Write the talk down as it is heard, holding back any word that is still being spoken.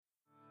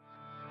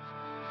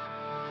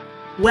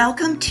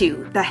Welcome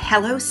to the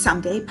Hello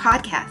Someday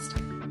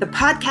podcast, the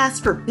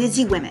podcast for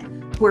busy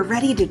women who are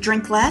ready to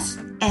drink less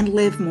and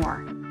live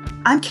more.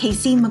 I'm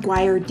Casey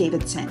McGuire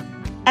Davidson,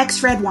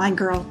 ex-red wine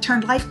girl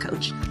turned life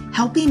coach,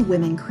 helping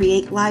women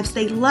create lives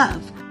they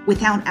love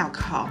without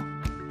alcohol.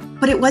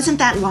 But it wasn't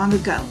that long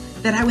ago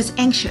that I was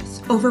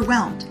anxious,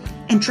 overwhelmed,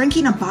 and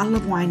drinking a bottle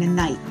of wine a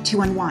night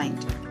to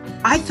unwind.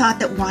 I thought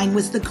that wine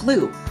was the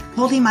glue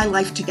holding my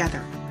life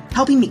together,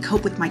 helping me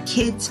cope with my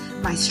kids,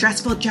 my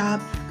stressful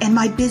job, and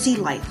my busy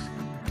life.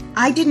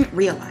 I didn't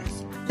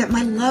realize that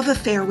my love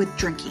affair with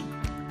drinking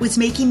was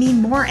making me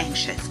more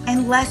anxious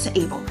and less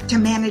able to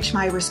manage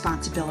my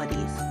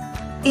responsibilities.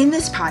 In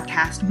this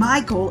podcast,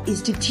 my goal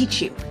is to teach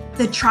you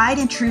the tried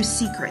and true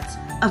secrets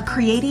of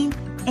creating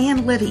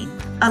and living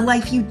a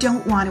life you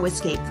don't want to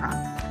escape from.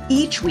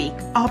 Each week,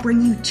 I'll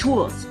bring you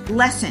tools,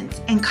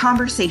 lessons, and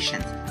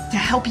conversations to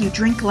help you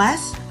drink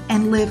less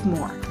and live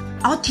more.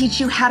 I'll teach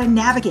you how to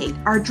navigate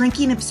our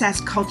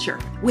drinking-obsessed culture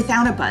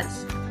without a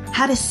buzz,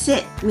 how to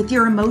sit with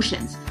your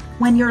emotions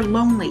when you're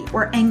lonely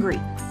or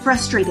angry,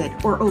 frustrated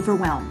or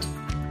overwhelmed,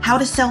 how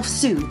to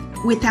self-soothe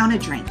without a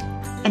drink,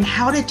 and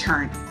how to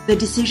turn the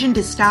decision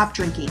to stop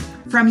drinking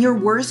from your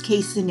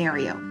worst-case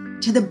scenario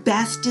to the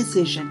best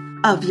decision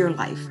of your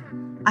life.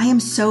 I am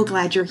so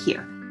glad you're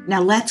here.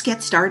 Now let's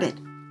get started.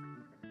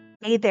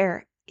 Hey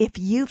there. If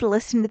you've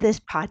listened to this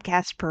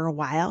podcast for a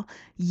while,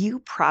 you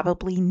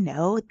probably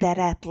know that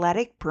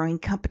Athletic Brewing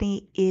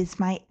Company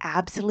is my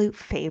absolute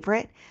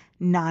favorite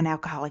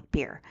non-alcoholic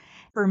beer.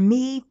 For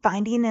me,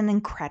 finding an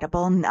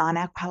incredible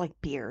non-alcoholic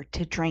beer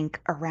to drink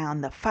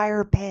around the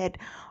fire pit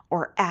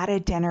or at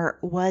a dinner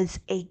was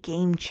a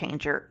game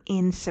changer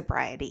in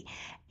sobriety.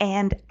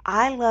 And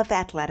I love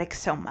Athletic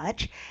so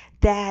much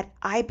that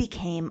I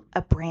became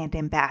a brand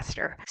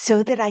ambassador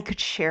so that I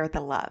could share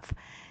the love.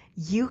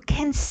 You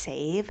can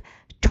save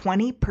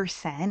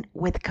 20%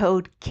 with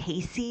code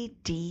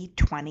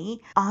CaseyD20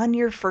 on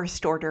your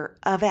first order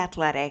of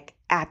Athletic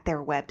at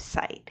their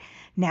website.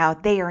 Now,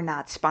 they are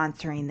not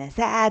sponsoring this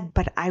ad,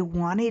 but I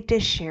wanted to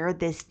share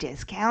this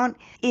discount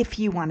if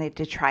you wanted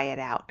to try it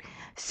out.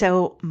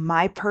 So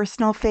my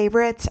personal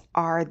favorites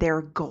are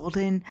their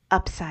Golden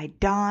Upside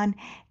Dawn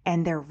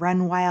and their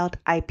Run Wild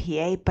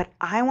IPA, but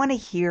I want to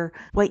hear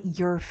what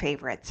your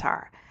favorites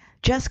are.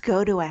 Just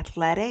go to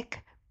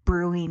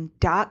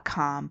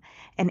athleticbrewing.com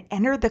and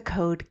enter the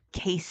code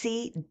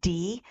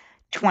CaseyD20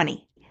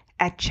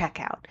 at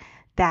checkout.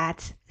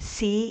 That's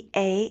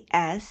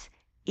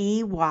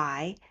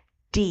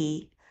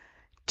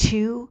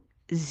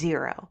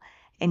CaseyD20,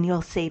 and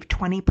you'll save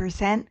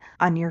 20%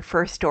 on your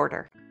first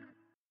order.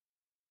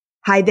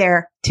 Hi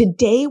there.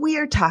 Today we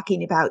are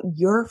talking about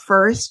your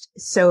first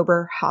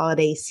sober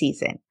holiday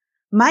season.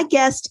 My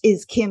guest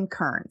is Kim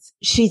Kearns.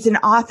 She's an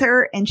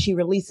author and she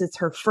releases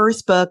her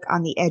first book,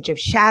 On the Edge of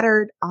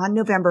Shattered, on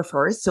November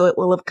 1st. So it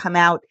will have come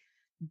out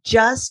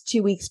just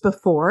 2 weeks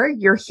before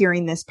you're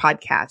hearing this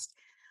podcast.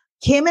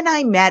 Kim and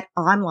I met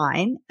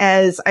online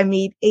as I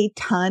meet a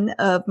ton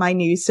of my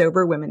new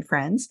sober women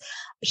friends.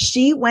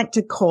 She went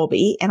to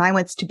Colby and I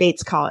went to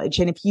Bates College.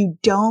 And if you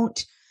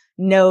don't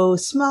know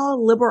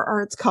small liberal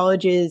arts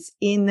colleges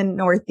in the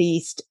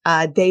Northeast,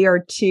 they are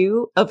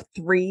two of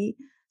three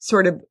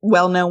sort of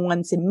well-known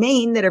ones in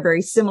Maine that are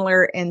very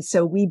similar. And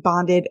so we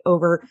bonded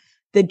over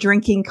the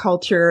drinking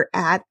culture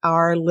at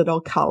our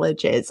little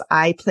colleges.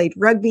 I played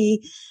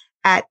rugby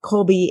at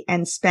Colby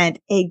and spent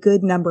a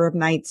good number of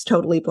nights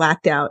totally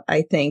blacked out,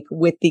 I think,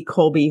 with the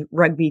Colby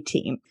rugby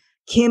team.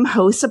 Kim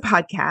hosts a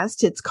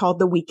podcast. It's called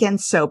The Weekend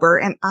Sober.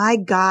 And I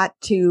got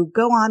to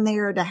go on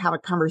there to have a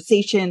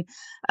conversation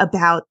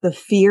about the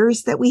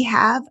fears that we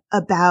have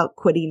about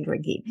quitting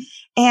drinking.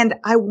 And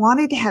I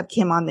wanted to have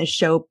Kim on this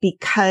show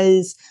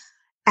because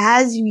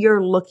as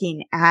you're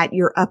looking at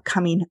your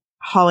upcoming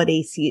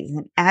holiday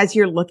season, as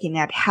you're looking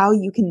at how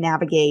you can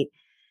navigate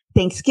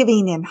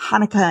Thanksgiving and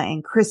Hanukkah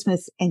and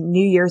Christmas and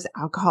New Year's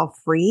alcohol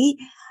free,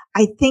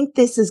 I think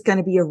this is going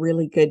to be a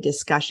really good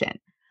discussion.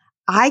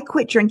 I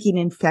quit drinking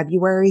in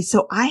February,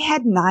 so I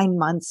had 9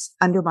 months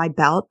under my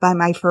belt by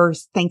my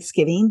first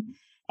Thanksgiving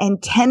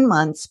and 10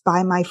 months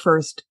by my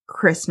first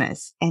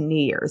Christmas and New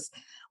Year's.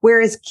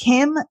 Whereas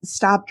Kim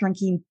stopped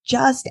drinking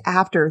just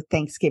after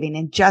Thanksgiving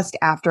and just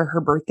after her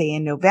birthday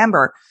in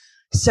November.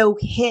 So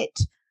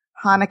hit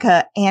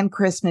Hanukkah and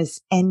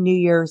Christmas and New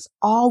Year's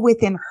all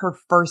within her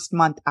first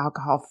month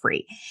alcohol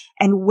free.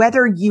 And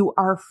whether you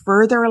are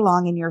further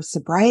along in your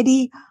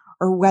sobriety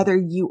or whether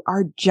you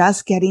are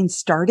just getting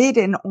started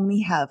and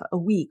only have a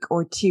week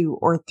or 2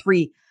 or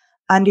 3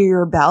 under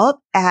your belt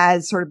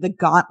as sort of the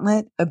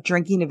gauntlet of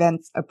drinking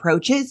events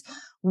approaches,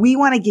 we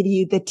want to give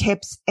you the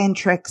tips and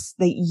tricks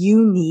that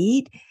you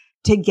need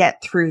to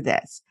get through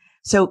this.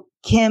 So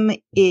Kim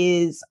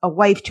is a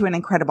wife to an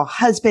incredible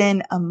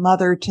husband, a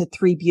mother to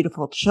 3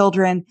 beautiful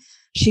children.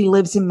 She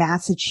lives in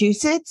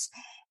Massachusetts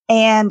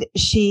and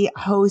she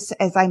hosts,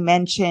 as I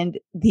mentioned,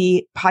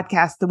 the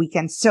podcast, The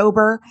Weekend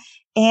Sober,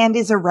 and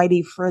is a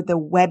writer for the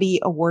Webby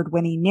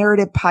award-winning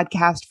narrative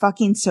podcast,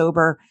 Fucking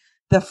Sober,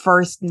 The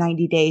First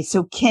 90 Days.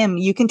 So Kim,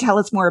 you can tell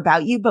us more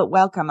about you, but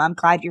welcome. I'm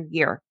glad you're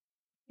here.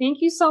 Thank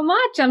you so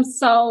much. I'm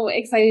so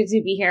excited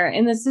to be here.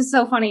 And this is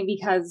so funny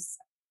because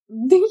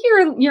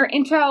your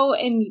intro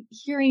and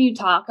hearing you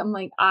talk, I'm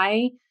like,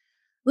 I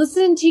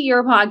listened to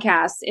your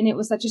podcast and it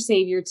was such a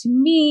savior to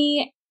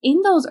me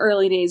in those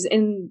early days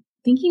and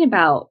thinking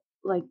about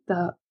like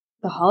the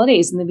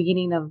holidays in the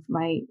beginning of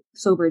my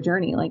sober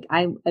journey. Like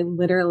I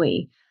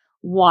literally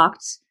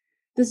walked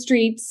the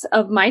streets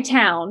of my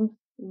town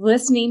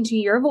listening to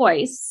your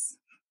voice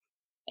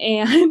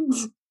and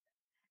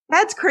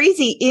That's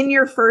crazy. In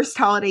your first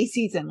holiday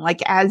season,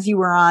 like as you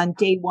were on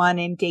day 1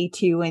 and day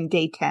 2 and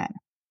day 10.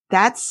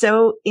 That's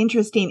so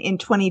interesting in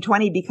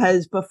 2020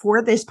 because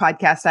before this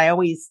podcast, I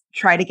always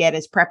try to get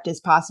as prepped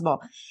as possible.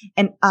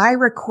 And I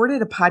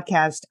recorded a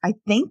podcast, I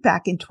think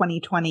back in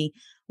 2020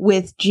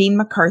 with Jean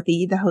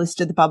McCarthy, the host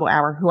of the Bubble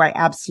Hour, who I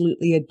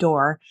absolutely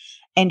adore.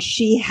 And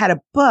she had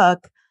a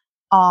book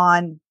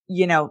on,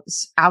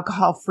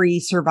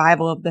 alcohol-free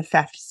survival of the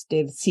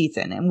festive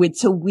season. And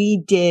so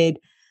we did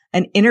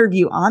an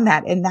interview on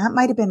that. And that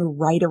might have been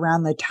right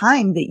around the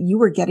time that you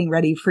were getting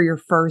ready for your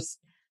first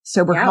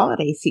sober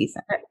holiday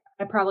season.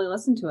 I probably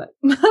listened to it.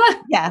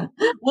 Yeah.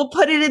 We'll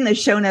put it in the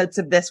show notes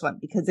of this one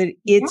because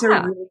it's a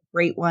really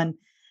great one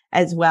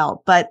as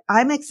well. But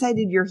I'm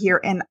excited you're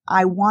here. And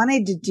I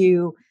wanted to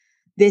do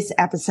this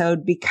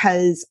episode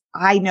because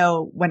I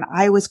know when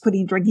I was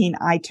quitting drinking,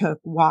 I took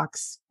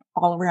walks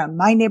all around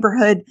my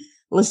neighborhood,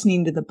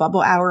 listening to the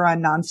Bubble Hour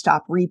on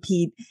nonstop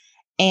repeat.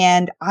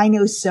 And I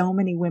know so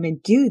many women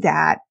do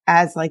that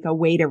as like a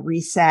way to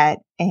reset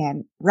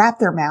and wrap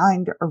their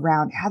mind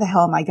around how the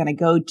hell am I going to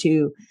go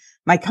to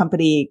my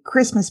company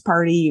Christmas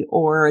party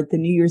or the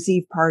New Year's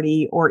Eve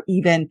party, or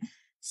even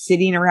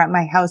sitting around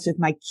my house with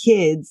my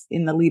kids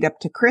in the lead up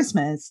to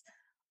Christmas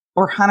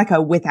or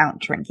Hanukkah without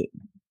drinking.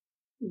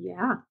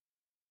 Yeah,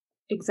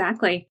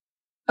 exactly.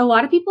 A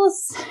lot of people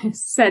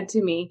said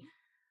to me,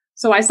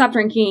 so I stopped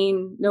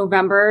drinking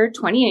November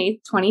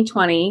 28th,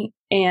 2020.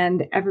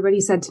 And everybody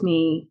said to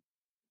me,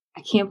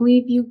 I can't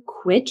believe you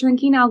quit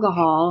drinking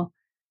alcohol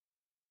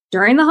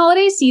during the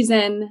holiday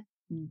season,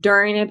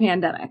 during a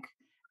pandemic.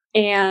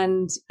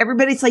 And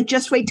everybody's like,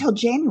 just wait till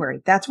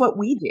January. That's what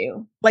we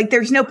do. Like,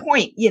 there's no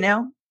point,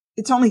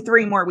 it's only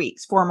 4 more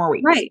weeks.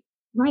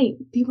 Right.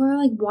 People are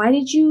like, why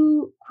did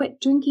you quit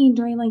drinking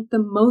during like the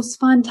most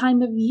fun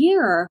time of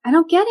year? I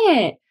don't get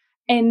it.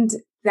 And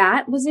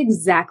that was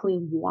exactly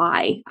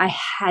why I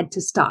had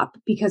to stop,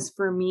 because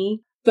for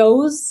me,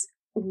 those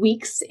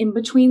weeks in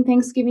between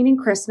Thanksgiving and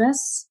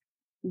Christmas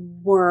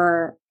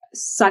were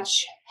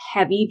such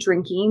heavy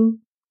drinking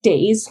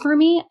days for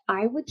me.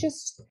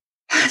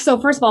 So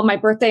first of all, my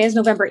birthday is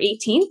November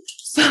 18th.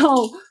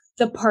 So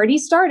the party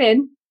started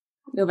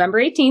November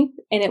 18th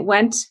and it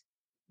went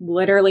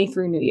literally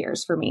through New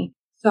Year's for me.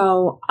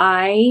 So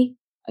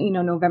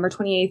November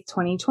 28th,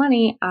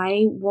 2020,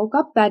 I woke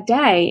up that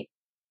day,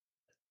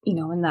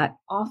 in that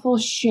awful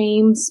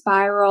shame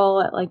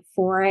spiral at like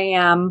 4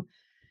 a.m.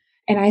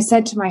 And I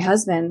said to my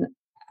husband,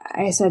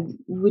 I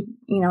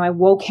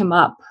woke him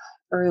up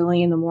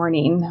early in the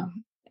morning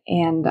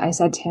and I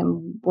said to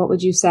him, what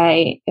would you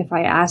say if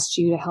I asked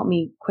you to help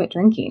me quit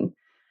drinking?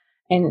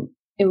 And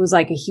it was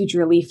like a huge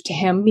relief to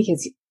him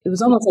because it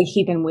was almost like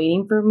he'd been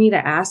waiting for me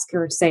to ask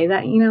or say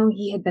that,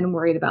 he had been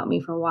worried about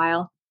me for a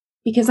while,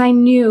 because I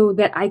knew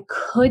that I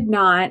could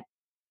not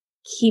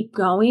keep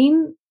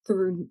going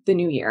through the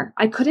new year.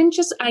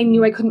 I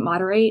knew I couldn't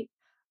moderate.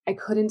 I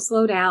couldn't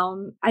slow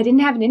down. I didn't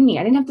have it in me.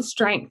 I didn't have the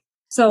strength.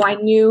 So I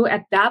knew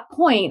at that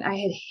point I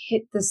had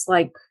hit this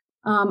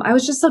I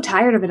was just so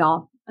tired of it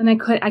all. And I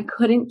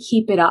couldn't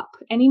keep it up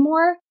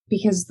anymore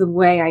because the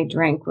way I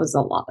drank was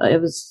a lot.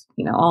 It was,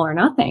 all or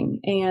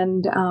nothing.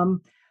 And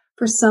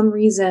for some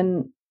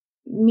reason,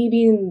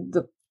 maybe in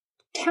the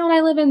town I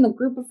live in, the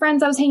group of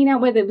friends I was hanging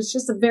out with, it was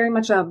just very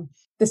much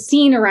the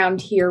scene around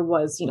here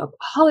was,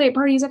 holiday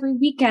parties every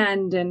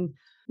weekend and,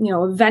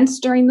 events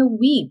during the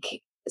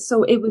week.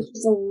 So it was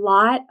just a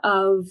lot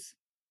of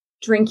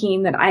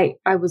drinking that I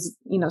was,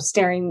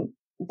 staring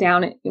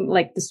down at,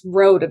 like this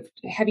road of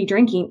heavy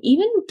drinking,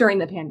 even during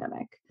the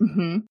pandemic.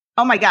 Mm-hmm.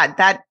 Oh my God.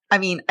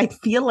 I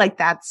feel like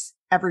that's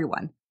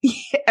everyone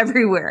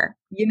everywhere.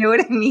 You know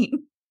what I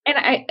mean? And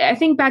I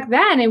think back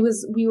then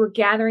we were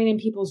gathering in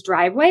people's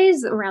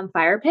driveways around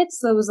fire pits.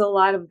 So there was a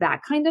lot of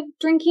that kind of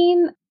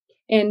drinking.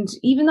 And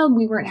even though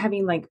we weren't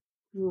having like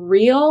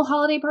real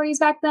holiday parties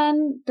back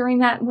then during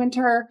that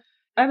winter,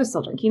 I was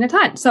still drinking a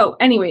ton. So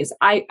anyways,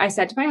 I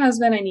said to my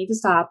husband, I need to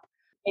stop.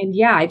 And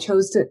yeah, I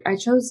chose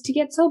to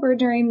get sober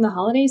during the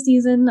holiday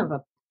season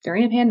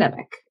during a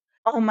pandemic.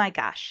 Oh my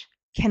gosh.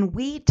 Can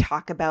we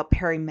talk about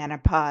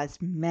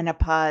perimenopause,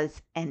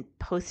 menopause, and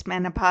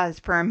postmenopause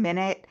for a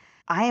minute?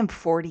 I am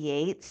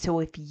 48, so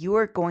if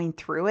you're going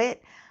through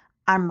it,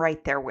 I'm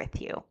right there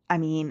with you. I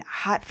mean,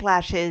 hot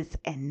flashes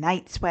and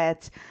night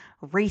sweats,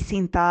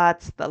 racing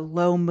thoughts, the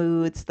low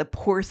moods, the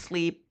poor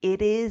sleep,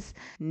 it is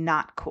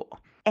not cool.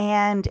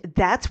 And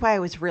that's why I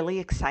was really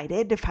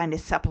excited to find a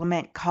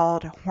supplement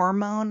called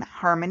Hormone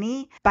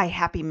Harmony by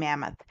Happy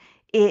Mammoth.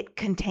 It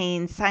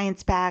contains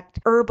science-backed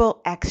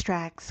herbal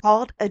extracts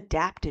called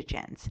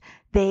adaptogens.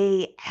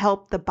 They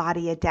help the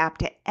body adapt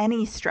to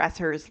any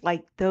stressors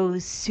like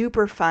those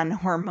super fun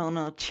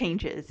hormonal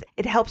changes.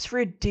 It helps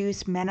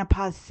reduce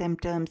menopause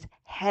symptoms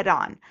head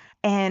on.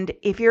 And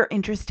if you're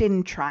interested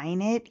in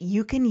trying it,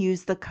 you can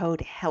use the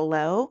code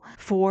HELLO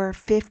for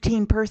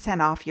 15%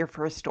 off your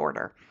first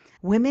order.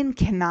 Women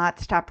cannot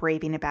stop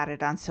raving about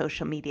it on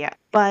social media,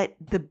 but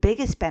the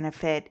biggest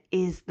benefit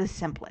is the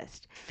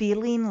simplest,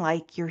 feeling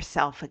like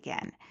yourself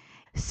again.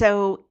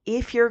 So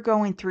if you're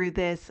going through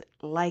this,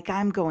 like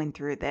I'm going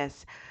through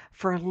this,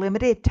 for a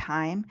limited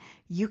time,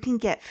 you can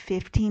get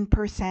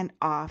 15%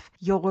 off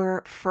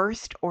your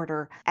first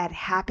order at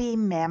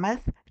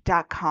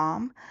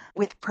happymammoth.com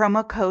with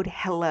promo code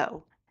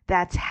HELLO.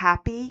 That's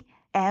happy,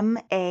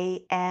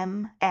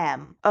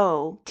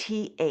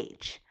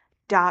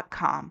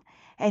 MAMMOTH.com.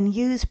 And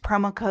use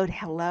promo code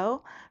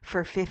HELLO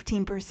for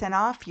 15%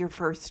 off your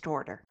first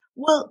order.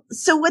 Well,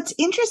 so what's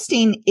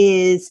interesting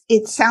is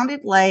it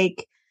sounded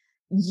like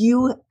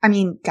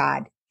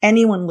God,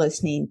 anyone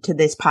listening to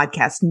this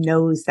podcast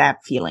knows that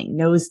feeling,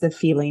 knows the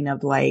feeling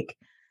of like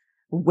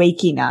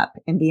waking up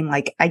and being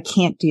like, I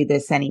can't do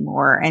this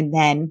anymore. And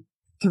then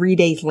 3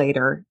 days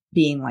later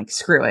being like,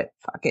 screw it,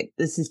 fuck it.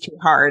 This is too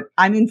hard.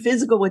 I'm in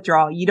physical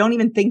withdrawal. You don't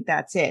even think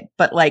that's it,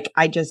 but like,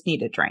 I just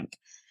need a drink.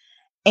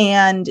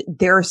 And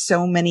there are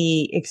so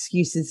many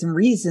excuses and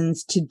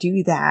reasons to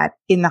do that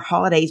in the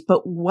holidays.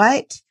 But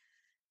what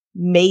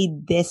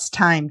made this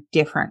time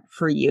different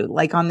for you?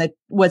 Like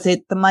was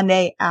it the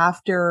Monday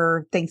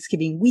after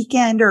Thanksgiving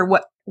weekend, or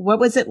what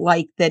was it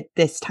like that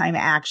this time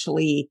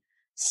actually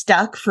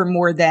stuck for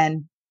more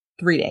than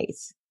 3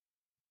 days?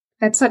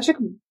 That's such a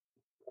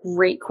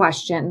great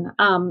question.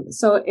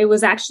 So it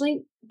was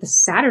actually the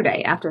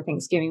Saturday after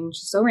Thanksgiving, which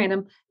is so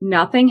random.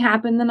 Nothing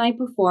happened the night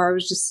before. I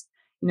was just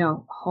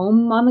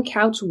home on the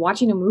couch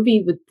watching a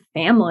movie with the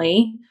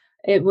family.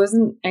 It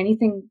wasn't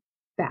anything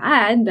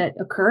bad that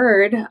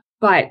occurred,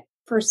 but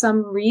for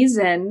some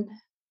reason,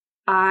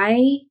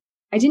 I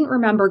didn't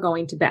remember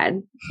going to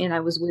bed, and I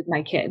was with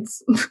my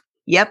kids.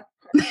 Yep.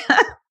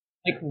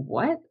 Like,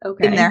 what?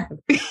 Okay. In there.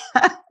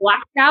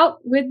 Blacked out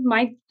with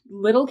my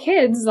little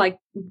kids. Like,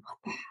 what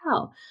the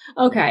hell?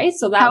 Okay.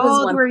 So How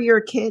old were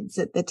your kids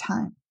at the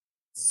time?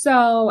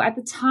 So at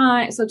the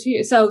time,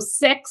 so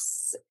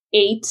 6,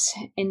 8,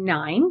 and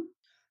 9.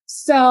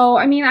 So,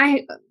 I mean,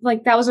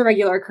 that was a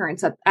regular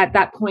occurrence at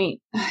that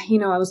point.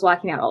 I was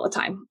blacking out all the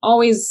time.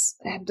 Always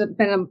have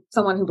been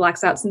someone who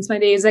blacks out since my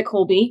days at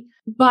Colby.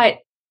 But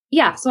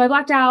yeah, so I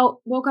blacked out,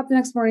 woke up the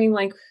next morning.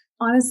 Like,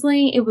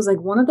 honestly, it was like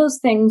one of those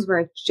things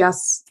where it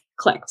just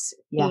clicked.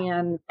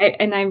 Yeah.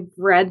 And I've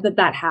read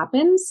that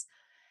happens.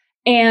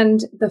 And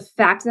the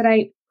fact that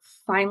I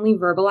finally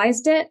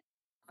verbalized it,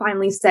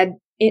 finally said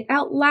it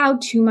out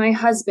loud to my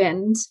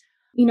husband,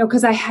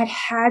 because I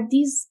had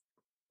these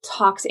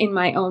talks in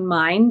my own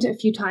mind a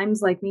few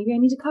times, like maybe I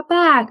need to cut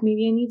back,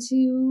 maybe I need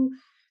to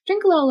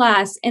drink a little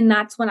less. And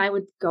that's when I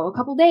would go a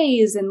couple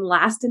days and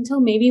last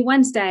until maybe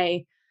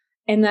Wednesday.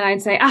 And then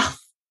I'd say,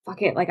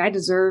 fuck it. Like I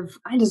deserve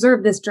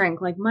this drink.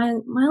 Like my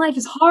life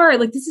is hard.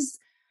 Like this is,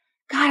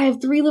 God, I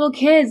have 3 little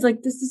kids.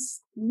 Like this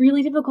is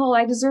really difficult.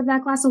 I deserve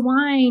that glass of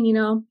wine,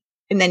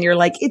 And then you're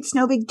like, it's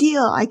no big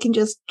deal. I can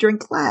just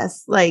drink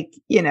less. Like,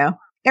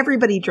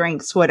 everybody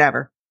drinks,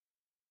 whatever.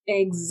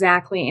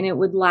 Exactly. And it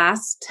would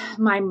last,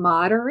 my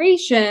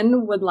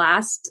moderation would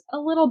last a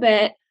little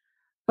bit,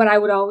 but I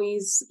would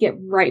always get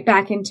right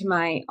back into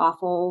my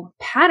awful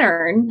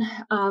pattern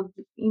of,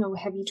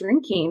 heavy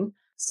drinking.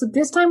 So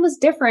this time was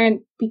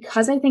different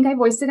because I think I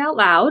voiced it out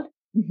loud.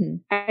 Mm-hmm.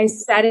 I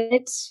said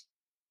it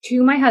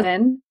to my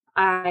husband.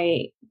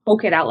 I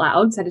spoke it out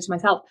loud, said it to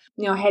myself.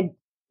 I had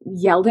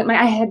yelled at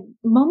I had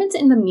moments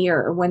in the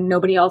mirror when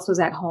nobody else was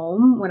at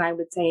home, when I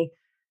would say,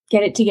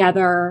 get it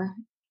together.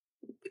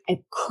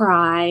 I'd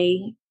cry,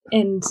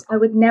 and I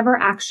would never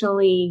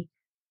actually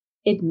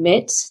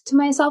admit to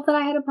myself that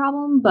I had a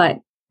problem.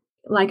 But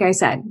like I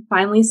said,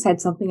 finally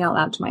said something out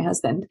loud to my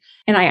husband,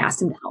 and I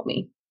asked him to help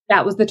me.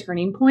 That was the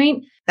turning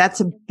point.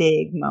 That's a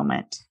big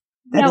moment.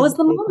 That was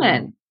the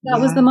moment. That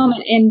was the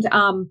moment. And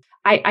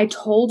I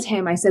told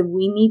him, I said,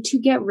 we need to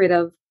get rid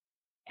of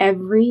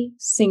every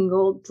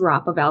single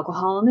drop of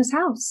alcohol in this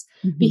house,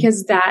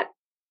 because that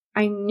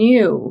I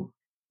knew,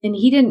 and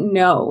he didn't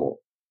know.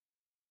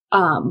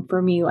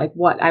 For me, like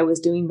what I was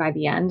doing by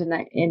the end.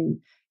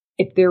 And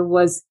if there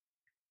was,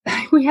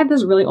 we had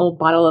this really old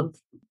bottle of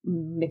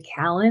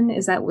Macallan.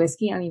 Is that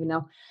whiskey? I don't even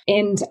know.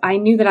 And I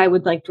knew that I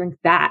would like drink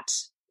that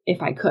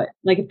if I could,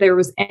 like if there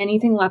was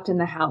anything left in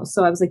the house.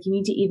 So I was like, you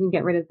need to even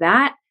get rid of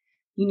that.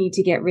 You need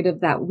to get rid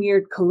of that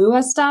weird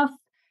Kahlua stuff.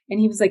 And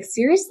he was like,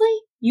 seriously?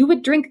 You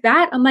would drink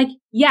that? I'm like,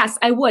 yes,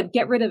 I would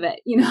get rid of it.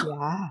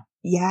 Yeah.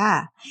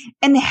 Yeah.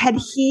 And had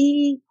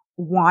he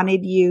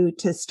wanted you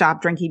to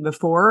stop drinking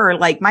before, or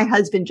like my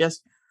husband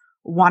just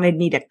wanted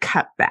me to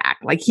cut back?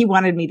 Like he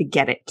wanted me to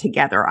get it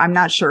together. I'm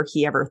not sure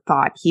he ever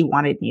thought he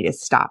wanted me to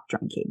stop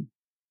drinking.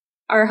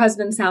 Our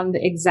husbands sound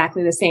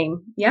exactly the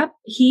same. Yep.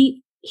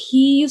 He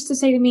used to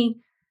say to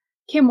me,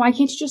 Kim, why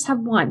can't you just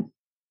have one?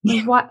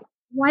 Like,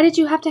 why did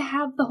you have to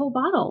have the whole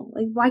bottle?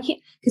 Like, why can't,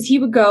 because he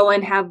would go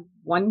and have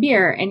one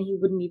beer and he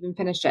wouldn't even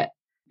finish it.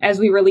 As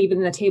we were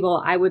leaving the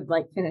table, I would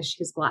like finish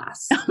his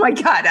glass. Oh my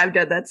God, I've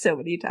done that so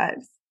many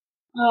times.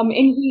 And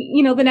he,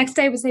 you know, the next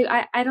day I would say,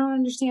 I don't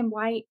understand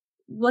why,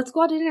 let's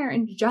go out to dinner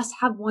and just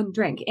have one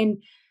drink.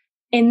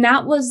 And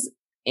that was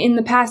in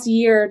the past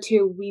year or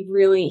two,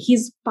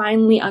 he's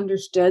finally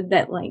understood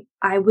that like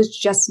I was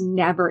just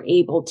never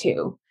able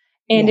to.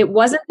 And it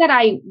wasn't that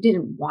I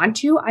didn't want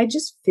to, I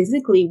just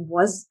physically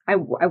I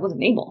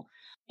wasn't able.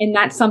 And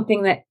that's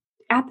something that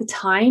at the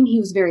time he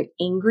was very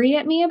angry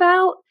at me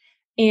about.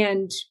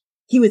 And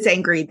he was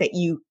angry that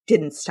you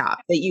didn't stop,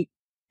 that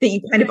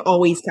you kind of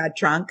always got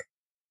drunk.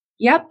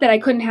 Yep. That I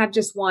couldn't have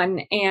just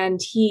one. And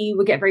he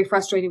would get very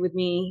frustrated with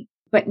me.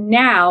 But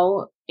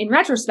now in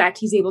retrospect,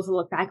 he's able to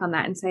look back on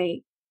that and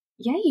say,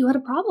 yeah, you had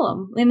a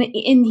problem. And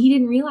he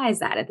didn't realize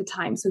that at the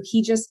time. So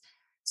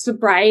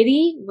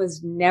sobriety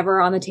was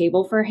never on the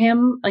table for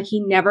him. Like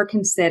he never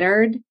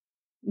considered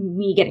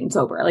me getting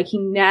sober. Like he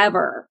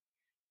never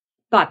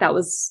thought that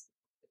was,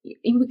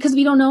 because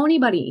we don't know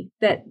anybody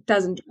that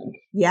doesn't drink.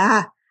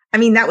 Yeah. I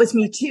mean, that was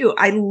me too.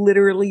 I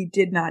literally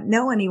did not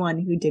know anyone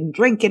who didn't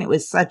drink. And it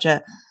was such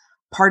a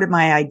part of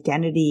my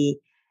identity.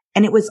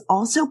 And it was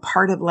also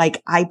part of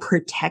like, I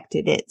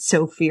protected it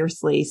so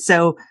fiercely.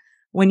 So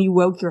when you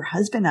woke your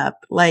husband up,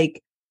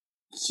 like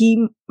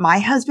my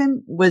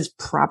husband was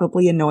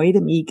probably annoyed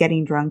at me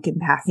getting drunk and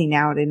passing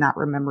out and not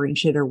remembering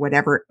shit or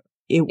whatever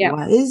it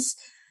was.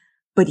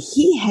 But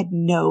he had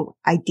no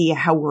idea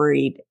how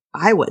worried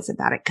I was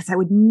about it because I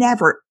would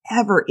never,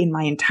 ever in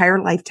my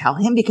entire life tell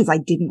him because I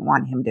didn't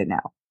want him to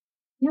know.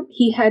 Yep.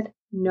 He had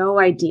no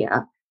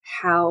idea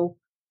how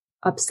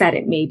upset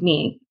it made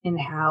me and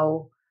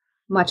how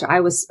much I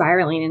was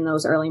spiraling in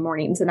those early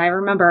mornings. And I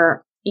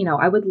remember, you know,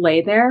 I would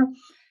lay there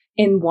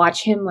and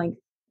watch him like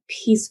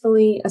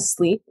peacefully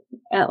asleep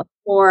at like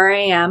 4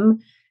 a.m.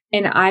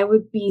 And I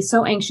would be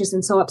so anxious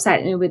and so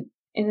upset.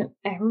 And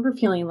I remember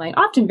feeling like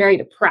often very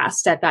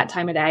depressed at that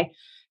time of day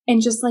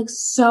and just like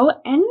so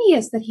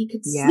envious that he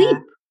could sleep.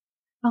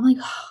 I'm like,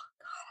 oh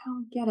God, I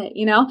don't get it,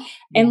 you know?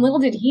 And little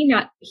did he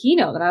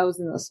know that I was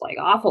in this like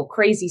awful,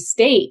 crazy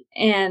state.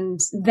 And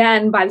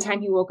then by the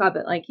time he woke up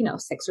at like, you know,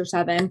 6 or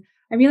 7,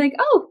 I'd be like,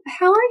 oh,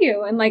 how are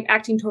you? And like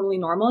acting totally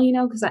normal, you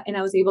know,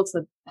 I was able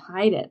to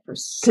hide it for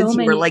so many.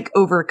 Because you were like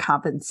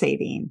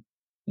overcompensating.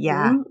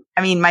 Yeah. Mm-hmm.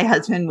 I mean, my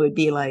husband would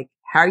be like,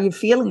 how are you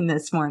feeling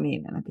this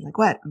morning? And I'd be like,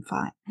 what? I'm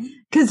fine.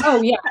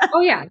 Oh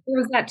yeah. There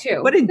was that too.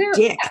 What a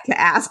dick to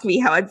ask me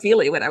how I'm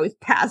feeling when I was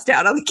passed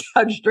out on the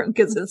couch drunk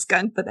as a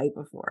skunk the night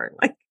before.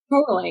 Like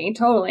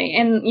Totally.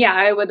 And yeah,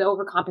 I would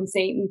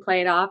overcompensate and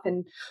play it off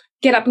and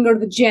get up and go to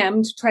the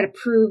gym to try to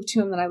prove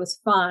to him that I was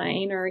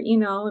fine or, you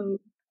know, and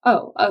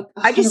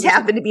I just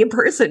happen to be a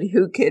person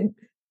who could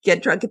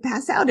get drunk and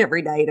pass out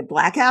every night and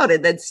black out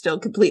and then still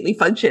completely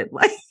function.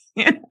 Like,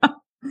 you know.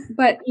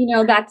 But, you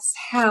know, that's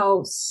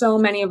how so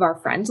many of our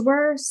friends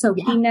were. So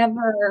he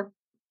never,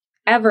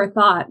 ever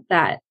thought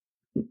that,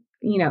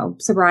 you know,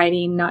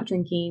 sobriety, not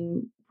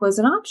drinking was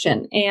an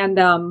option. And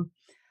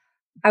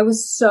I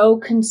was so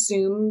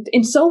consumed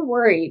and so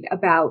worried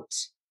about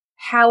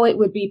how it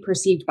would be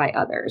perceived by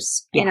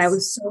others. Yes. And I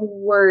was so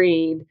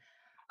worried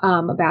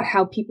about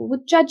how people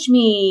would judge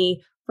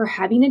me for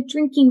having a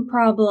drinking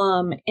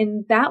problem.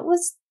 And that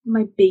was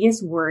my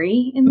biggest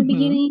worry in the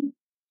beginning,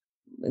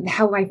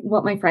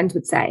 what my friends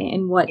would say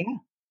and what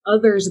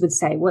others would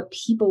say, what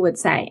people would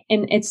say.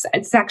 And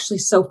it's actually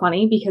so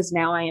funny because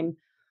now I am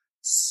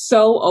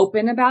so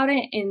open about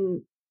it.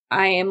 And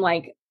I am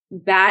like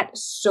that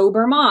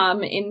sober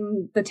mom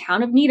in the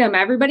town of Needham.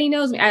 Everybody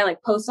knows me. I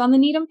like post on the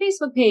Needham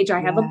Facebook page.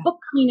 I have a book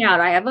coming out.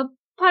 I have a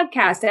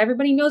podcast.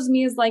 Everybody knows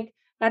me as like,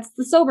 that's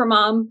the sober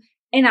mom.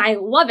 And I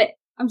love it.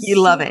 You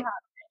so love it.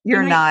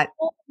 You're not.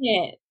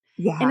 It.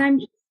 Yeah.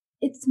 And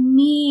it's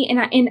me.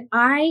 And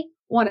I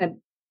want to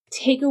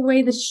take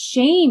away the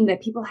shame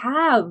that people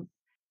have.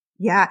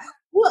 Yeah.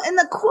 Well, and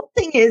the cool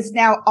thing is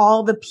now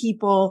all the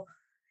people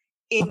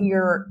in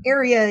your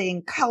area,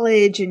 in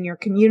college, in your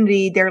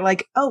community, they're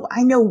like, oh,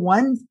 I know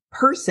one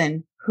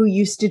person who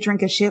used to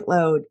drink a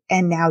shitload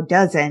and now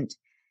doesn't.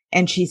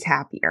 And she's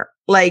happier.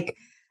 Like,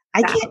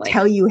 I can't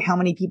tell you how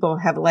many people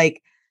have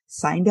like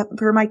signed up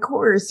for my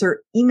course or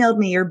emailed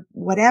me or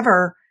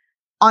whatever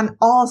on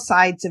all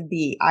sides of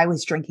I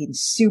was drinking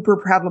super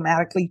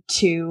problematically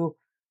too.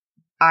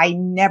 I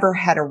never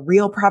had a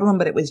real problem,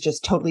 but it was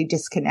just totally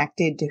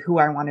disconnected to who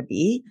I want to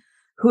be,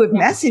 who have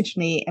messaged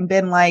me and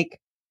been like,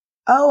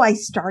 oh, I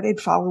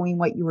started following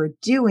what you were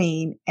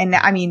doing. And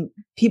I mean,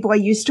 people I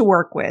used to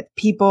work with,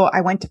 people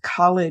I went to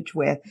college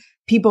with,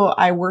 people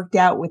I worked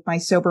out with my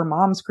sober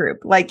moms group.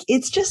 Like,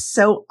 it's just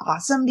so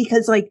awesome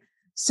because like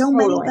so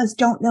many of us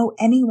don't know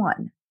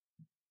anyone.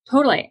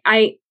 Totally.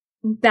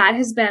 That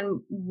has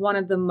been one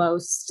of the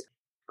most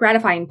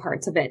gratifying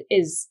parts of it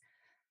is,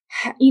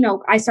 you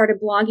know, I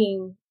started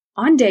blogging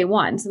on day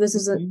one. So this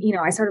is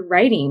I started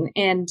writing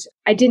and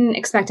I didn't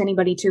expect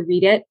anybody to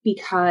read it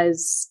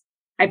because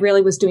I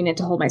really was doing it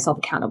to hold myself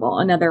accountable.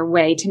 Another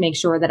way to make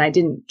sure that I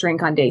didn't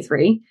drink on day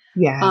 3.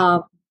 Yeah.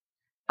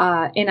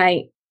 And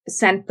I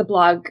sent the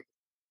blog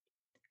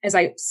as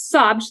I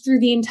sobbed through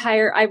the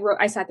entire,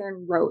 I sat there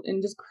and wrote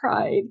and just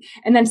cried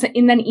and then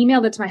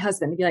emailed it to my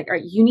husband to be like, all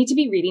right, you need to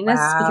be reading this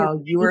because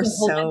Wow, you were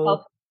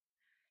so,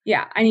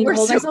 I need you to were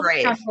hold so myself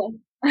brave. accountable.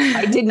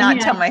 I did not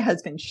Yeah. tell my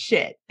husband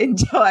shit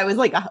until I was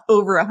like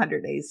over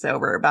 100 days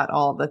sober about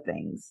all the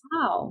things.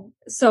 Wow.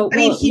 So, I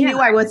mean, he knew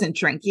I wasn't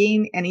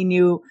drinking and he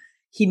knew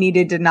he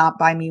needed to not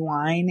buy me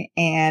wine.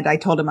 And I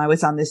told him I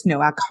was on this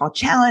no alcohol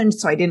challenge.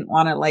 So I didn't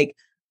want to like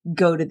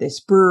go to this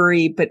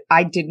brewery, but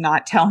I did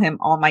not tell him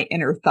all my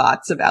inner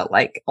thoughts about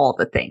like all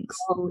the things.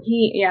 Oh,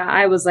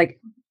 I was like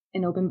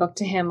an open book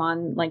to him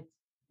on like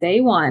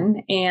day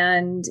one.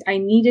 And I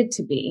needed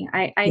to be,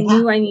 I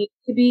knew I needed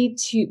to be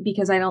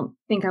because I don't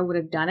think I would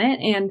have done it.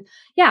 And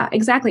yeah,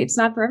 exactly. It's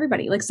not for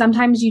everybody. Like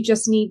sometimes you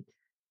just need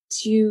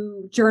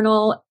to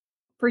journal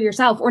for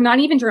yourself or not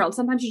even journal.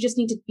 Sometimes you just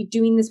need to be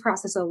doing this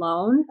process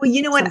alone. Well,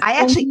 you know what?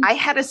 I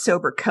had a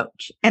sober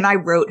coach and I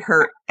wrote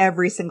her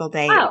every single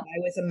day. Oh. And I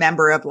was a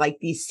member of like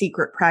these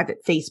secret private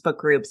Facebook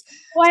groups.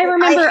 Well, so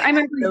I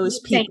remember those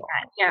people.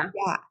 That. Yeah.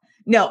 Yeah.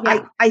 No,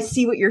 yeah. I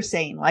see what you're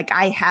saying. Like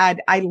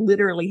I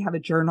literally have a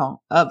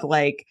journal of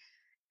like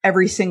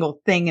every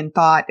single thing and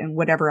thought and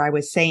whatever I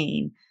was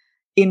saying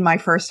in my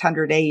first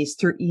 100 days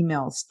through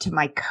emails to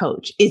my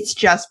coach. It's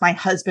just my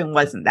husband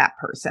wasn't that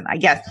person, I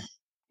guess.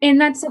 And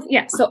that's,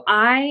 yeah. So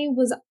I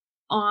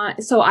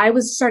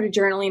started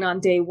journaling on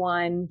day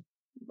one,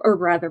 or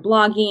rather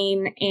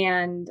blogging,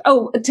 and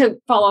to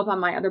follow up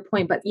on my other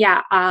point, but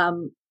yeah.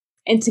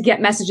 And to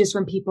get messages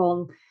from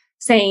people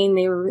saying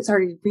they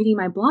started reading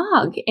my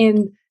blog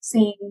and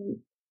saying,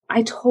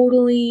 I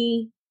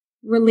totally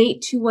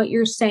relate to what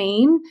you're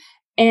saying.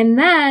 And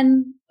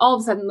then all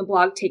of a sudden the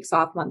blog takes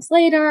off months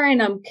later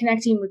and I'm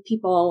connecting with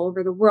people all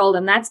over the world.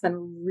 And that's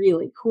been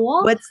really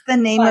cool. What's the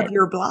name of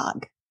your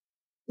blog?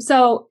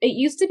 So it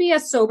used to be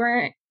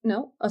Sober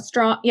and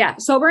Strong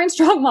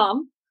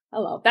Mom.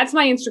 Hello. That's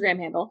my Instagram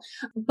handle,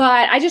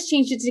 but I just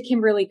changed it to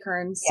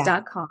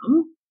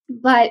KimberlyKearns.com.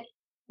 But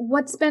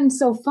what's been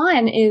so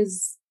fun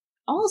is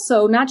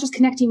also not just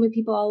connecting with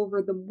people all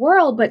over the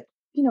world, but,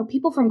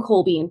 people from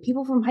Colby and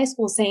people from high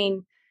school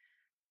saying,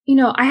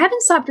 I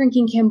haven't stopped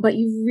drinking, Kim, but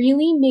you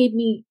really made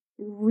me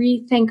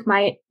rethink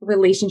my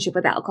relationship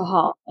with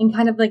alcohol and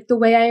kind of like the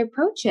way I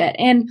approach it.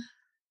 And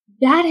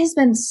that has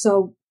been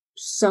so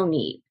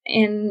neat.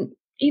 And,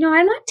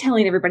 I'm not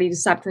telling everybody to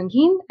stop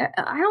drinking.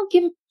 I don't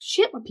give a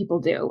shit what people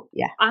do.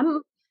 Yeah.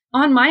 I'm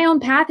on my own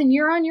path and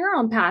you're on your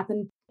own path.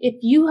 And if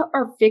you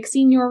are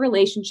fixing your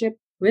relationship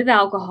with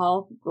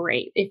alcohol,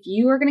 great. If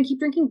you are going to keep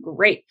drinking,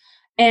 great.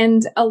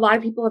 And a lot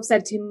of people have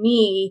said to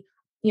me,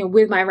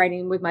 with my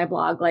writing, with my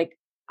blog, like,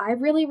 I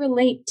really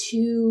relate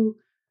to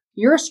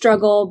your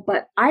struggle,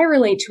 but I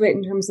relate to it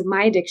in terms of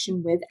my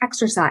addiction with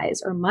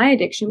exercise or my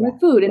addiction with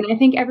food. And I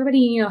think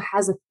everybody,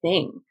 has a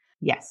thing.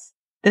 Yes.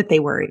 That they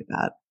worry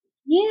about.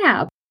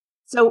 Yeah.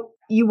 So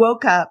you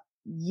woke up,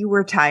 you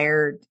were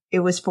tired. It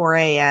was 4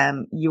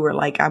 a.m. You were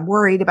like, I'm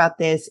worried about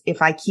this.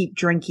 If I keep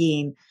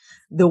drinking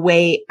the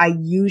way I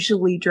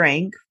usually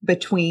drink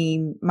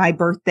between my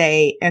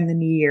birthday and the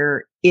new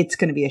year, it's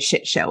going to be a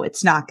shit show.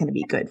 It's not going to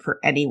be good for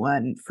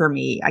anyone. For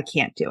me, I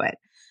can't do it.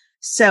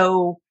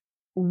 So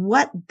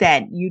what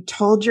then? You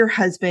told your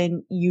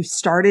husband you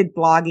started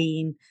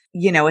blogging,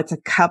 it's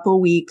a couple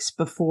weeks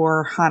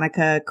before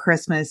Hanukkah,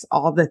 Christmas,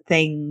 all the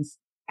things.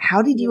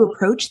 How did you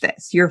approach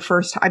this? Your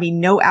first,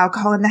 no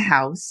alcohol in the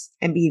house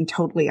and being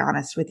totally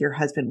honest with your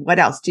husband. What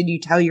else? Did you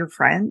tell your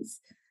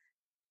friends?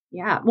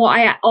 Yeah. Well,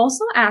 I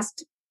also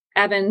asked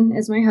Evan,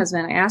 as my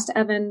husband, I asked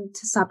Evan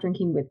to stop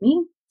drinking with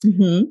me.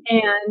 Mm-hmm.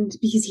 And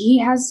because he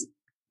has,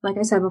 like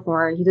I said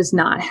before, he does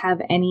not have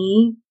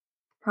any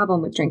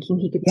problem with drinking.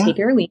 He could take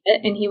it or leave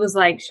it. And he was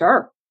like,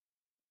 sure,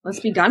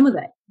 let's be done with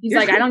it. He's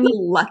like, I don't need the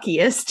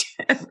luckiest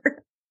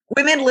ever.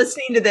 Women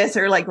listening to this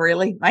are like,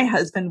 really? My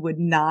husband would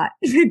not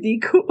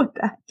be cool with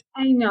that.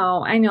 I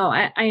know.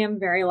 I am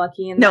very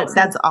lucky. And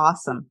that's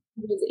awesome.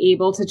 He was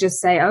able to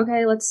just say,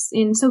 okay,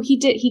 and so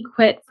he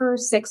quit for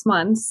 6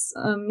 months,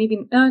 maybe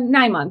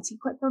 9 months. He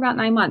quit for about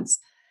 9 months.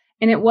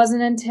 And it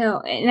wasn't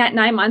until at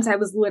 9 months, I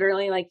was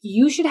literally like,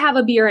 you should have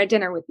a beer at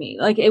dinner with me.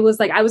 Like, it was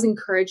like, I was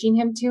encouraging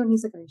him to, and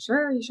he's like, are you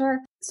sure? Are you sure?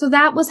 So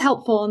that was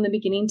helpful in the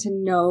beginning to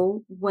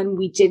know when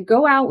we did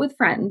go out with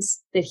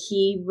friends that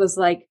he was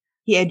like,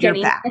 he had your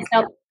back.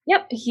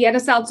 Yep. He had a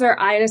seltzer.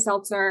 I had a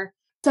seltzer.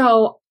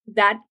 So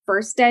that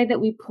first day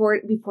that we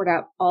poured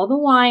out all the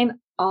wine,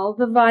 all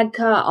the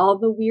vodka, all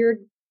the weird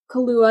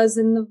Kahluas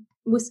and the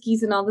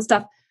whiskeys and all the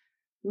stuff.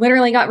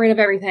 Literally got rid of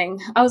everything.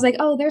 I was like,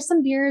 oh, there's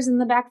some beers in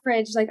the back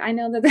fridge. Like, I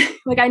know that,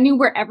 like, I knew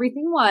where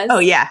everything was. Oh,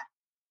 yeah.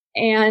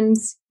 And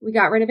we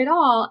got rid of it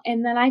all.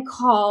 And then I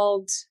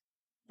called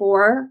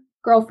 4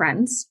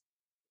 girlfriends.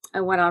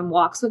 I went on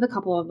walks with a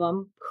couple of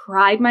them,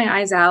 cried my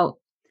eyes out.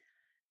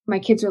 My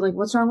kids were like,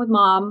 what's wrong with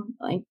mom?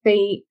 Like,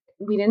 I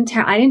didn't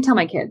tell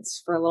my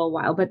kids for a little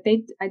while, but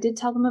I did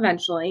tell them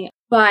eventually.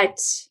 But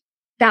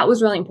that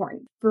was really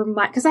important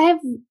because I have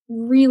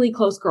really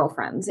close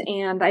girlfriends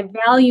and I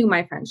value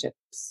my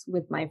friendships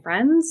with my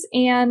friends.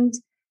 And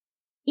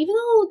even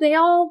though they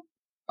all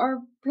are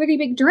pretty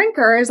big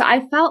drinkers,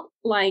 I felt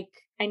like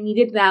I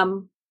needed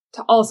them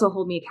to also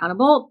hold me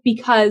accountable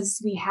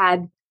because we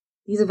had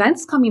these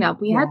events coming up.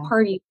 We had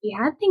parties, we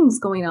had things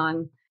going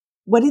on.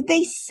 What did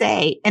they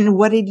say? And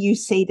what did you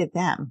say to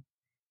them?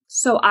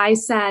 So I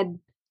said,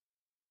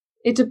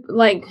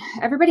 like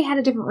everybody had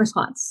a different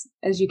response,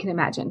 as you can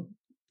imagine,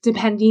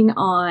 depending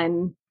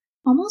on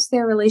almost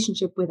their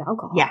relationship with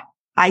alcohol. Yeah.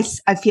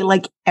 I feel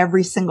like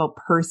every single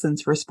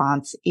person's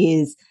response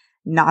is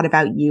not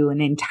about you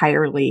and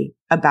entirely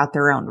about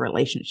their own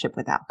relationship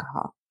with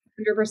alcohol.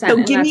 100%.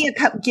 So give me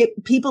give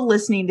people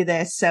listening to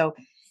this. So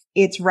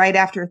it's right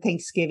after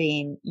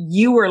Thanksgiving.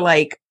 You were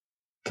like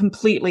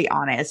completely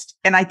honest.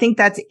 And I think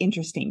that's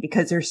interesting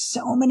because there's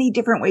so many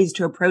different ways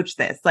to approach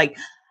this. Like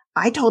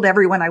I told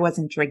everyone I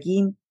wasn't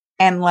drinking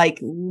and like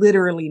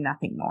literally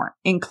nothing more,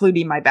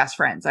 including my best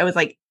friends. I was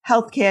like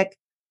health kick,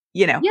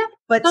 Yeah.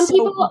 But some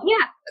people,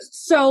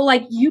 So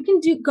like you can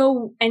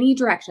go any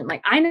direction.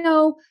 Like I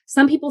know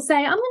some people say,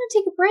 I'm going to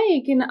take a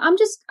break and I'm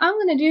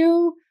going to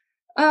do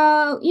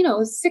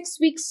 6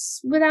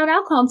 weeks without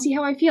alcohol and see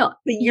how I feel.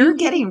 But you're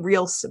getting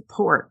real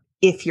support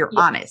if you're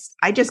honest.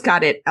 I just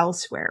got it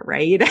elsewhere,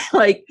 right?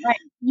 Like, right.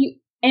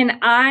 And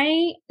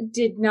I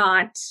did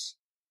not,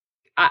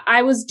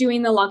 I was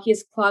doing the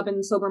Luckiest Club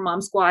and Sober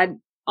Mom Squad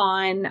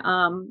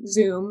on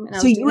Zoom.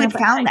 And so you had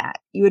found that?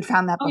 You had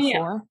found that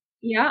before?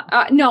 Yeah.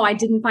 No, I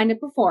didn't find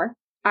it before.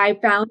 I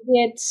found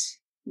it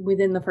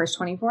within the first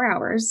 24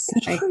 hours.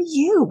 Good for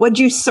you. What'd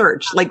you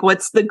search? Like,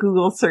 what's the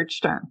Google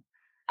search term?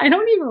 I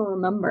don't even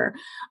remember.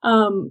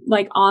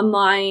 Like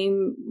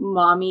online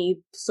mommy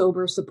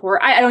sober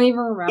support. I don't even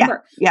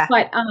remember. Yeah.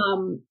 But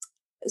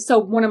so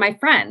one of my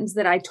friends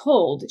that I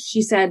told,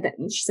 she's like,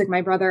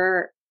 my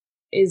brother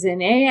is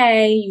in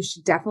AA. You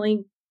should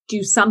definitely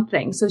do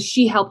something. So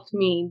she helped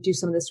me do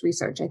some of this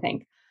research, I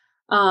think.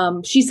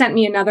 She sent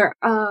me another,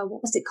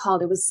 what was it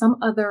called? It was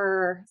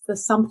the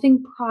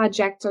something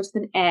project starts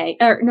with an A,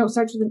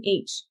 starts with an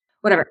H,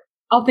 whatever.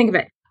 I'll think of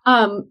it.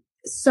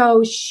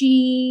 So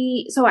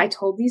I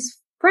told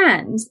these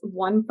friends,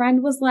 one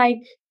friend was like,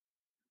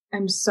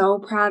 I'm so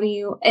proud of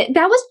you.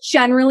 That was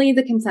generally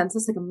the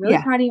consensus. Like, I'm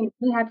really proud of you. I'm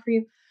really happy for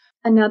you.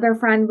 Another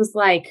friend was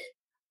like,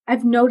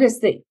 I've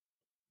noticed that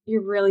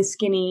you're really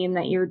skinny and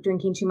that you're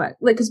drinking too much.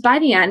 Like, cause by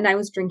the end I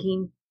was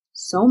drinking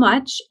so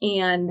much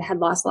and had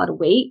lost a lot of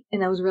weight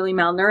and I was really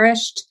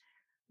malnourished,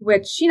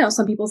 which,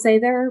 some people say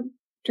they're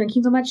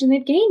drinking so much and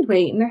they've gained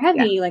weight and they're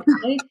heavy. Yeah. Like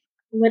I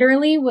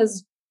literally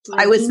was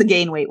I was the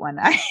gain weight one.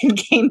 I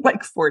gained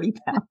like 40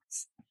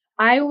 pounds.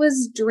 I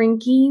was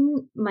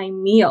drinking my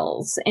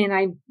meals and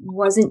I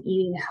wasn't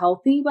eating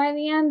healthy by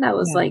the end. I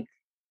was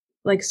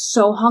like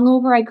so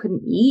hungover I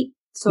couldn't eat.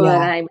 So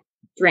that I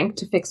drank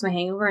to fix my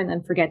hangover and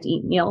then forget to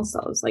eat meals. So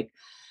I was like,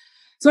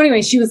 so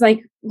anyway, she was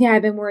like, yeah,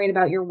 I've been worried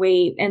about your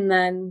weight. And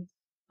then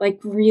like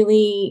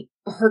really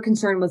her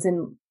concern was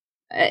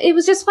it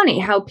was just funny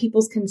how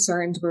people's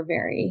concerns were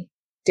very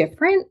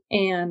different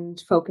and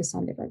focused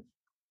on different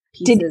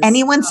pieces. Did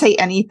anyone say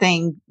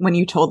anything when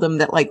you told them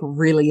that like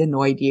really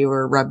annoyed you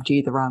or rubbed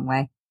you the wrong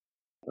way?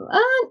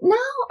 No,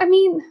 I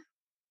mean,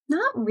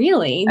 not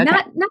really. Okay.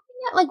 Nothing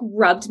that like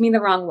rubbed me the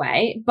wrong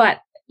way, but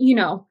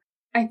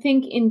I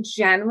think in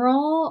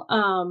general,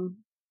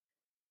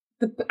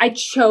 I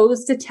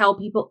chose to tell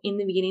people in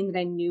the beginning that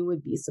I knew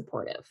would be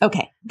supportive.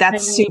 Okay.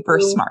 That's super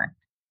smart.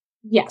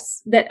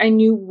 Yes. That I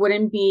knew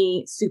wouldn't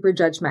be super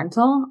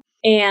judgmental.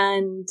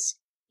 And,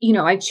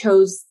 I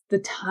chose the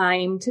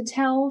time to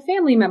tell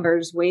family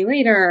members way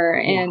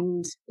later. Yeah.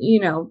 And,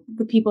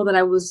 the people that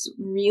I was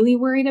really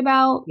worried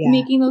about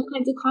making those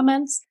kinds of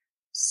comments.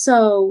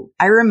 So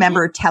I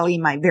remember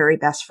telling my very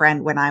best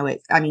friend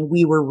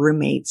we were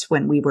roommates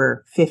when we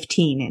were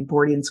 15 in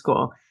boarding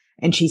school,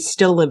 and she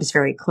still lives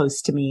very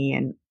close to me.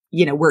 And,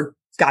 we're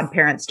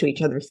godparents to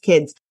each other's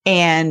kids.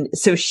 And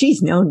so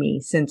she's known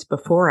me since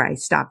before I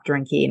stopped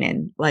drinking.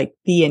 And like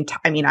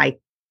I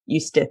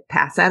used to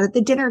pass out at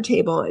the dinner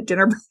table at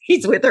dinner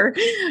parties with her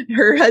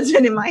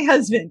husband and my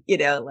husband,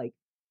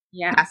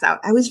 pass out.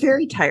 I was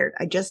very tired.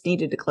 I just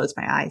needed to close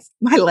my eyes.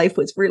 My life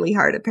was really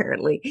hard,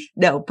 apparently.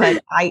 No,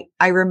 but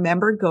I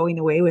remember going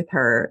away with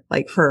her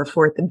like for a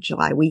 4th of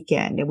July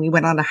weekend, and we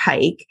went on a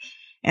hike,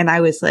 and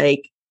I was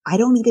like, I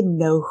don't even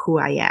know who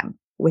I am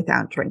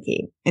without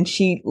drinking. And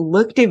she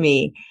looked at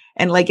me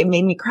and like, it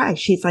made me cry.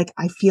 She's like,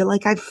 I feel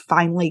like I've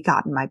finally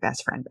gotten my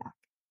best friend back.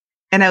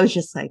 And I was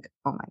just like,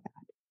 oh my God,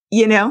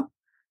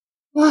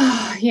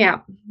 Yeah.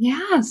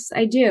 Yes,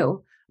 I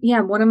do. Yeah.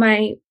 One of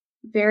my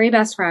very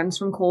best friends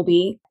from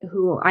Colby,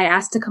 who I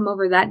asked to come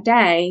over that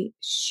day,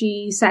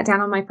 she sat down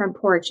on my front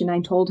porch and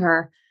I told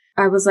her,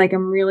 I was like,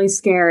 I'm really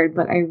scared,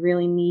 but I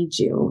really need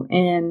you.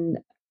 And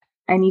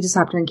I need to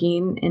stop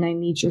drinking and I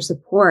need your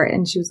support.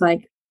 And she was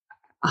like,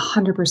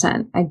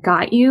 100%, I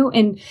got you.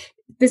 And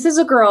this is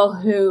a girl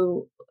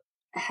who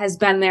has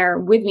been there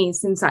with me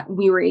since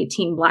we were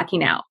 18,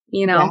 blacking out,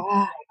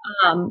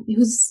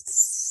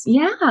 who's,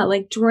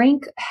 like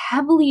drank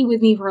heavily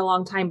with me for a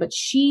long time, but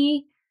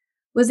she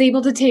was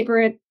able to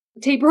taper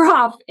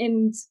off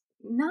and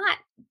not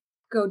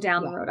go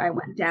down the road I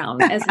went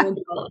down as an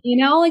adult.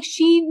 You know, like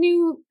she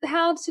knew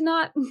how to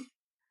not.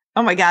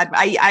 Oh my God.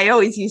 I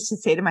always used to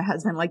say to my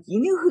husband, like, you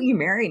knew who you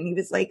married. And he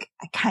was like,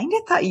 I kind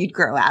of thought you'd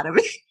grow out of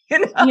it. You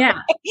know? Yeah.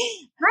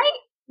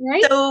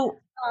 Right. So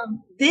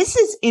this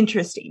is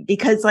interesting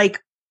because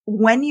like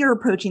when you're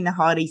approaching the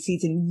holiday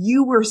season,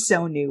 you were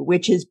so new,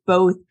 which is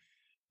both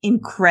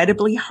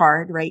incredibly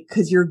hard, right?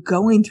 Because you're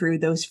going through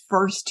those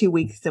first 2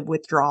 weeks of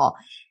withdrawal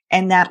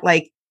and that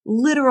like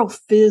literal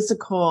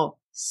physical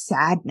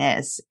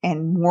sadness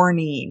and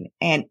mourning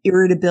and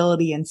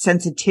irritability and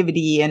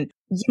sensitivity. And,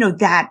 you know,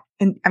 that,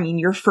 and I mean,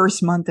 your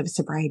first month of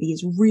sobriety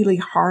is really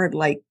hard,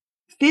 like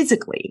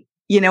physically,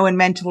 you know, and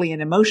mentally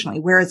and emotionally.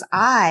 Whereas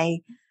I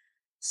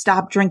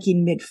stopped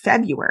drinking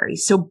mid-February.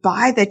 So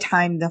by the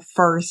time the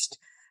first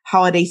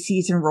holiday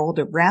season rolled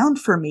around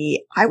for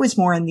me, I was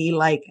more in the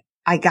like,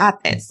 I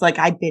got this. Like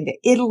I'd been to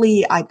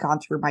Italy. I'd gone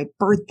through my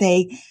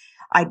birthday.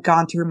 I'd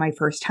gone through my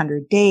first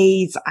 100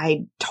 days.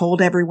 I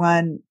told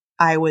everyone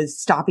I was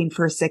stopping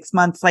for 6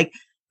 months. Like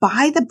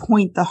by the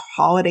point the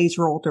holidays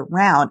rolled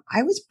around,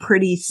 I was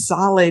pretty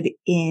solid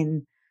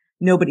in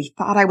nobody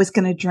thought I was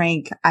going to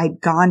drink.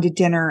 I'd gone to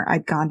dinner.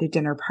 I'd gone to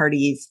dinner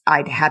parties.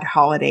 I'd had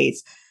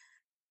holidays.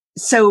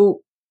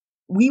 So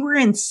we were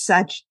in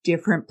such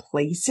different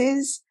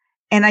places.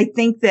 And I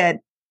think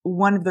that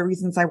one of the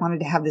reasons I wanted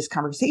to have this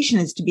conversation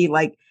is to be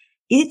like,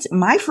 it's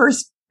my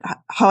first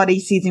holiday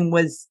season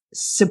was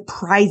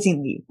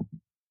surprisingly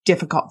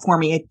difficult for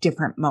me at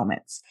different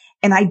moments.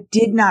 And I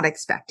did not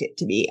expect it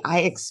to be.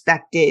 I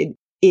expected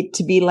it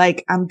to be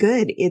like, I'm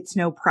good. It's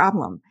no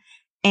problem.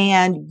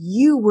 And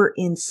you were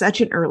in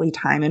such an early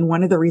time. And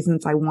one of the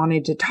reasons I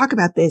wanted to talk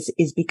about this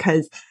is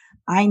because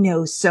I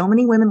know so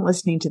many women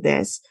listening to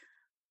this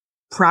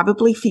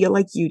probably feel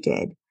like you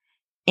did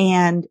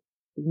and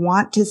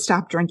want to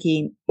stop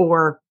drinking,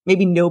 or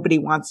maybe nobody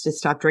wants to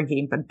stop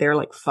drinking, but they're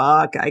like,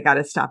 fuck, I got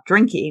to stop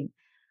drinking.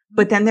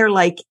 But then they're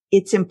like,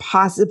 it's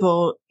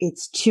impossible.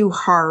 It's too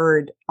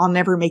hard. I'll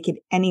never make it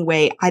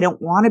anyway. I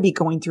don't want to be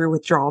going through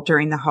withdrawal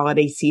during the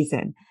holiday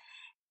season.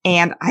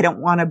 And I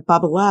don't want to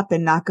bubble up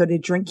and not go to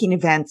drinking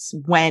events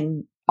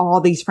when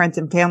all these friends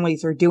and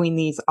families are doing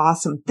these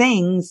awesome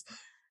things.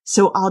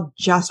 So I'll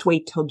just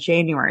wait till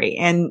January.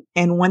 And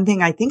one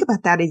thing I think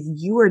about that is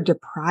you are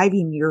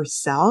depriving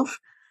yourself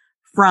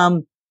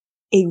from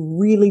a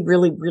really,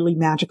 really, really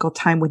magical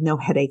time with no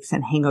headaches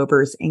and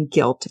hangovers and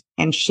guilt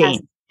and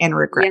shame and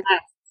regret.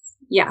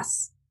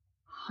 Yes.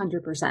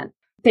 100%.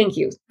 Thank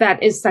you.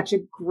 That is such a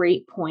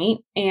great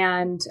point.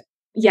 And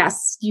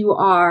yes, you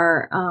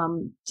are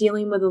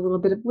dealing with a little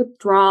bit of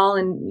withdrawal.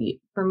 And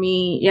for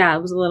me, yeah,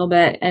 it was a little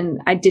bit, and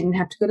I didn't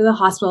have to go to the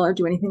hospital or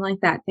do anything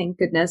like that. Thank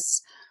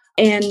goodness.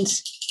 And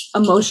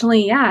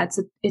emotionally, yeah,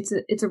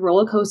 it's a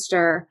roller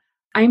coaster.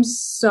 I'm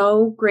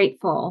so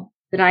grateful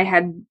that I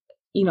had,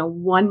 you know,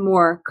 one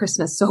more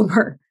Christmas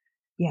sober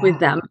with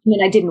them. I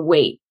mean, I didn't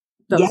wait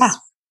those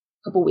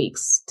couple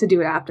weeks to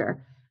do it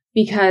after,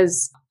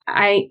 because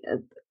I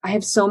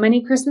have so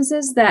many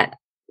Christmases that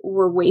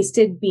were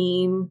wasted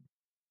being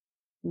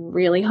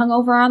really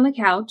hungover on the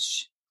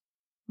couch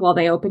while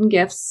they opened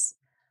gifts.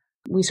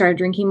 We started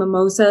drinking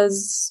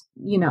mimosas,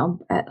 you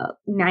know, at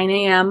 9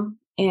 a.m.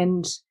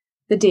 and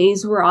the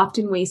days were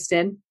often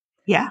wasted.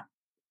 Yeah.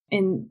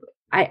 And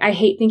I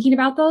hate thinking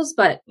about those,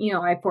 but, you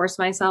know, I force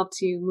myself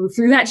to move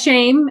through that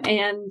shame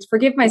and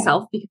forgive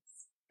myself because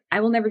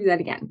I will never do that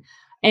again.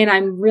 And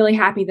I'm really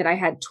happy that I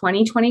had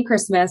 2020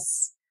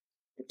 Christmas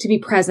to be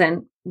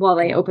present while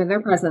they opened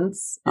their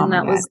presents. And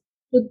that was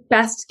the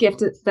best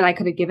gift that I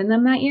could have given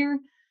them that year.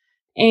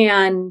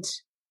 And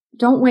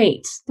don't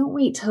wait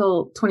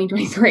till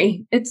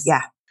 2023. It's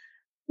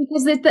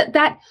because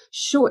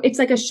it's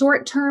like a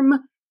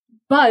short-term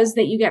buzz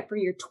that you get for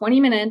your 20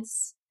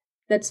 minutes.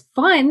 That's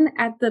fun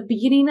at the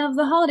beginning of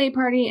the holiday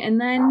party. And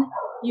then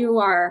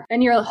you're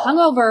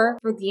hungover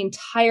for the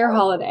entire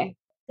holiday.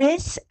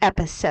 This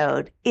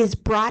episode is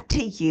brought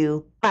to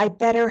you by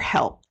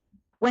BetterHelp.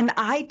 When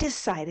I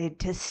decided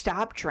to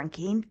stop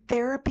drinking,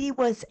 therapy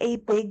was a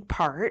big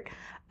part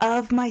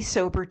of my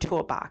sober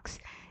toolbox.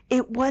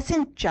 It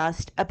wasn't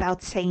just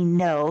about saying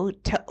no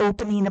to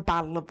opening a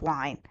bottle of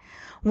wine.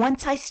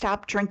 Once I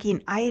stopped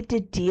drinking, I had to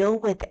deal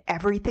with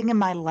everything in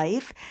my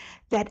life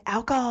that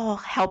alcohol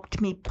helped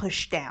me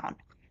push down.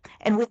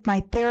 And with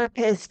my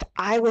therapist,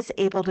 I was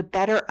able to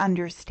better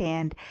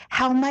understand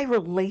how my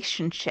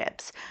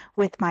relationships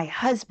with my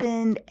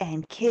husband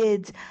and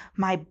kids,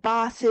 my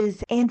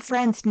bosses and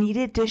friends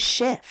needed to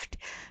shift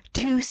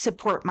to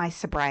support my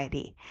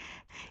sobriety.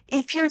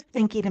 If you're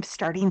thinking of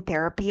starting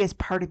therapy as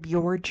part of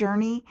your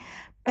journey,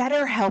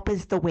 BetterHelp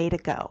is the way to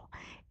go.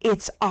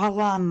 It's all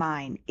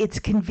online. It's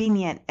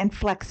convenient and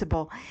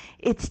flexible.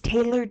 It's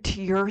tailored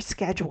to your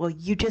schedule.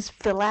 You just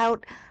fill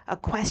out a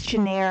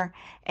questionnaire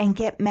and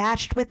get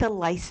matched with a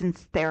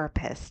licensed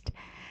therapist.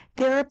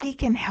 Therapy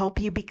can help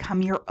you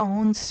become your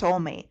own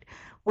soulmate,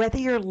 whether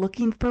you're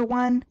looking for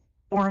one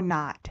or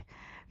not.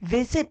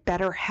 Visit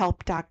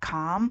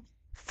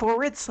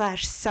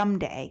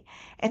betterhelp.com/someday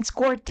and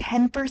score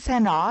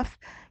 10% off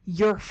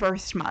your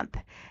first month.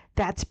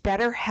 That's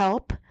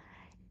BetterHelp,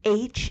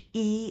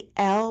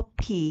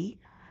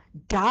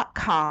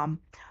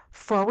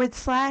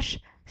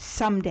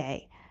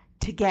 HELP.com/someday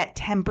to get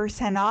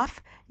 10%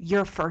 off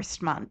your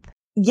first month.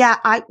 Yeah,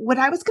 what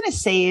I was going to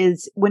say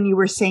is when you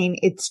were saying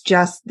it's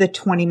just the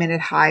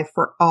 20-minute high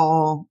for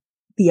all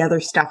the other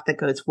stuff that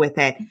goes with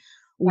it. Yeah.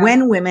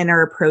 When women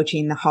are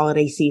approaching the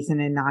holiday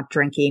season and not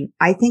drinking,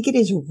 I think it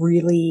is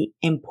really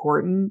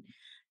important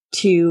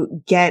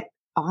to get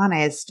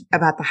honest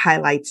about the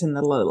highlights and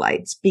the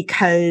lowlights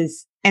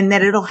and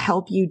that it'll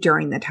help you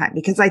during the time,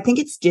 because I think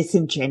it's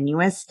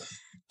disingenuous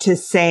to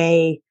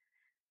say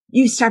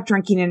you stop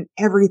drinking and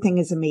everything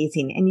is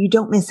amazing and you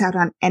don't miss out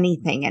on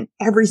anything and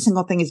every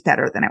single thing is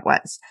better than it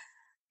was.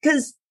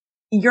 Because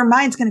your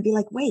mind's going to be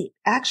like, wait,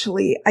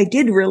 actually, I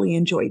did really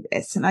enjoy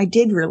this and I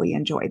did really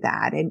enjoy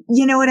that. And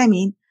you know what I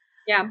mean?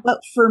 Yeah. But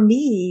for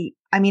me,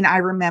 I mean, I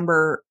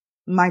remember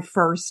my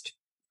first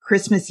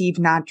Christmas Eve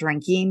not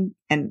drinking,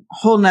 and a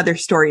whole nother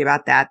story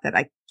about that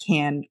I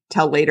can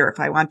tell later if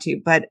I want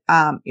to, but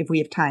if we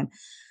have time.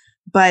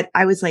 But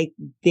I was like,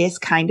 this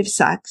kind of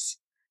sucks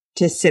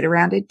to sit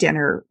around at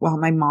dinner while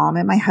my mom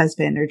and my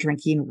husband are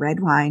drinking red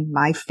wine,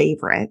 my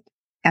favorite,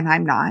 and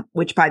I'm not,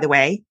 which by the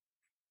way,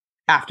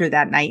 after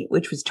that night,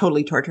 which was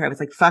totally torture, I was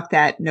like, fuck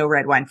that. No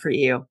red wine for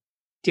you.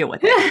 Deal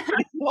with it.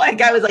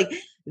 Like, I was like,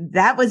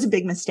 that was a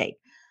big mistake.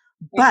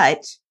 But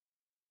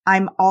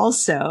I'm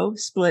also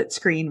split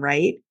screen,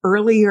 right?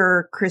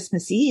 Earlier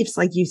Christmas Eves,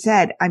 like you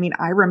said, I mean,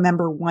 I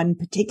remember one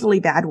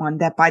particularly bad one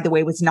that, by the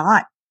way, was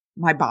not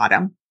my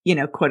bottom,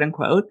 quote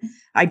unquote.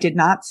 I did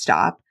not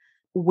stop,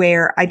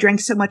 where I drank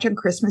so much on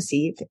Christmas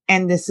Eve.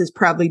 And this is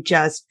probably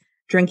just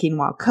drinking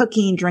while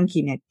cooking,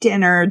 drinking at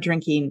dinner,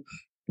 doing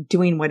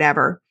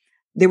whatever.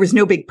 There was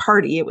no big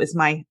party. It was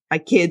my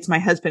kids, my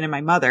husband, and my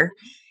mother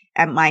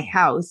at my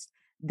house,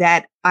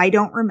 that I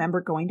don't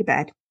remember going to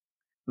bed.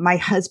 My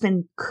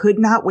husband could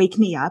not wake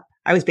me up.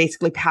 I was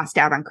basically passed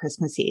out on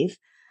Christmas Eve.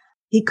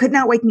 He could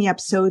not wake me up,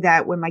 so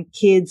that when my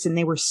kids, and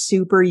they were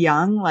super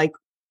young, like,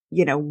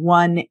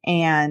 1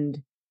 and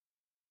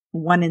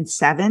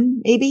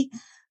 7, maybe,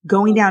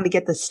 going down to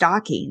get the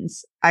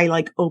stockings, I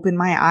like opened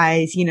my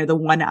eyes, the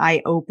one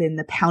eye open,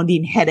 the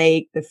pounding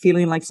headache, the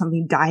feeling like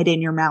something died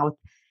in your mouth.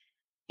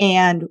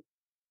 And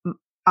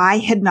I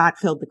had not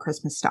filled the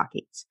Christmas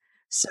stockings.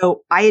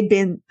 So I had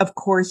been, of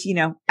course,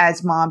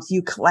 as moms,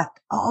 you collect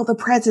all the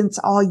presents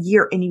all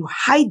year and you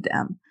hide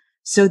them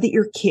so that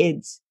your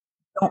kids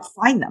don't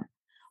find them.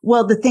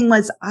 Well, the thing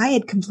was, I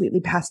had completely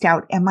passed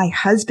out and my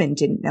husband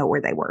didn't know where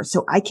they were.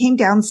 So I came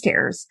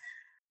downstairs.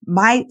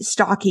 My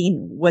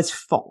stocking was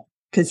full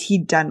because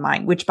he'd done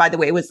mine, which, by the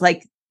way, was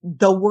like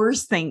the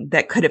worst thing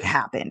that could have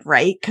happened,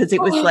 right? Because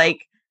it was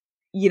like,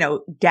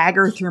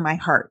 dagger through my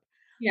heart.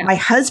 Yeah. My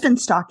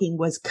husband's stocking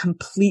was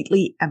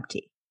completely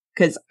empty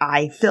because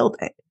I filled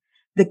it.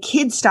 The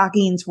kids'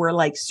 stockings were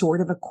like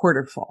sort of a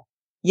quarter full,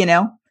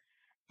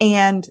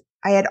 and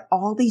I had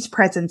all these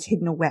presents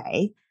hidden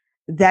away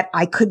that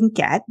I couldn't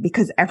get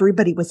because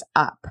everybody was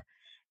up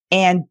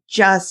and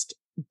just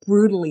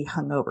brutally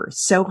hungover,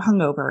 so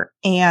hungover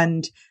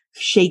and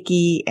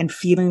shaky and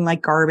feeling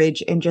like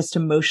garbage and just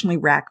emotionally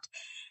wrecked.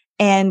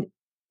 And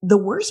the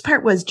worst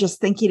part was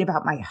just thinking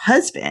about my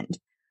husband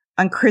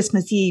on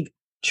Christmas Eve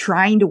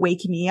trying to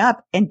wake me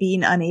up and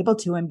being unable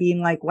to, and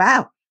being like,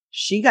 wow,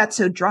 she got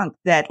so drunk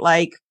that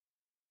like,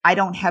 I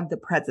don't have the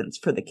presents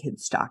for the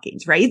kids'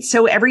 stockings, right?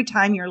 So every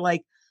time you're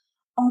like,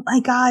 oh my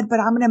God, but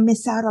I'm going to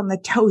miss out on the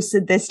toast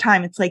at this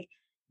time. It's like,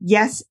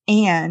 yes.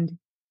 And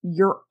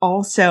you're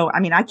also, I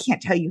mean, I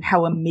can't tell you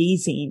how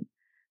amazing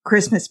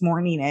Christmas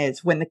morning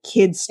is when the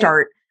kids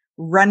start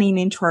running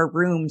into our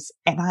rooms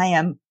and I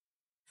am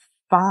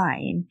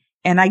fine.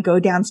 And I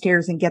go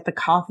downstairs and get the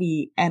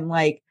coffee and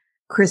like,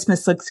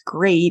 Christmas looks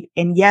great.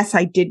 And yes,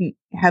 I didn't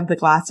have the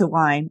glass of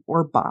wine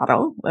or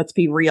bottle, let's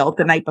be real,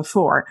 the night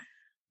before,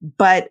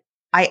 but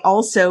I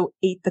also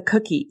ate the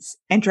cookies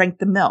and drank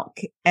the milk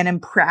and am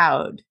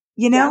proud,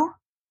 Yeah.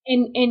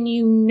 And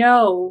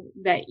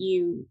that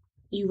you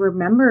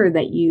remember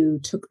that you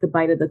took the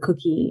bite of the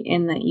cookie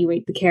and that you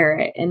ate the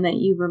carrot and that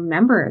you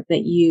remember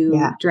that you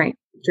drank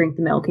the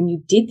milk and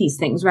you did these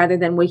things, rather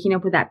than waking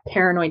up with that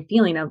paranoid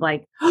feeling of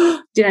like,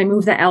 oh, did I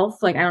move the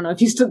elf? Like, I don't know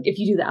if you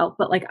do the elf,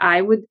 but like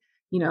I would,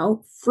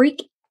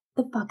 freak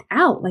the fuck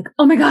out. Like,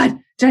 oh my God,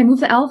 did I move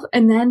the elf?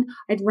 And then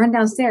I'd run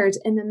downstairs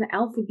and then the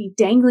elf would be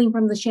dangling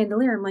from the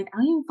chandelier. I'm like, I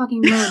don't even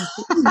fucking remember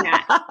doing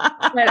that.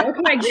 But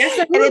okay, I guess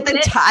I and at the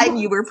time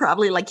you were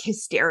probably like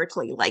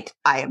hysterically like,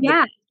 I am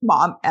the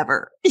mom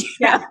ever.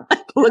 Yeah.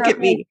 Look at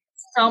me.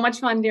 So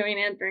much fun doing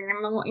it.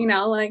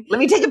 Like, let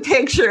me take a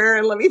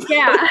picture. Let me.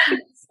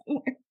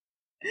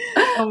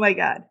 Oh my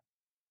God.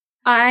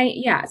 I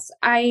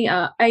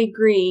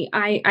agree.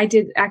 I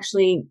did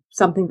actually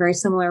something very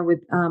similar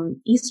with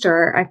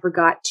Easter. I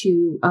forgot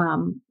to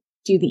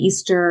do the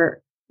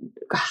Easter,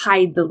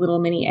 hide the little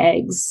mini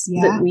eggs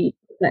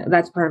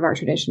that's part of our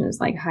tradition,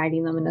 is like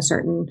hiding them in a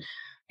certain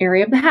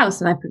area of the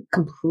house. And I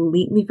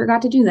completely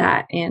forgot to do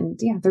that. And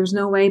there's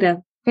no way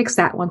to fix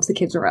that once the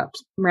kids are up,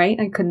 right?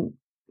 I couldn't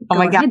Oh Go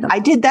my God. ahead. I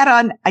did that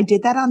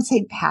on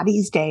St.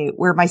 Patty's Day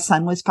where my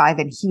son was 5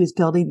 and he was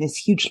building this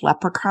huge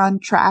leprechaun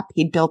trap.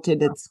 He built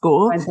it at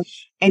school.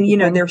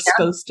 And, they're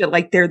supposed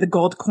to they're the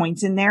gold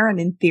coins in there. And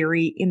in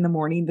theory, in the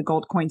morning, the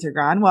gold coins are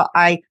gone. Well,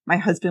 my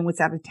husband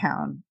was out of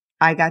town.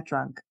 I got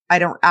drunk.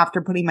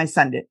 After putting my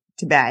son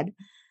to bed,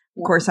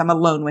 of course, I'm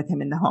alone with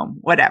him in the home,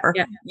 whatever,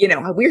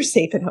 we're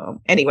safe at home.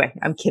 Anyway,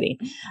 I'm kidding.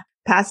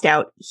 Passed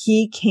out.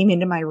 He came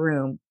into my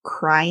room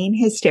crying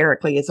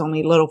hysterically as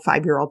only little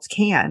 5-year-olds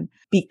can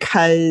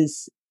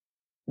because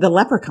the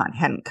leprechaun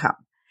hadn't come.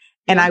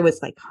 And I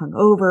was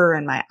hungover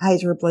and my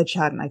eyes were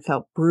bloodshot and I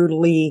felt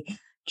brutally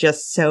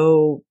just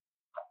so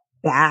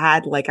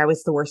bad. I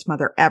was the worst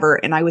mother ever.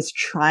 And I was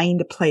trying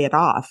to play it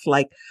off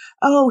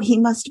oh, he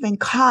must have been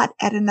caught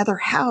at another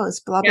house,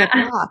 blah, blah,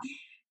 blah.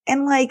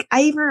 And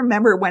I even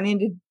remember went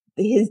into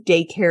his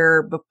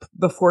daycare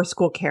before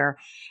school care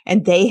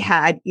and they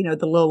had, the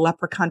little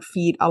leprechaun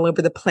feet all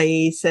over the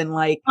place and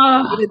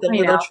the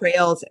little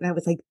trails. And I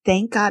was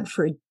thank God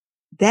for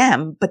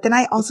them. But then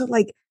I also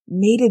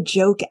made a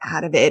joke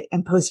out of it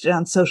and posted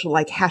on social,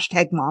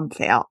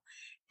 #momfail.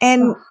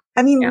 And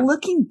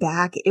looking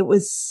back, it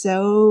was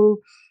so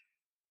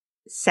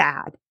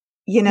sad,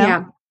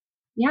 Yeah.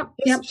 Yep.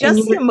 It's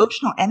just the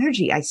emotional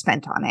energy I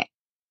spent on it.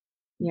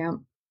 Yeah.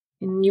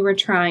 And you were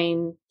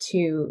trying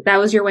that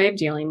was your way of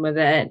dealing with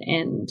it.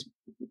 And,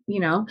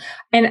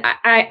 and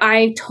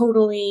I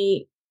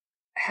totally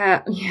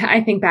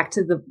I think back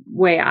to the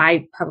way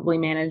I probably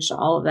managed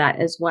all of that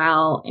as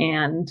well.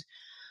 And,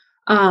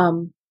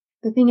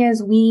 the thing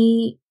is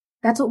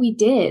that's what we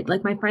did.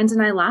 My friends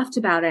and I laughed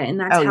about it and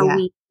that's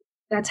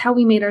how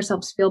we made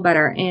ourselves feel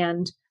better.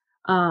 And,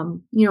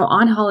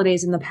 on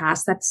holidays in the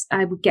past,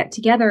 I would get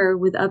together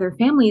with other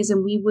families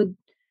and we would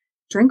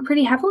drink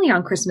pretty heavily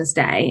on Christmas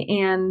Day.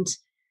 And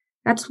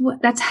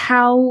that's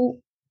how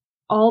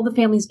all the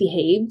families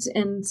behaved.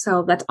 And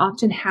so that's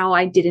often how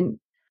I didn't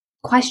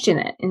question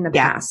it in the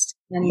past.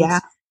 And yeah.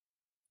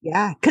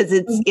 Cause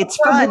it's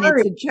fun.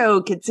 It's a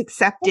joke. It's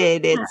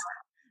accepted. Yeah. It's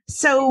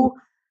so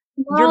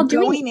you're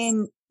going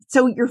in.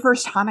 So your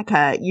first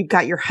Hanukkah, you've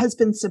got your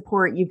husband's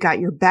support. You've got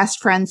your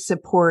best friend's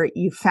support.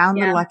 You found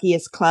the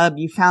Luckiest Club.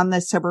 You found the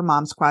Sober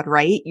Mom Squad,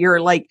 right? You're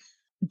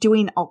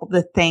doing all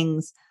the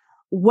things.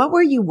 What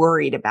were you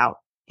worried about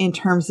in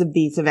terms of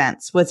these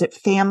events? Was it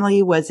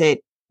family? Was it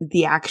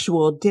the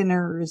actual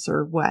dinners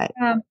or what?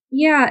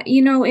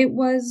 It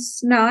was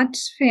not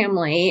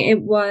family.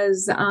 It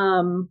was,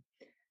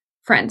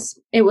 friends.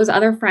 It was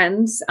other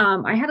friends.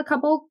 I had a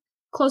couple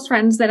close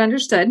friends that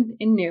understood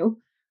and knew.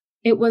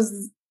 It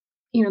was,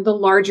 the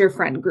larger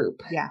friend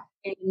group. Yeah.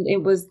 And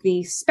it was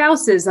the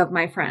spouses of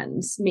my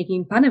friends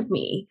making fun of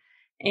me.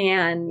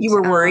 And you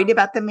were worried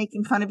about them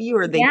making fun of you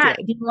or they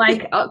did?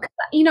 Worried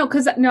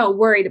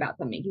about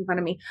them making fun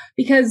of me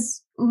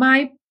because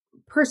my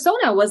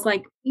persona was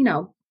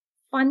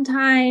fun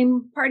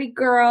time party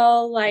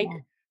girl,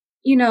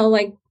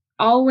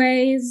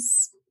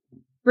 always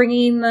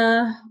bringing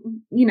the,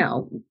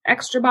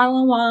 extra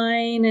bottle of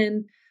wine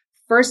and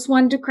first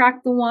one to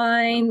crack the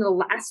wine, the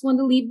last one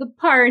to leave the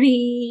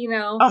party,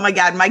 Oh my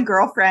God. My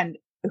girlfriend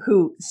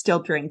who still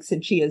drinks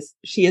and she is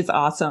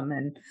awesome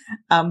and,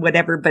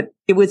 whatever, but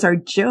it was our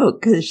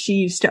joke because she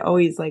used to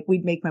always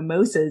we'd make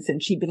mimosas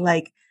and she'd be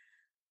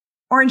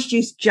orange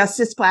juice, just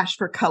a splash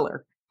for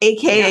color,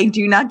 AKA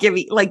do not give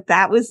me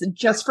that was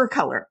just for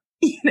color.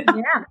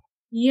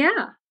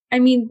 Yeah. I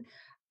mean,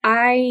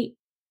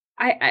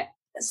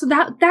 so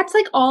that's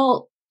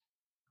all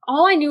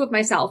I knew of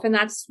myself. And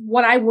that's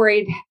what I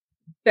worried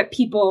that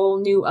people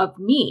knew of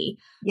me.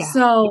 Yeah.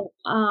 So,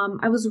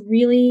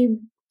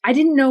 I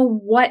didn't know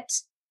what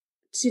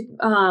to,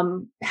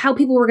 how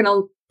people were going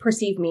to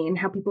perceive me and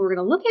how people were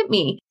going to look at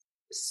me.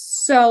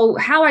 So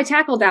how I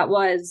tackled that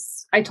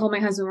was I told my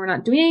husband, we're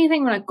not doing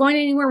anything. We're not going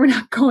anywhere. We're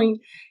not going,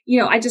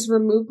 I just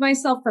removed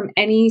myself from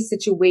any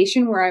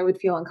situation where I would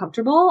feel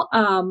uncomfortable.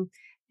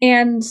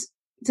 And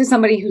to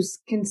somebody who's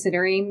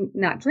considering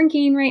not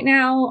drinking right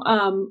now,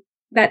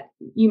 that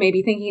you may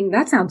be thinking,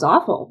 that sounds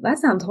awful. That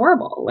sounds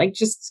horrible.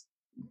 Just,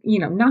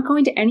 not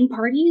going to any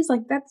parties.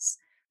 That's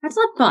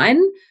not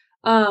fun.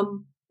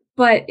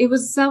 But it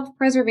was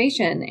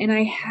self-preservation and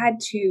I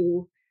had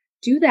to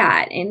do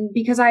that. And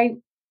because I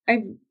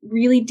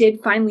really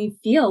did finally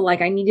feel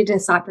like I needed to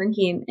stop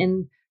drinking.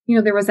 And,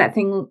 there was that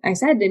thing I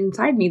said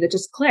inside me that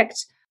just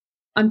clicked.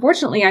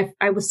 Unfortunately,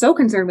 I was so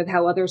concerned with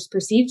how others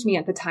perceived me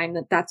at the time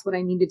that that's what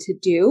I needed to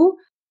do.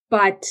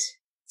 But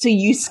so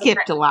you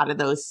skipped a lot of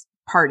those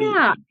parties.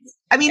 Yeah.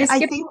 I mean,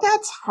 I think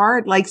that's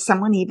hard.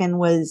 Someone even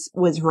was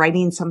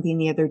writing something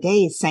the other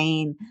day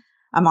saying,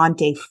 I'm on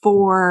day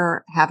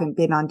 4, haven't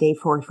been on day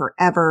 4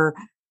 forever.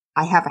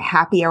 I have a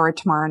happy hour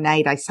tomorrow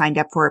night. I signed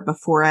up for it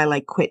before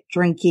I quit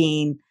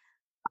drinking.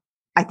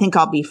 I think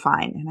I'll be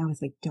fine. And I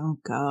was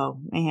don't go,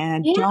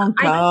 man. Yeah, don't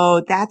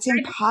go. That's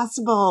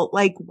impossible.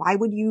 Why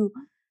would you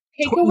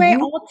take away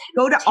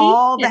go to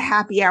all the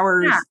happy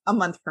hours a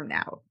month from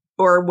now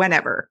or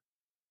whenever?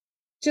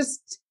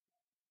 Just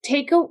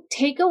take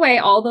away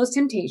all those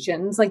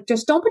temptations. Like,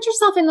 just don't put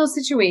yourself in those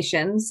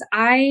situations.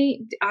 I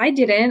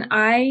didn't.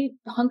 I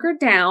hunkered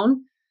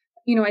down.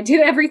 I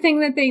did everything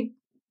that they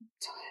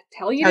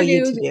tell you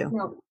to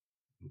do.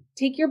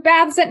 Take your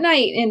baths at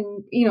night,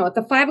 and at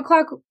the 5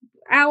 o'clock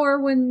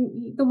hour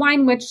when the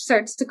wine witch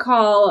starts to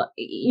call,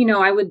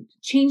 I would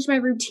change my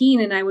routine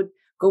and I would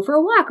go for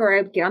a walk, or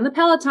I'd get on the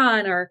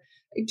Peloton, or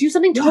do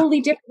something totally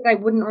different that I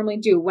wouldn't normally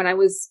do. When I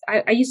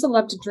used to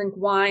love to drink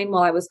wine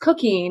while I was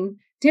cooking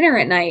dinner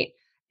at night.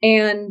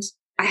 And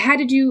I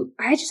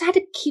just had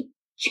to keep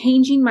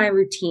changing my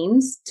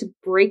routines to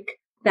break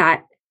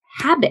that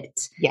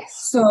habit.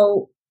 Yes.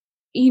 So,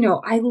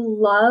 I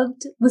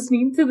loved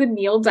listening to the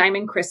Neil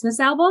Diamond Christmas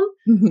album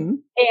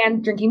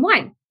and drinking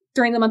wine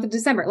during the month of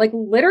December. Like,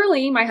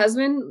 literally, my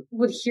husband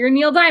would hear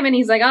Neil Diamond.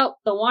 He's like, oh,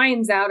 the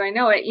wine's out. I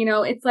know it.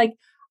 It's like,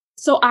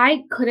 so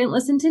I couldn't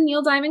listen to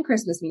Neil Diamond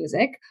Christmas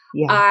music.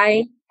 Yeah.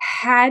 I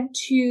had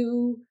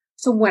to,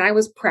 so when I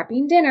was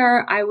prepping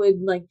dinner, I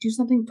would like do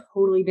something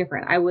totally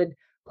different. I would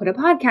put a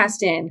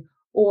podcast in,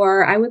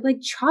 or I would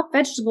like chop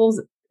vegetables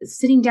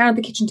sitting down at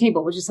the kitchen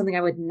table, which is something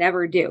I would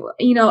never do.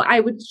 I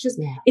would just,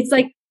 it's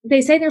like,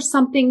 they say there's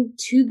something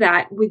to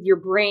that with your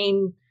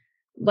brain,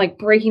 like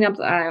breaking up,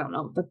 I don't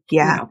know, the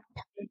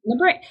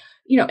brain,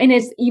 and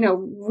it's,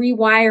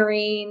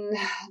 rewiring.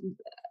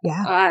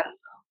 Yeah.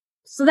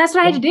 So that's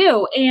what I had to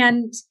do.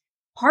 And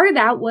part of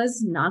that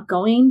was not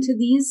going to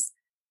these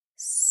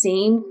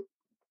same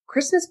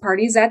Christmas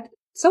parties at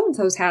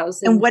so-and-so's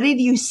house. And what did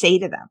you say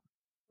to them?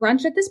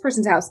 Brunch at this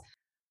person's house.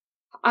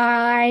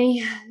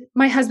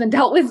 My husband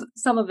dealt with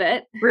some of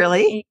it.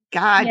 Really?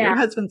 God, your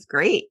husband's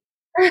great.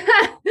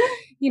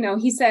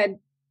 He said,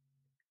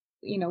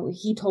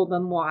 he told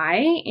them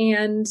why.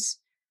 And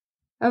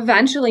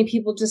eventually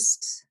people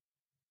just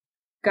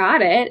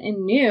got it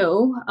and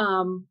knew.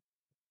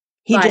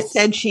 He just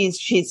said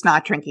she's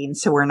not drinking,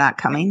 so we're not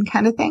coming,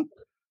 kind of thing.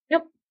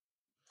 Yep.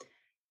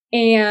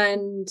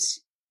 And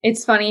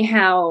it's funny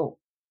how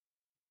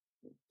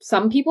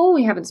some people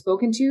we haven't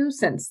spoken to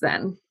since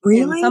then.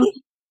 Really?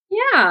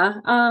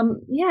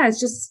 It's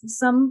just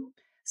some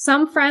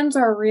friends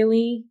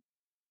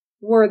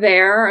were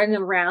there and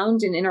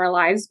around and in our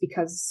lives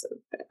because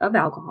of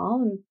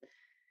alcohol.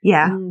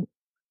 And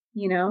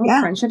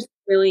friendships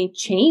really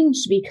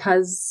changed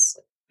because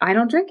I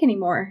don't drink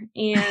anymore.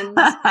 And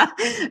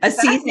a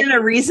season,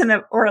 a reason,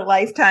 or a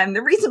lifetime.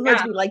 The reason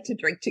was we like to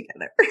drink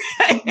together.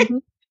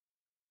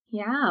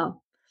 Yeah.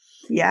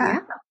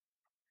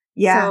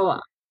 So,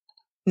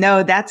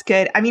 no, that's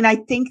good. I mean, I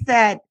think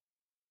that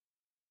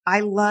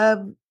I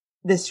love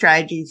the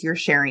strategies you're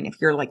sharing. If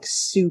you're like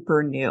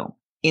super new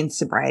in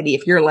sobriety,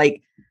 if you're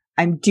like,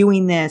 I'm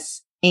doing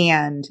this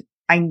and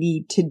I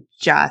need to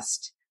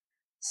just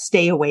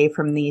stay away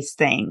from these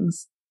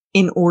things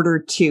in order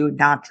to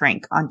not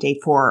drink on day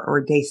 4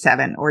 or day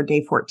 7 or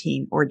day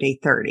 14 or day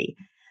 30.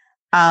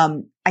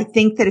 I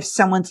think that if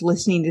someone's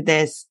listening to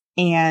this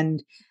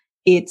and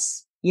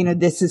it's,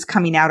 this is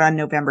coming out on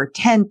November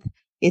 10th,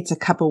 it's a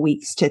couple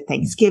weeks to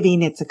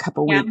Thanksgiving. It's a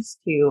couple weeks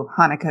to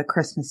Hanukkah,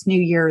 Christmas,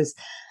 New Year's.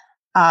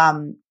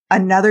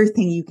 Another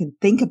thing you can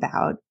think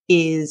about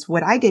is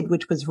what I did,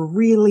 which was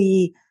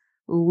really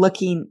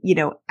looking,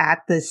 at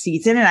the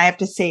season. And I have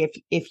to say,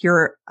 if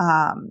you're,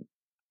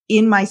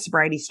 in my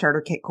sobriety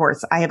starter kit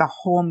course, I have a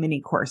whole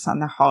mini course on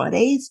the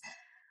holidays.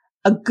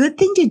 A good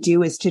thing to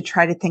do is to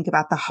try to think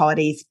about the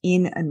holidays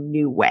in a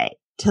new way,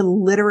 to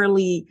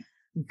literally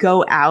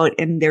go out,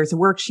 and there's a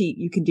worksheet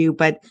you can do,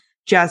 but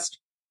just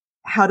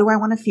how do I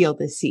want to feel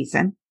this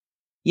season?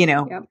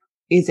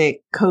 Is it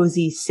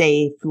cozy,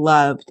 safe,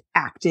 loved,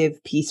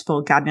 active,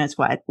 peaceful, God knows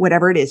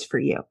whatever it is for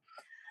you.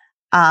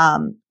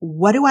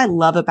 What do I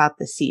love about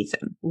the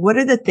season? What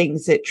are the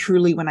things that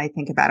truly, when I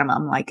think about them,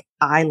 I'm like,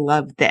 I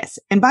love this.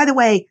 And by the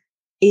way,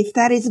 if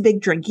that is a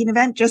big drinking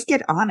event, just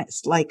get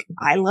honest. Like,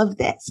 I love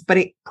this, but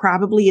it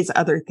probably is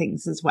other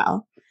things as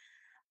well.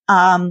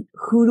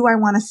 Who do I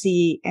want to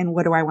see and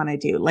what do I want to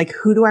do? Like,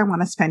 who do I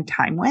want to spend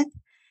time with?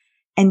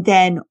 And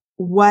then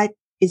what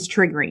is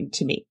triggering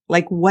to me?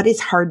 Like, what is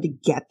hard to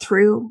get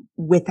through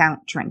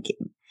without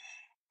drinking?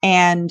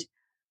 And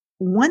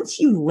once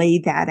you lay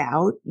that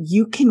out,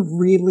 you can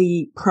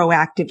really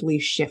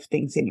proactively shift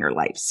things in your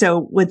life.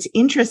 So what's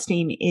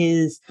interesting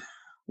is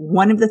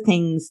one of the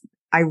things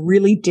I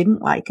really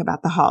didn't like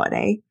about the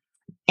holiday,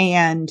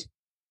 and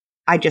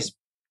I just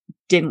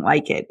didn't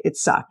like it, it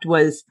sucked,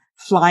 was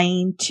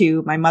flying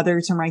to my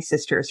mother's or my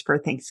sister's for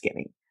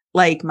Thanksgiving.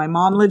 Like, my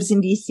mom lives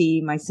in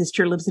DC. My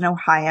sister lives in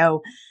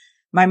Ohio.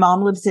 My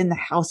mom lives in the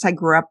house I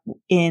grew up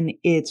in.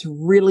 It's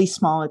really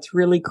small. It's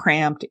really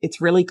cramped. It's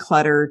really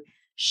cluttered.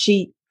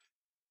 She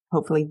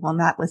hopefully will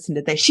not listen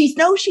to this. She's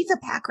a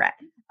pack rat.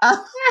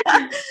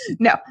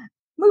 No,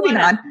 moving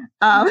on.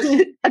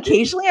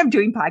 Occasionally I'm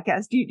doing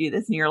podcasts. Do you do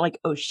this? And you're like,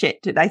 oh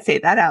shit, did I say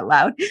that out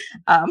loud?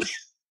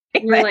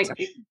 You're like,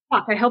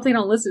 fuck, I hope they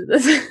don't listen to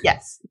this.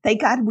 Yes.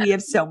 Thank God we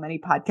have so many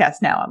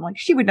podcasts now. I'm like,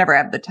 she would never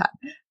have the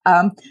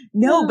time.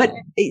 No, but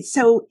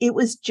so it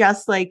was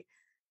just like,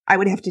 I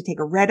would have to take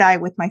a red eye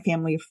with my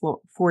family of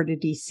four to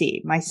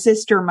DC. My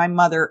sister, my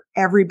mother,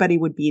 everybody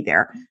would be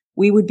there.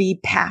 We would be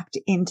packed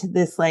into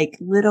this like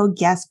little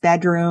guest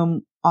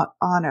bedroom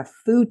on a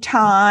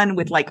futon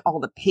with like all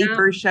the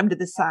papers shoved to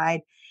the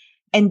side.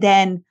 And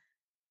then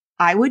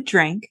I would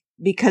drink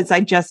because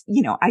I just,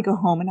 I go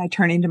home and I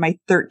turn into my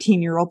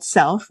 13-year-old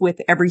self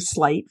with every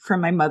slight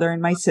from my mother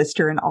and my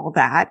sister and all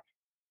that,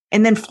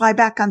 and then fly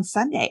back on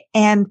Sunday.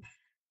 And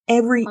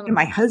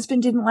my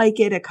husband didn't like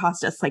it. It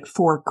cost us like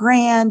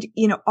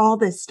 $4,000, all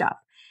this stuff.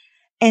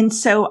 And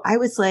so I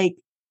was like,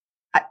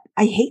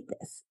 I hate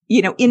this,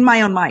 in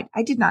my own mind.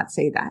 I did not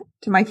say that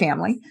to my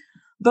family,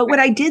 but what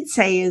I did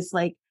say is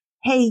like,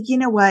 hey, you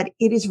know what?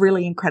 It is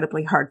really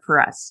incredibly hard for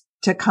us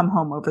to come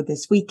home over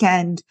this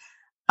weekend.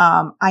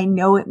 I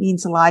know it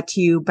means a lot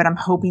to you, but I'm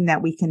hoping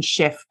that we can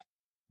shift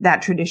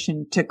that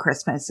tradition to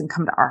Christmas and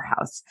come to our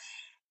house.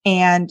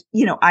 And,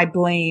 I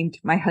blamed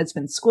my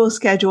husband's school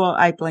schedule.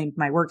 I blamed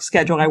my work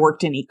schedule. I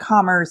worked in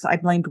e-commerce. I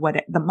blamed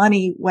the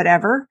money,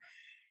 whatever.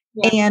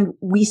 Yeah. And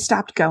we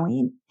stopped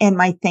going. And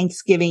my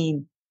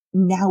Thanksgiving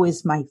now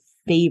is my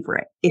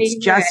favorite. It's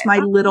just my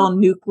little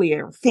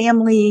nuclear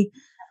family.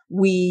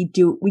 We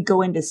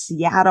go into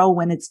Seattle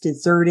when it's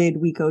deserted.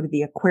 We go to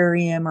the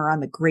aquarium or on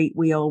the Great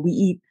Wheel. We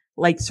eat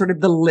like sort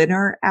of the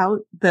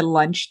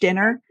lunch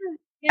dinner.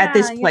 At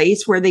this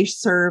place where they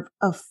serve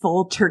a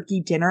full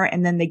turkey dinner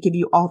and then they give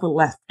you all the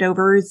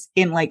leftovers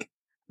in like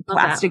a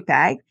plastic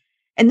bag.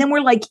 And then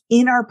we're like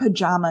in our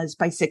pajamas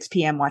by 6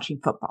 p.m.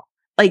 watching football.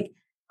 Like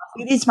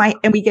it is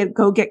and we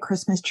go get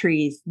Christmas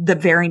trees the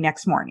very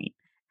next morning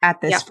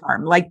at this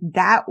farm. Like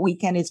that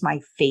weekend is my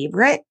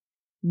favorite.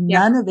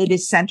 None of it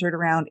is centered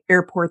around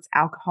airports,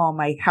 alcohol,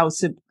 my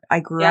house I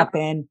grew up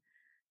in,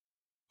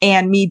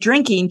 and me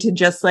drinking to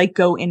just like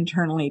go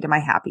internally to my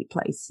happy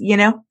place,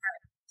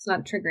 It's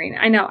not triggering.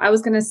 I know. I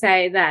was going to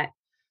say that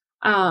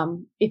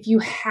if you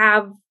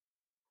have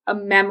a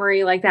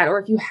memory like that, or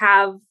if you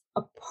have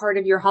a part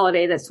of your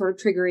holiday that's sort of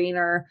triggering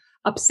or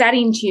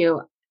upsetting to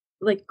you,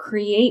 like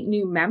create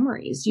new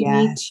memories. You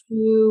need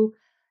to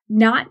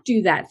not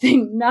do that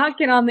thing, not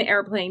get on the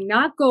airplane,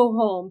 not go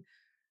home,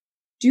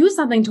 do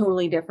something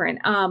totally different.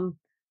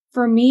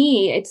 For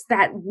me, it's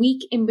that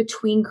week in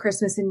between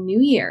Christmas and New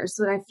Year's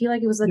that I feel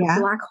like it was like a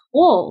black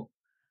hole.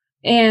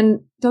 And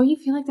don't you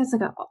feel like that's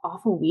like an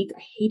awful week?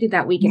 I hated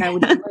that week. And I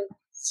would drink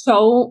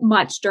so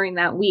much during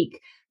that week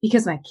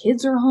because my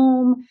kids are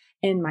home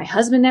and my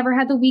husband never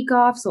had the week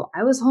off. So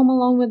I was home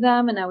alone with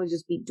them and I would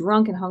just be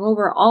drunk and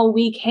hungover all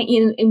week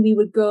hanging. And we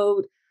would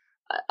go,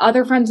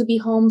 other friends would be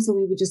home. So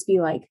we would just be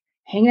like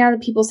hanging out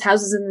at people's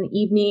houses in the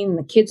evening and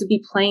the kids would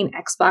be playing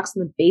Xbox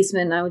in the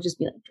basement. And I would just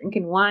be like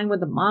drinking wine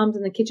with the moms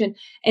in the kitchen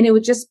and it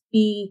would just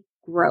be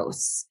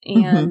gross.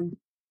 And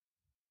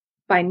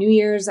by New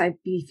Year's,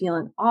 I'd be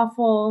feeling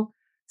awful.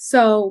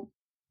 So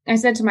I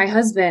said to my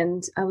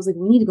husband, I was like,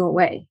 we need to go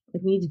away.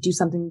 Like we need to do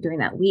something during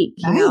that week,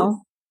 you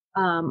know?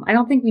 I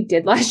don't think we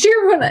did last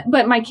year,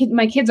 but my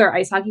kids are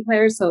ice hockey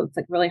players. So it's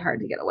like really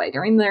hard to get away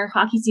during their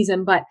hockey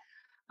season. But,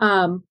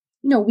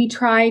 we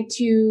tried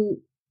to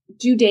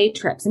do day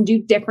trips and do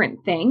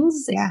different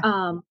things.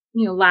 That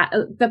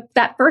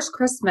first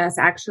Christmas,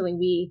 actually,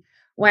 we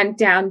went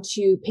down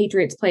to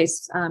Patriots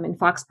Place, in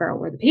Foxborough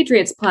where the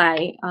Patriots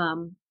play.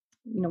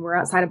 We're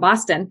outside of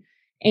Boston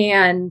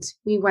and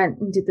we went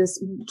and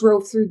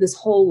drove through this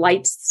whole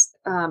lights,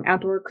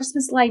 outdoor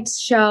Christmas lights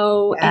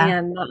show.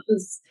 And that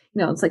was,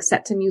 it's like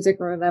set to music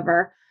or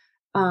whatever.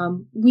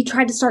 We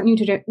tried to start new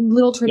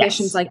little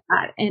traditions like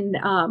that. And,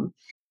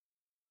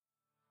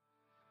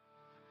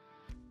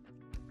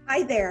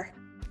 Hi there.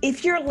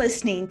 If you're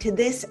listening to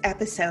this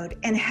episode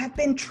and have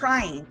been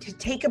trying to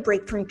take a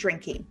break from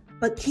drinking,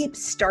 but keep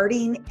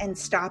starting and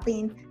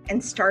stopping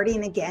and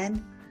starting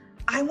again,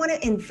 I want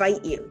to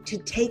invite you to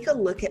take a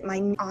look at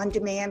my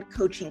on-demand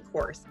coaching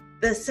course,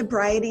 the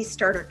Sobriety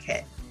Starter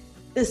Kit.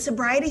 The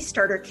Sobriety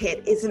Starter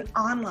Kit is an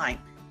online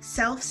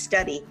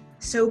self-study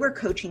sober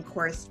coaching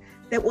course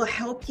that will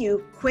help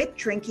you quit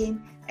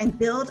drinking and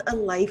build a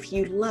life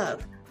you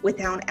love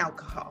without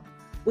alcohol,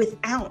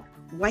 without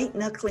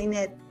white-knuckling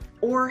it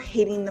or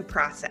hating the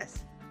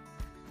process.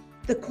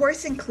 The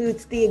course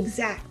includes the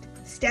exact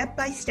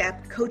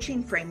step-by-step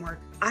coaching framework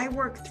I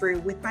work through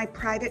with my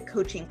private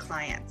coaching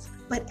clients,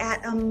 but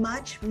at a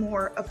much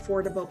more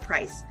affordable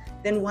price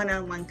than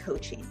one-on-one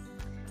coaching.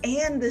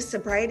 And the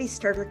Sobriety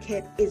Starter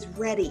Kit is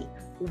ready,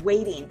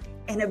 waiting,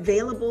 and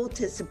available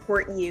to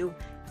support you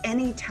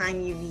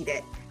anytime you need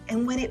it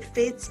and when it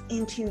fits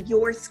into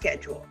your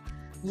schedule.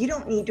 You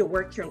don't need to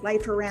work your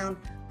life around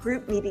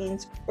group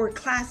meetings or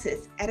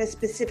classes at a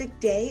specific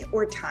day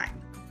or time.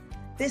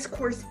 This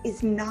course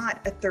is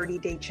not a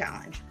 30-day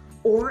challenge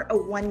or a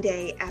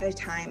one-day at a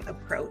time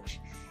approach.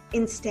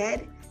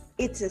 Instead,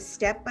 it's a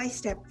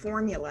step-by-step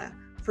formula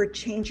for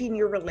changing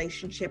your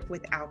relationship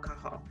with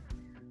alcohol.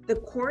 The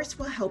course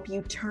will help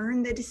you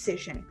turn the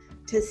decision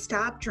to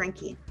stop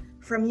drinking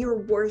from your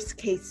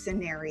worst-case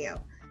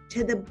scenario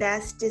to the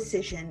best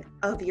decision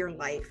of your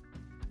life.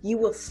 You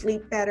will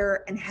sleep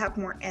better and have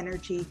more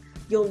energy.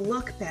 You'll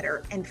look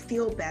better and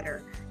feel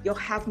better. You'll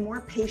have more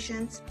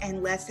patience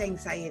and less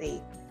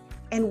anxiety.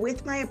 And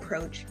with my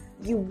approach,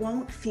 you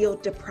won't feel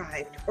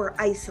deprived or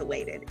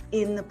isolated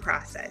in the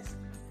process.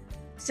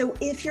 So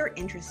if you're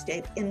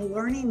interested in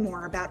learning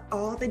more about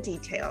all the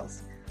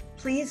details,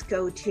 please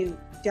go to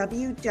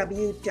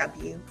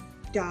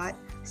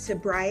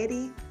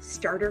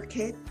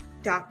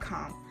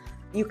www.sobrietystarterkit.com.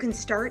 You can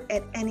start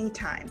at any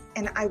time,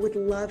 and I would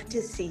love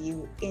to see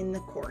you in the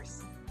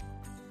course.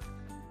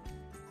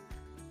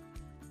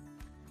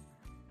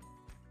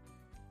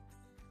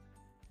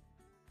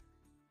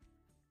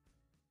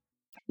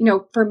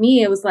 For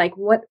me, it was like,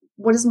 what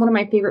is one of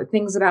my favorite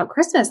things about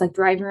Christmas? Like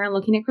driving around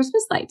looking at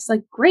Christmas lights.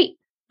 Like, great.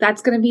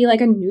 That's going to be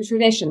like a new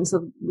tradition.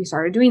 So we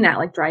started doing that,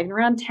 like driving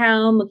around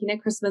town, looking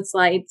at Christmas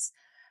lights,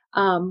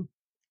 trying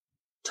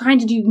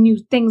to do new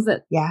things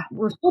that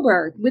were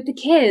sober with the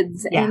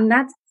kids. Yeah. And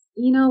that's,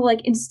 like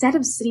instead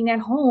of sitting at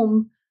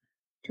home,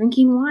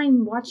 drinking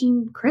wine,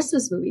 watching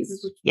Christmas movies,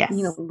 is what,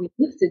 we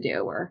used to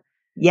do.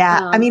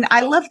 I mean, I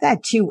love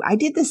that too. I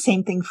did the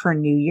same thing for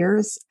New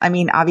Year's. I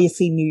mean,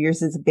 obviously New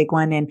Year's is a big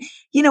one. And,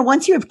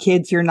 once you have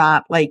kids, you're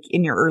not like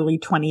in your early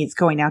 20s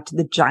going out to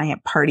the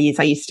giant parties.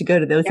 I used to go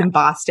to those in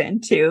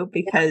Boston too,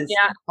 because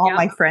all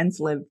my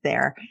friends lived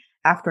there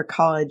after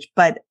college.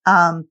 But,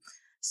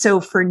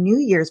 so for New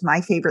Year's, my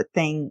favorite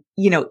thing,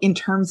 in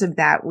terms of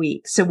that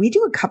week, so we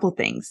do a couple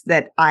things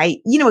that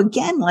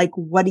again, like,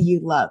 what do you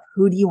love?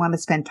 Who do you want to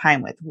spend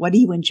time with? What do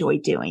you enjoy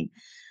doing?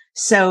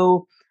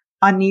 So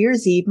on New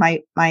Year's Eve,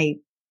 my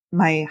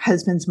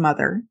husband's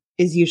mother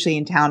is usually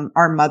in town.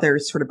 Our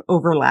mothers sort of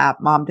overlap.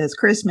 Mom does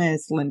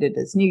Christmas, Linda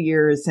does New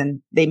Year's,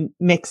 and they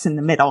mix in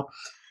the middle.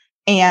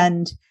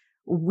 And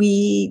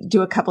we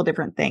do a couple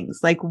different things.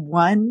 Like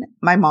one,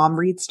 my mom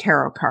reads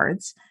tarot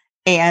cards.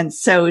 And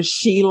so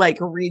she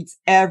reads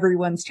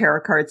everyone's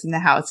tarot cards in the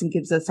house and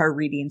gives us our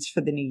readings for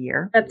the new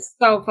year. That's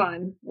so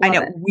fun. I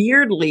know.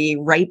 Weirdly,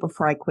 right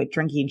before I quit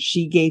drinking,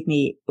 she gave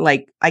me,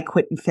 I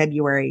quit in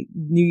February,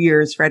 New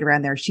Year's right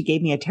around there. She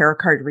gave me a tarot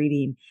card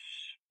reading.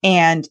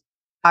 And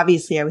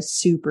obviously I was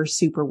super,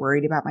 super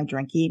worried about my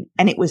drinking.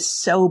 And it was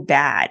so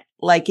bad.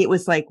 It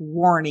was like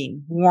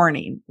warning,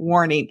 warning,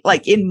 warning,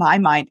 in my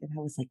mind. And I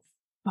was like,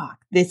 fuck,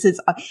 this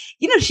is,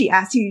 she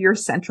asked you your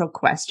central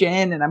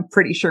question. And I'm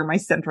pretty sure my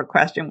central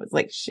question was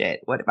like,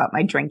 shit, what about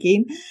my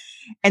drinking?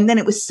 And then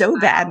it was so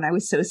bad. And I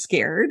was so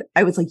scared.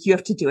 I was like, you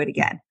have to do it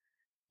again.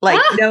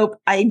 Nope,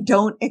 I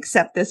don't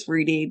accept this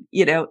reading,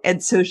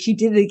 And so she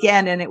did it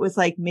again. And it was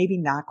maybe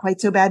not quite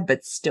so bad,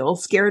 but still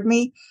scared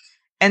me.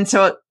 And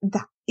so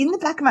in the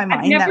back of my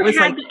mind,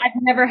 I've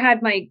never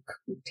had my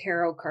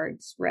tarot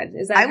cards read.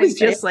 Is that I was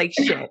just like,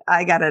 shit,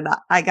 I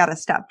gotta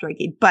stop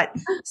drinking. But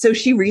so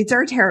she reads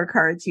our tarot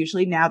cards.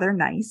 Usually now they're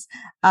nice.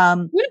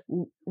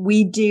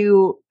 We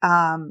do,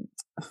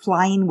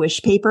 flying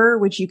wish paper,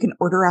 which you can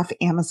order off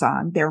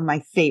Amazon. They're my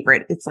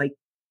favorite. It's like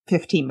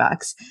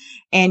 $15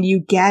 and you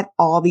get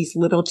all these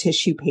little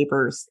tissue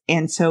papers.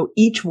 And so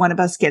each one of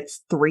us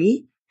gets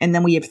 3. And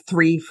then we have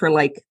 3 for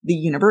the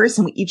universe.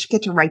 And we each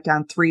get to write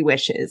down 3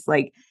 wishes,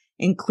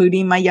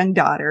 including my young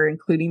daughter,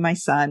 including my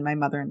son, my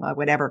mother-in-law,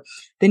 whatever.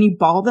 Then you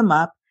ball them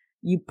up,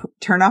 you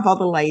turn off all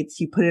the lights,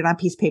 you put it on a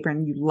piece of paper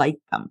and you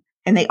light them.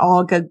 And they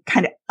all go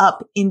kind of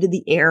up into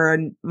the air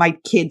and my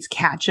kids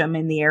catch them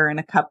in the air in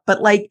a cup. But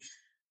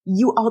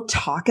you all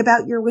talk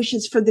about your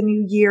wishes for the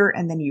new year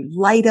and then you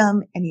light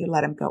them and you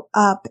let them go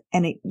up.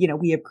 And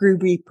we have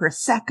groovy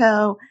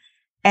Prosecco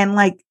and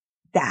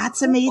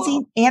that's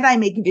amazing. And I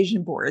make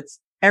vision boards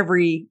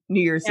every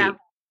New Year's Eve.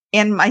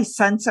 And my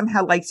son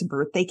somehow likes a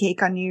birthday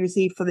cake on New Year's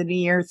Eve for the new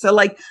year. So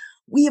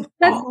we have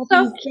all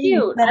so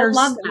cute. That I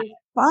love that.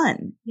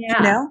 Fun.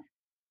 Yeah.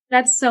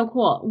 That's so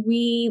cool.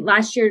 We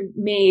last year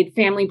made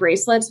family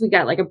bracelets. We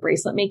got a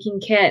bracelet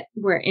making kit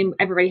where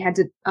everybody had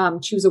to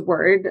choose a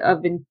word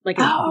of a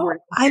word.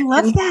 I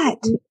love that.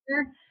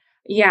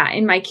 Yeah.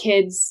 And my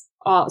kids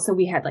so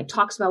we had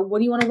talks about what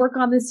do you want to work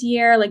on this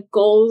year?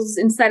 Goals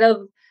instead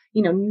of,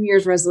 New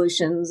Year's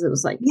resolutions. It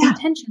was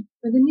intention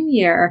for the new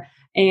year.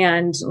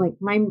 And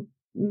my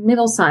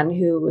middle son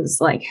who was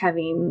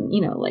having,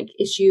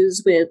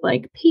 issues with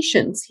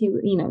patience, he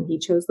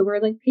chose the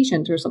word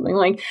patient or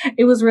something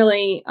it was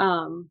really,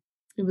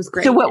 it was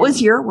great. So what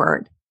was your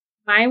word?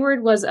 My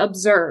word was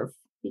observe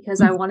because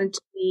I wanted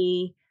to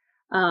be,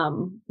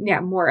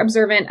 more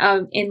observant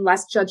of and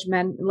less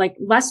judgment,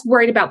 less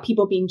worried about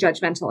people being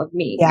judgmental of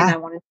me. And I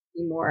wanted to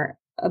be more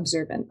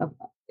observant of,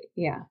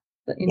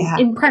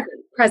 in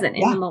present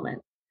in the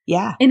moment.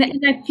 Yeah. And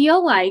I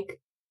feel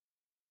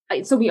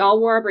so we all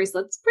wore our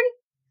bracelets pretty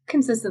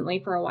consistently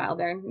for a while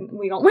there.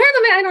 We don't wear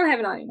them. I don't have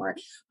it on anymore.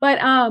 But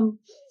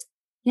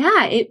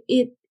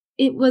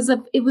it was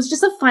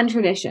just a fun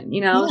tradition,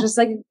 just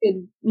a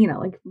good,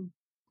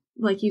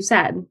 like you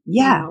said,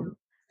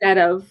 instead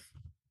of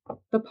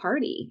the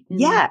party. And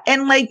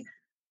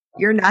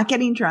you're not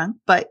getting drunk,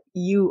 but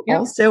you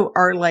also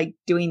are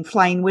doing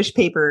flying wish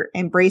paper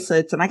and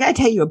bracelets. And I gotta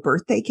tell you, a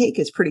birthday cake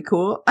is pretty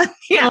cool. And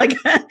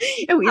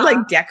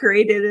we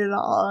decorated it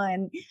all.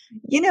 And,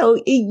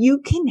 you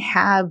can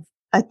have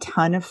a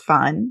ton of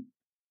fun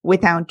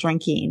without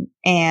drinking,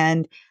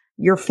 and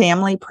your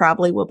family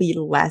probably will be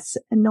less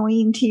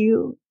annoying to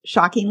you,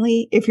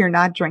 shockingly, if you're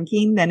not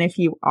drinking than if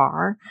you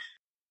are.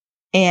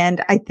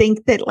 And I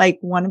think that like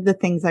one of the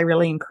things I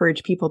really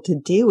encourage people to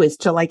do is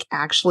to like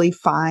actually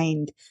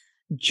find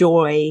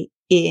joy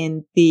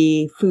in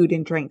the food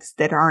and drinks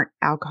that aren't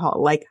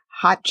alcohol, like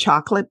hot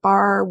chocolate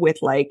bar with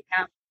like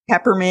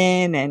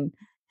peppermint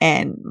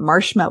and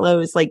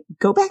marshmallows. Like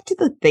go back to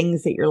the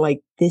things that you're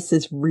like, this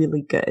is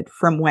really good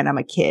from when I'm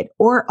a kid,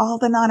 or all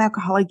the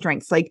non-alcoholic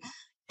drinks. Like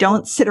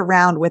don't sit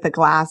around with a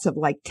glass of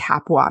like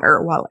tap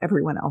water while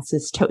everyone else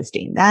is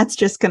toasting. That's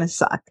just going to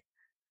suck.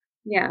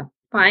 Yeah.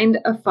 Find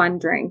a fun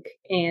drink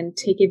and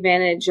take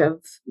advantage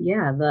of,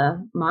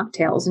 the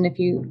mocktails. And if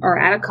you are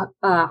at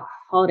a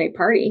holiday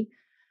party,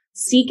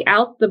 seek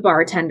out the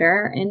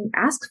bartender and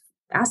ask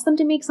them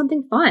to make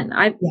something fun.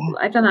 I've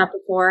done that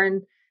before,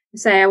 and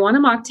say, I want a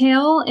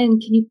mocktail, and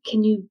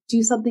can you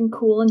do something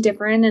cool and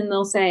different? And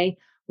they'll say,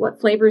 what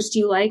flavors do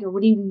you like, or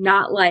what do you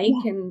not like?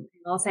 Yeah. And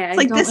I'll say, it's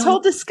like this whole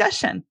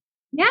discussion.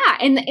 Yeah.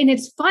 And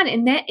it's fun.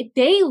 And that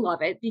they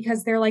love it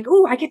because they're like,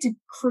 oh, I get to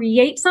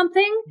create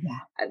something. Yeah.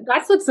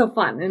 That's what's so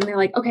fun. And they're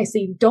like, okay, so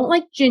you don't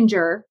like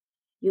ginger,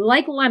 you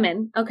like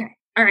lemon. Okay.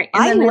 All right.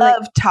 And I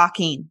love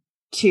talking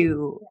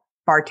to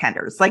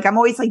bartenders. Like I'm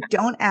always like,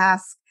 don't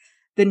ask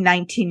the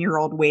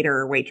 19-year-old waiter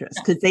or waitress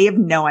because they have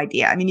no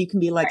idea. I mean, you can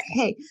be like,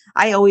 hey,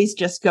 I always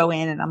just go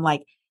in and I'm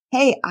like,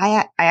 hey,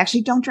 I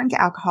actually don't drink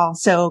alcohol.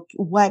 So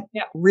what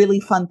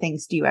really fun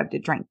things do you have to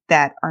drink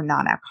that are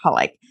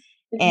non-alcoholic?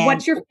 And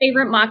what's your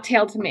favorite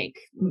mocktail to make?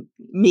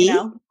 Me? You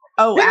know?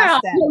 Oh,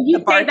 ask them, you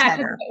the say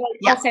bartender.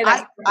 That. I'll say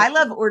that. I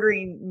love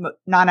ordering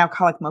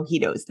non-alcoholic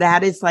mojitos.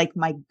 That is like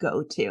my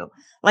go-to.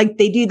 Like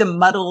they do the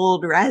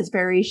muddled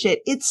raspberry shit.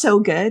 It's so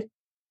good.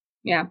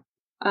 Yeah.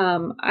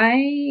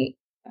 Mojito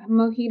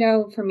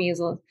for me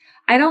is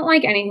I don't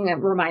like anything that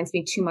reminds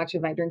me too much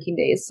of my drinking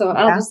days. So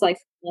I'll just like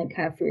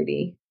kind of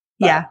fruity.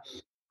 But,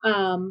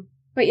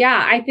 but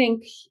yeah, I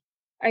think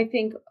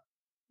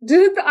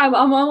I'm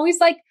always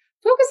like,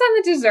 focus on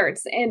the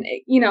desserts. And,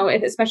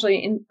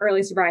 especially in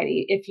early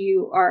sobriety, if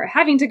you are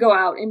having to go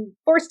out and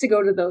forced to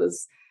go to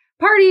those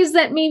parties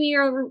that maybe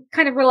you're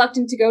kind of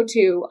reluctant to go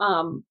to,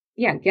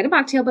 get a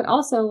mocktail, but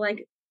also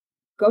like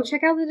go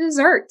check out the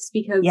desserts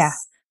because,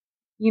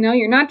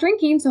 you're not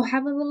drinking. So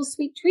have a little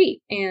sweet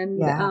treat.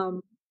 And,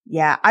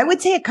 I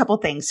would say a couple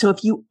things. So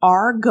if you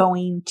are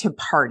going to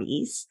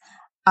parties,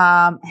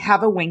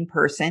 have a wing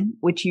person,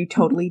 which you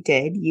totally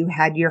did. You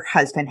had your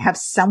husband. Have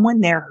someone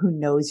there who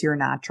knows you're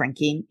not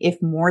drinking.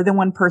 If more than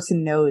one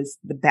person knows,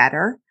 the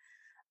better.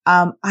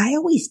 I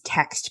always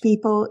text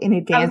people in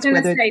advance. I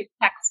was going to say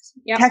text.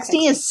 Yep.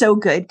 Texting is so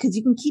good because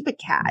you can keep it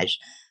cash.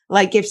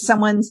 Like if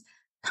someone's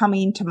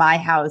coming to my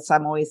house,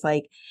 I'm always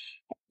like,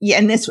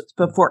 and this was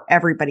before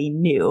everybody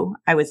knew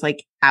I was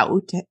like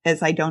out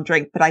as I don't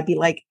drink, but I'd be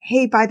like,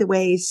 hey, by the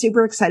way,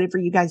 super excited for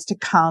you guys to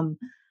come.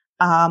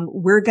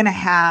 We're going to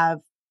have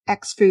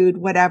X food,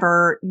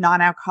 whatever,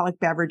 non-alcoholic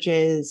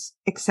beverages,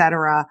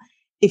 etc.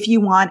 If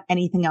you want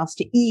anything else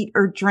to eat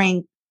or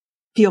drink,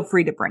 feel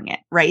free to bring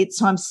it. Right.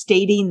 So I'm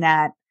stating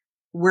that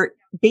we're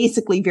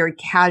basically very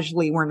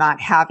casually, we're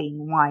not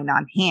having wine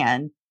on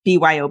hand,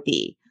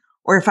 BYOB.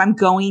 Or if I'm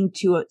going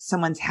to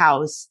someone's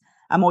house,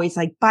 I'm always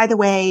like, by the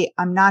way,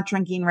 I'm not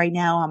drinking right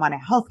now. I'm on a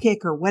health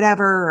kick or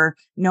whatever, or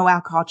no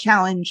alcohol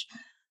challenge.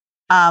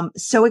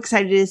 So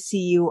excited to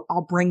see you.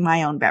 I'll bring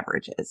my own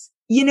beverages,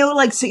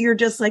 so you're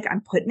just like,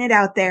 I'm putting it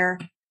out there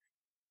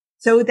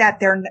so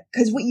that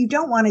cause what you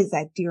don't want is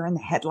that deer in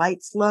the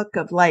headlights look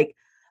of like,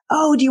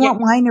 oh, do you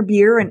want wine or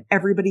beer? And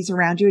everybody's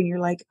around you and you're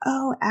like,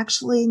 oh,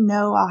 actually,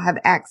 no, I'll have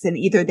X. And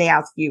either they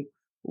ask you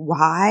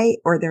why,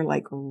 or they're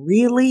like,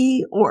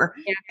 really?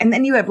 And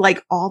then you have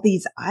like all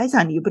these eyes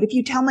on you. But if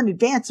you tell them in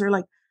advance, they're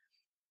like,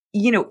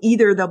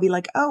 either they'll be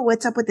like, oh,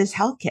 what's up with this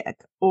health kick?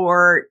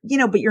 Or,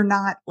 but you're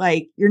not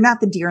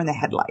the deer in the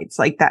headlights,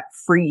 like that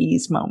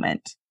freeze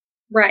moment.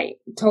 Right.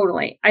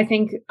 Totally. I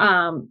think,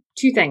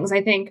 two things.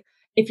 I think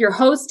if you're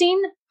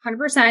hosting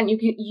 100%,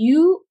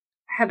 you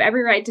have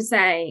every right to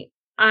say,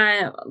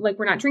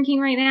 we're not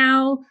drinking right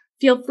now.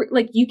 Feel free.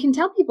 Like you can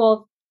tell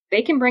people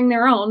they can bring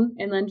their own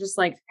and then just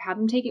like have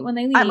them take it when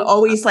they leave. I'm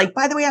always like,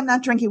 by the way, I'm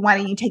not drinking. Why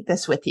don't you take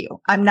this with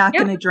you? I'm not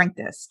going to drink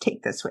this.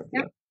 Take this with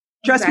you.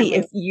 Trust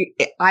me,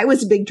 I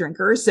was a big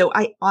drinker, so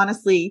I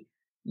honestly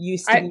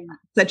used to be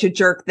such a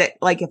jerk that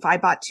like if I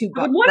bought two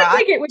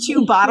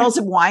bottles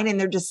of wine and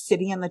they're just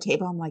sitting on the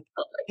table, I'm like,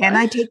 can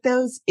I take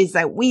those? Is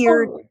that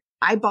weird? Oh.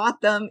 I bought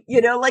them,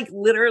 like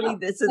literally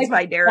this is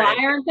my narrative.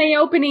 Why aren't they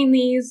opening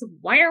these?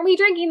 Why aren't we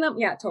drinking them?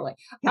 Yeah, totally.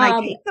 Can I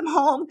take them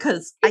home?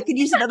 Because I could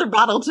use another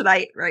bottle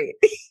tonight, right?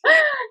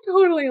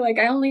 Totally. Like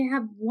I only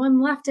have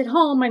one left at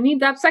home. I need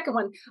that second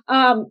one.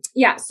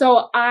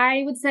 So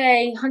I would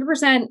say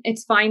 100%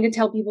 it's fine to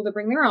tell people to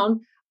bring their own.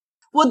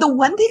 Well, the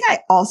one thing I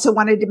also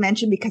wanted to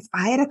mention, because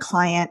I had a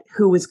client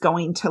who was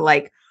going to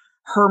like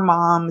her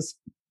mom's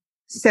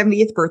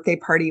 70th birthday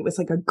party. It was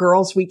like a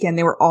girls' weekend.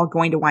 They were all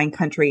going to wine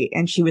country.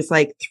 And she was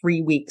like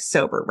 3 weeks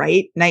sober,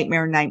 right?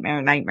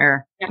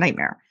 Nightmare.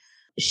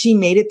 she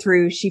made it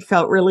through. She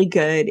felt really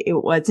good.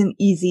 It wasn't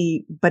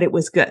easy, but it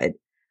was good.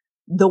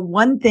 The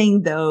one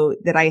thing though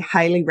that I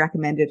highly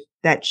recommended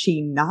that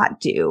she not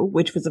do,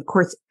 which was of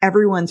course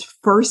everyone's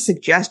first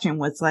suggestion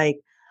was like,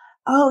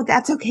 oh,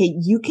 that's okay.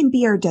 You can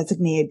be our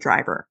designated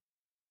driver.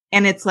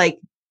 And it's like,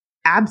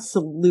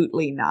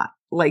 absolutely not.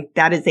 Like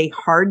that is a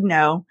hard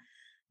no,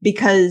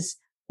 because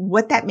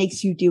what that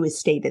makes you do is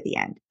stay to the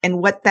end. And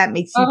what that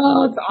makes you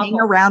do is hang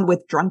around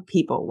with drunk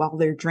people while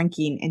they're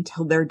drinking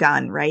until they're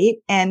done. Right.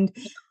 And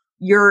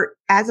you're,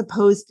 as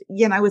opposed,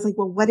 I was like,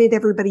 well, what did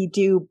everybody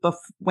do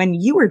when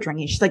you were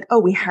drinking? She's like, oh,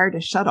 we hired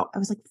a shuttle. I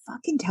was like,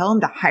 fucking tell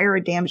them to hire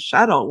a damn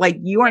shuttle. Like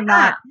you are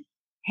not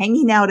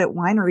hanging out at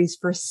wineries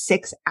for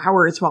 6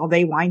 hours while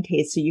they wine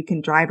taste so you can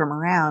drive them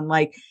around.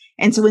 Like,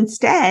 and so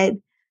instead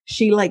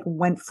she like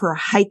went for a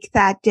hike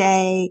that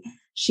day.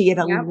 She had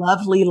a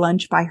lovely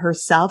lunch by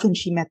herself and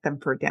she met them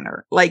for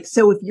dinner. Like,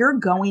 so if you're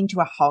going to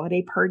a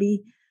holiday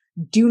party,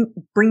 do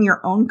bring your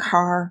own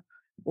car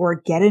or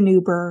get an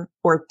Uber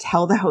or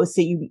tell the host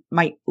that you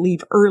might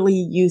leave early,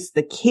 use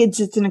the kids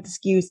as an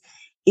excuse.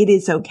 It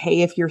is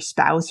okay if your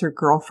spouse or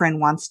girlfriend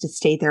wants to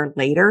stay there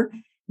later.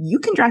 You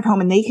can drive home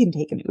and they can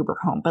take an Uber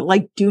home, but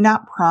like, do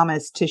not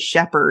promise to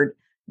shepherd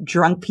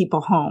drunk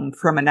people home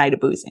from a night of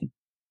boozing.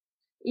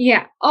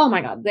 Yeah. Oh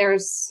my God.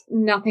 There's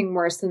nothing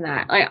worse than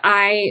that.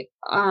 I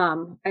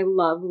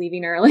love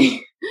leaving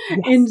early.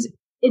 Yes.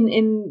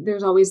 and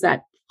there's always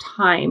that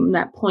time,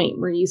 that point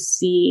where you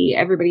see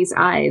everybody's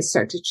eyes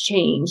start to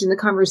change and the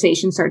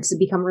conversation starts to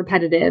become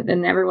repetitive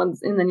and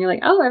then you're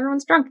like, oh,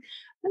 everyone's drunk.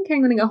 Okay,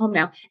 I'm going to go home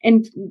now.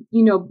 And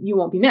you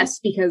won't be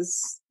missed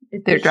because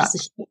they're drunk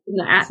in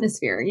the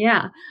atmosphere.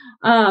 Yeah.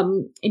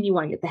 And you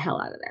want to get the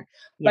hell out of there.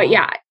 Yeah. But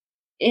yeah.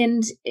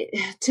 And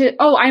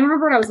I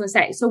remember what I was going to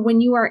say. So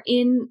when you are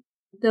in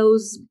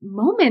those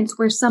moments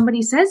where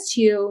somebody says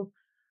to you,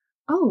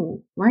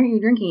 oh, why aren't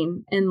you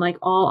drinking? And like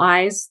all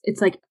eyes,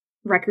 it's like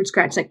record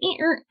scratch, like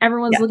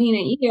everyone's looking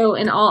at you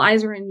and all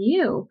eyes are in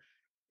you.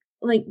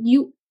 Like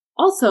you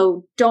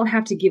also don't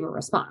have to give a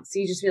response.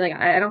 You just be like,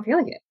 I don't feel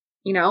like it.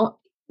 You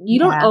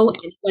don't owe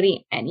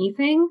anybody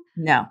anything.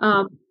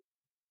 No.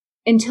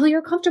 Until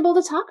you're comfortable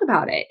to talk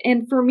about it.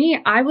 And for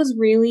me, I was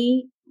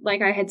really,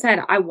 like I had said,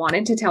 I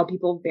wanted to tell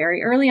people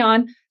very early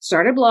on,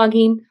 started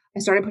blogging. I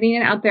started putting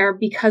it out there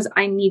because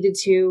I needed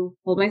to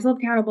hold myself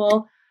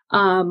accountable.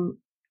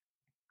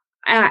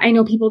 I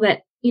know people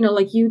that,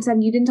 like you said,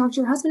 you didn't talk to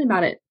your husband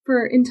about it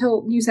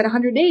until you said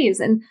 100 days.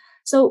 And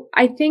so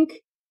I think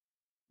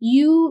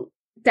you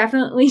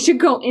definitely should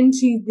go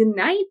into the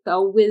night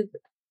though with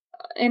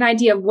an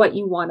idea of what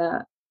you want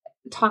to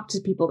talk to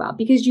people about,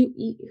 because who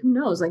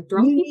knows, like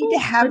drunk people. You need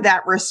to have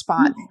that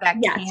response,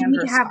 that canned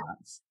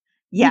response.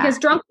 Because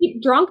drunk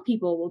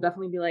people will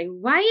definitely be like,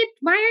 why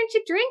aren't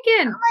you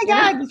drinking? Oh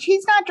my God,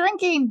 she's not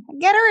drinking.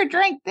 Get her a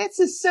drink. This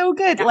is so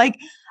good. Yeah. Like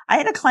I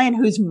had a client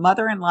whose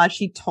mother-in-law,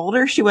 she told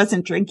her she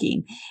wasn't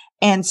drinking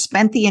and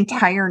spent the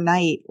entire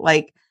night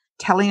like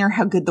telling her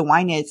how good the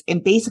wine is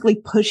and basically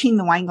pushing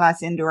the wine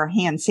glass into her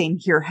hand saying,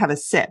 here, have a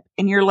sip.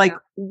 And you're like,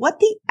 what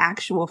the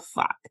actual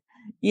fuck?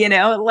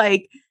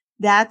 Like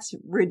that's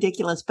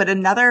ridiculous. But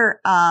another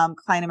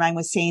client of mine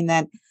was saying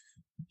that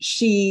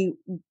she,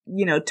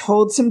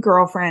 told some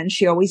girlfriends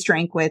she always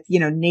drank with,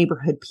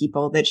 neighborhood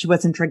people, that she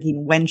wasn't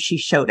drinking when she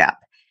showed up.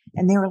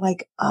 And they were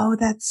like, oh,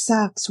 that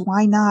sucks.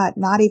 Why not?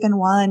 Not even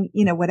one,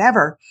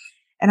 whatever.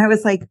 And I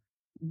was like,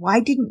 why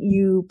didn't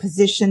you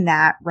position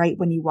that right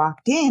when you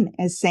walked in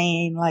as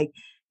saying like,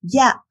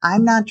 yeah,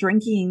 I'm not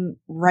drinking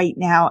right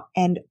now.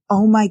 And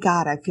oh my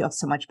God, I feel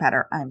so much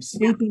better. I'm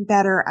sleeping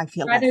better. I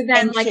feel rather less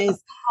than anxious. Like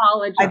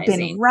apologizing. I've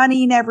been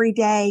running every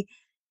day.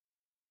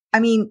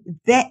 I mean,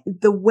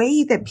 the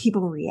way that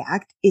people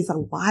react is a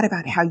lot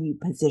about how you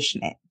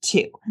position it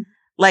too.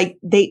 Like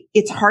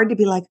it's hard to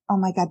be like, oh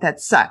my God,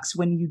 that sucks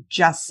when you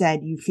just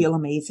said you feel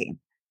amazing.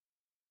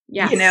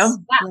 Yes.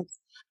 Like,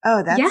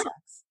 oh, that sucks.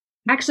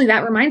 Actually,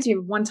 that reminds me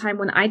of one time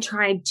when I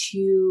tried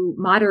to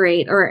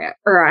moderate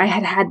or I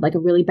had like a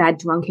really bad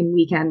drunken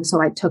weekend.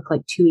 So I took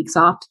like 2 weeks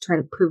off to try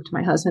to prove to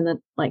my husband that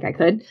like I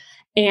could.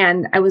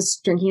 And I was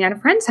drinking at a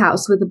friend's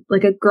house with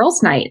like a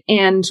girls' night.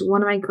 And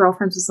one of my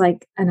girlfriends was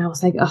like, and I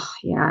was like, oh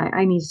yeah,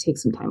 I need to take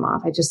some time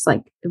off. I just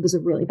like, it was a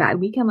really bad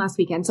weekend last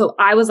weekend. So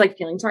I was like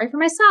feeling sorry for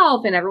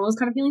myself and everyone was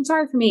kind of feeling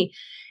sorry for me.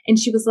 And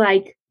she was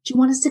like, do you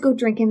want us to go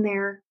drink in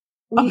there?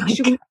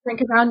 Should we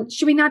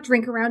not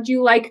drink around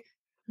you? Like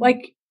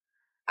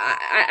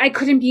I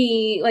couldn't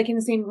be like in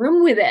the same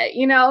room with it,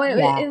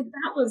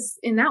 that was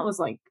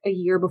like a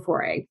year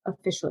before I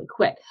officially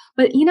quit.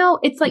 But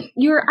it's like,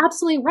 you're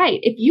absolutely right.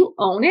 If you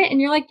own it and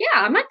you're like,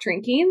 yeah, I'm not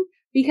drinking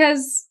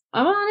because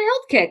I'm on a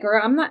health kick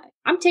or I'm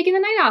taking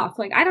the night off.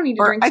 Like I don't need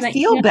to drink tonight. I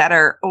feel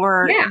better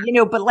or,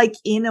 but like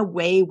in a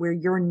way where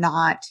you're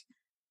not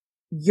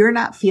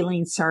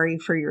feeling sorry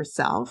for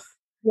yourself.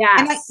 Yeah.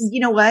 And you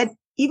know what?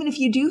 Even if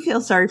you do feel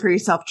sorry for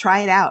yourself,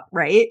 try it out,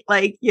 right?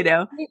 Like,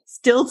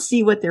 still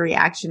see what the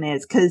reaction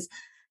is. Cause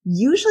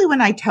usually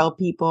when I tell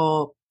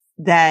people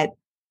that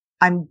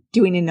I'm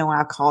doing a no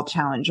alcohol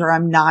challenge, or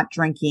I'm not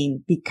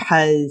drinking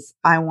because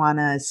I want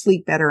to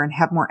sleep better and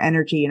have more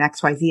energy and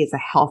XYZ as a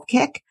health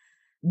kick,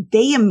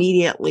 they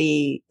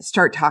immediately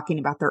start talking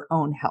about their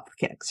own health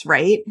kicks,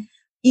 right?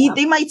 Yeah.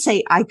 They might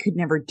say, I could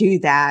never do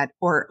that,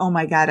 or, oh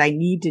my God, I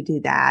need to do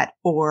that,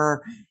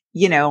 or,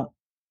 you know,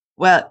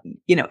 well,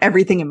 you know,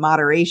 everything in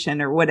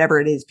moderation or whatever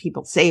it is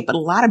people say. But a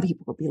lot of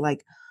people will be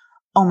like,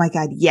 oh my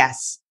God,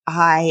 yes,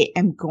 I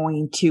am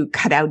going to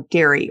cut out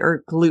dairy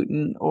or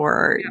gluten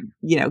or,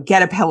 you know,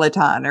 get a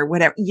Peloton or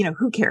whatever, you know,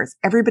 who cares?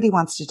 Everybody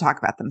wants to talk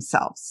about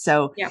themselves.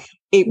 So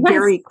it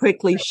very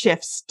quickly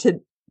shifts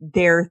to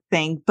their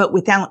thing, but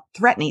without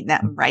threatening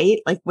them, right?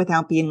 Like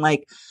without being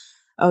like,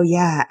 oh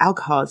yeah,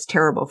 alcohol is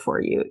terrible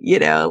for you, you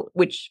know,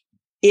 which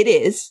it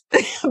is,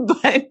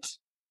 but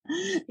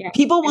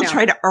people will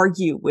try to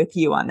argue with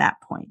you on that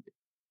point.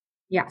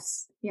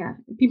 Yes. Yeah.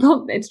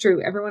 People, it's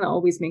true. Everyone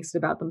always makes it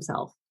about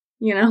themselves,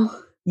 you know?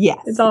 Yes.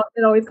 It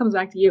always comes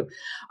back to you.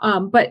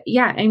 But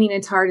yeah, I mean,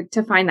 it's hard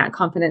to find that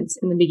confidence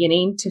in the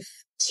beginning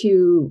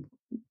to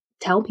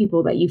tell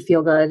people that you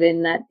feel good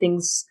and that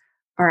things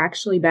are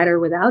actually better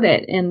without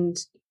it. And,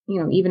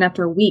 you know, even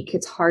after a week,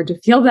 it's hard to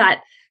feel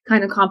that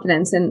kind of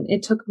confidence. And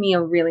it took me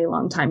a really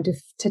long time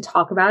to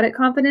talk about it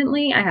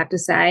confidently, I have to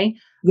say.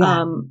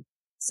 Yeah.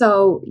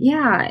 So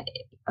yeah,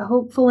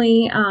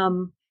 hopefully,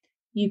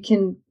 you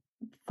can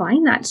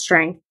find that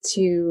strength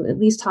to at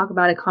least talk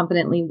about it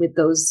confidently with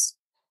those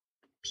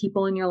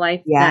people in your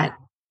life that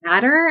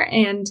matter.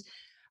 And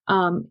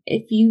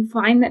if you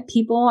find that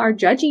people are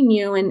judging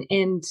you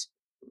and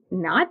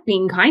not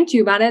being kind to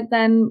you about it,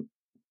 then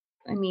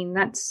I mean,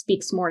 that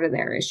speaks more to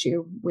their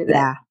issue with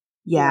it.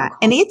 Yeah.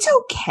 And it's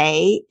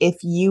okay if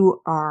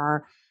you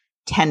are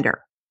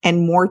tender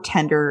and more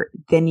tender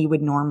than you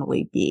would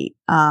normally be.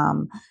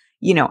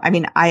 You know, I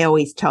mean, I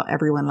always tell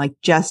everyone, like,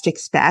 just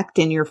expect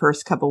in your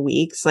first couple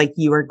weeks, like,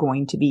 you are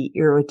going to be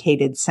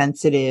irritated,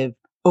 sensitive,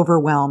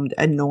 overwhelmed,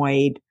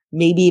 annoyed,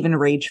 maybe even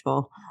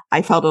rageful.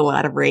 I felt a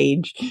lot of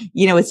rage.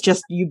 You know, it's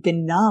just you've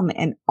been numb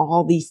and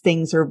all these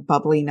things are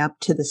bubbling up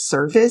to the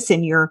surface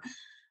and your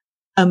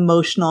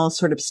emotional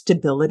sort of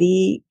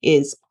stability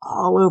is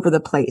all over the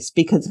place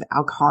because of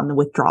alcohol and the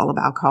withdrawal of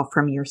alcohol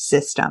from your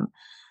system.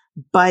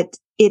 But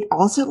it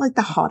also, like,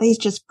 the holidays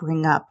just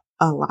bring up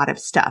a lot of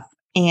stuff,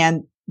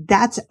 and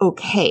that's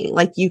okay.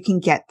 Like, you can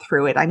get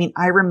through it. I mean,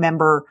 I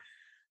remember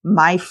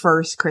my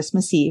first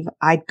Christmas Eve,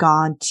 I'd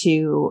gone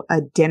to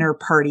a dinner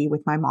party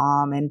with my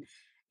mom, and,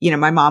 you know,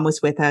 my mom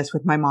was with us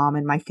with my mom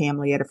and my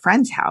family at a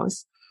friend's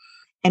house,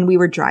 and we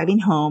were driving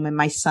home, and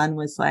my son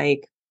was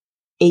like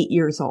 8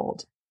 years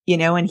old, you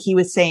know, and he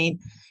was saying,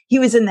 he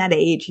was in that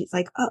age. He's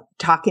like, oh,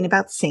 talking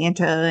about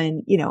Santa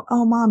and, you know,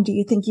 oh, mom, do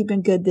you think you've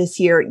been good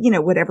this year? You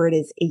know, whatever it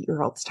is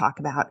 8-year-olds talk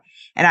about.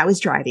 And I was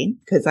driving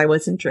because I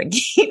wasn't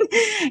drinking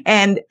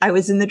and I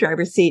was in the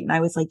driver's seat and I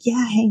was like,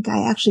 yeah, Hank,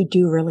 I actually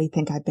do really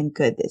think I've been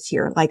good this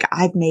year. Like,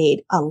 I've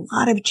made a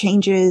lot of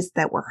changes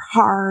that were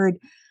hard,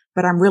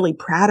 but I'm really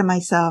proud of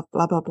myself,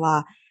 blah, blah,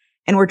 blah.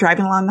 And we're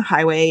driving along the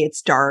highway.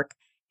 It's dark.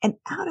 And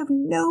out of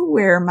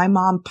nowhere, my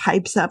mom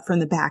pipes up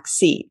from the back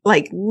seat,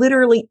 like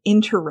literally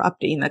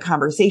interrupting the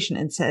conversation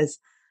and says,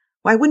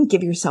 well, I wouldn't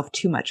give yourself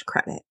too much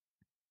credit.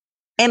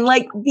 And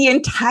like the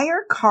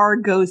entire car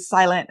goes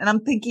silent. And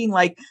I'm thinking,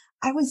 like,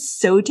 I was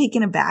so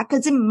taken aback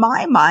because in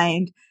my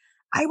mind,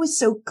 I was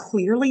so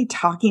clearly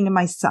talking to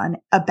my son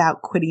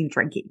about quitting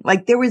drinking.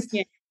 Like, there was,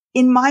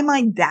 in my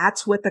mind,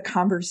 that's what the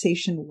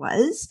conversation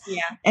was.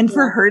 Yeah. And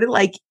for her to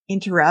like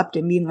interrupt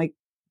and being like,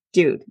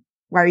 dude,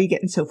 why are you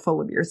getting so full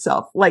of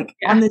yourself? Like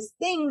on this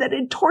thing that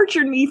had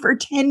tortured me for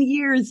 10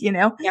 years, you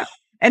know? Yeah.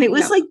 And it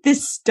was like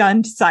this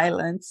stunned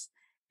silence.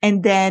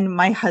 And then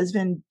my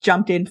husband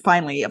jumped in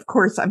finally. Of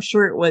course, I'm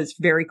sure it was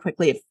very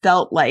quickly. It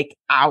felt like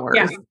hours.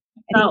 Yeah,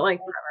 it felt like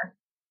forever.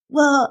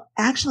 Well,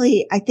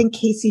 actually, I think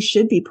Casey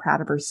should be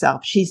proud of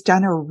herself. She's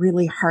done a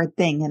really hard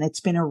thing and it's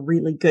been a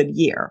really good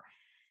year.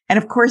 And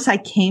of course, I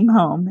came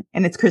home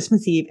and it's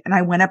Christmas Eve and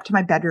I went up to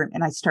my bedroom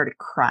and I started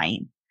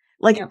crying.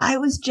 Like I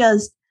was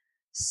just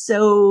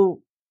so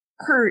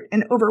hurt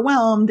and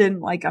overwhelmed. And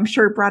like, I'm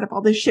sure it brought up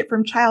all this shit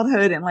from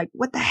childhood and like,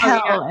 what the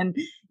hell? And,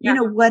 you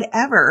know,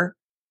 whatever.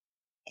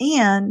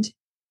 And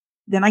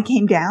then I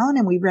came down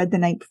and we read the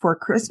night before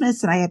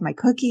Christmas and I had my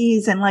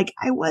cookies and like,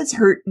 I was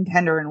hurt and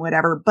tender and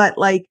whatever. But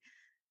like,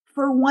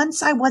 for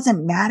once I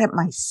wasn't mad at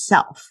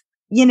myself.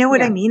 You know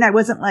what I mean? I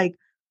wasn't like,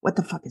 what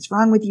the fuck is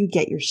wrong with you?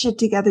 Get your shit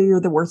together. You're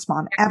the worst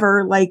mom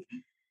ever. Like,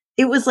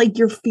 it was like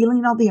you're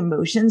feeling all the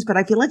emotions, but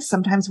I feel like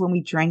sometimes when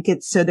we drink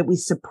it so that we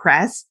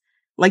suppress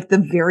like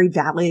the very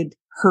valid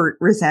hurt,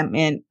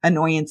 resentment,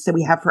 annoyance that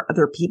we have for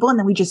other people. And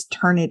then we just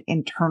turn it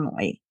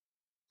internally.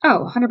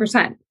 Oh,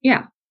 100%.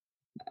 Yeah.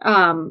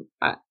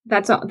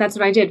 That's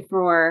what I did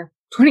for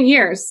 20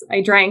 years.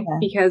 I drank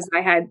because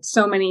I had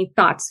so many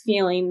thoughts,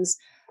 feelings,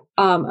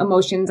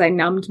 emotions. I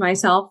numbed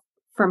myself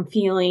from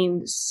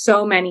feeling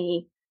so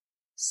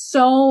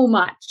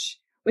much,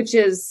 which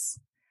is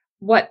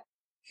what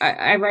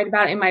I write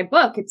about in my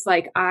book. It's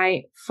like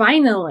I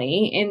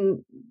finally,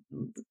 in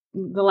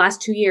the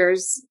last 2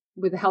 years,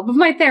 with the help of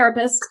my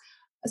therapist,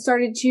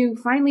 started to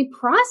finally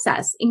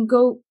process and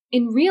go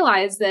and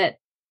realize that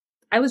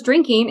I was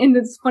drinking. And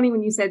it's funny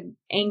when you said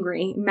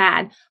angry,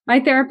 mad. My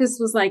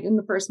therapist was like, in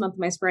the first month of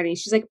my sobriety,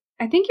 she's like,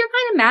 I think you're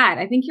kind of mad.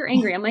 I think you're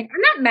angry. I'm like,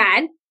 I'm not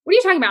mad. What are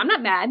you talking about? I'm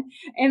not mad.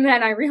 And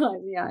then I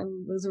realized, yeah, I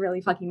was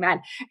really fucking mad.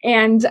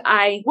 And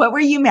what were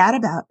you mad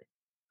about?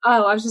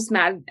 Oh, I was just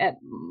mad at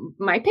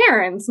my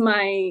parents,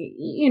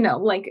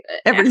 like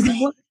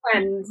everything,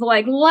 friends,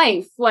 like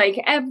life,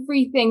 like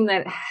everything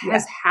that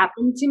has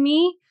happened to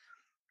me.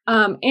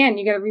 And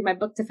you got to read my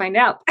book to find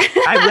out.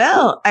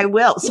 I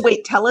will. So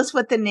wait, tell us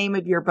what the name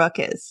of your book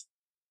is.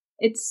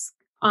 It's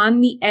On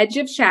the Edge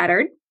of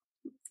Shattered.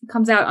 It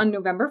comes out on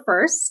November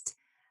 1st.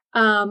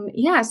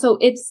 So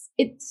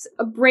it's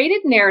a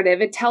braided narrative.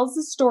 It tells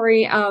the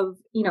story of,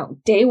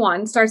 day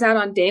one, starts out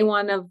on day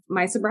one of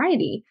my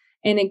sobriety,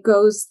 and it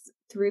goes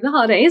through the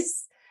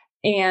holidays.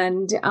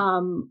 And,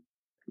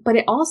 but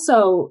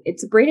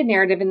it's a braided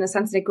narrative in the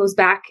sense that it goes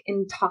back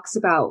and talks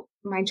about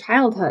my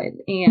childhood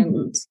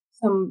and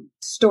some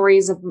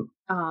stories of,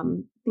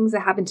 things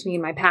that happened to me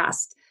in my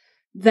past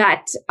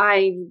that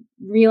I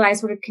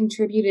realized would have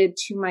contributed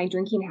to my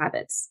drinking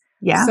habits.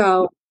 Yeah.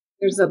 So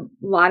there's a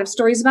lot of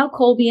stories about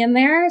Colby in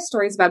there,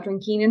 stories about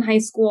drinking in high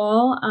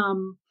school.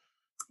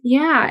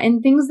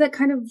 And things that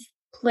kind of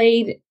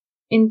played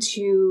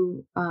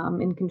into,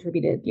 and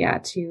contributed,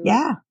 to.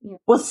 Yeah.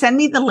 Well, send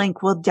me the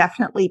link. We'll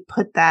definitely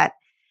put that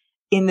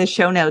in the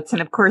show notes.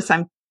 And of course,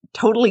 I'm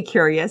totally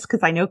curious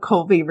because I know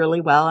Colby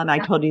really well. And I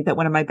told you that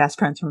one of my best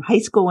friends from high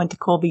school went to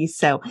Colby.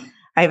 So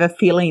I have a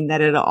feeling that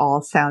it'll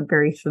all sound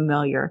very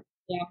familiar.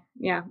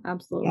 Yeah,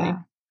 absolutely. Yeah.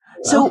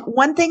 So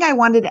one thing I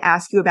wanted to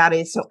ask you about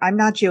is, so I'm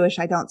not Jewish.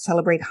 I don't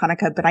celebrate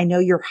Hanukkah, but I know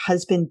your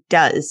husband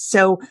does.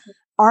 So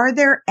are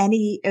there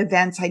any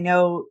events? I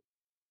know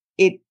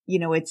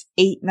it's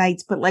 8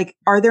 nights, but like,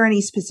 are there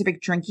any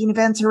specific drinking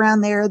events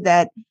around there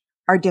that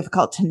are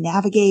difficult to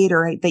navigate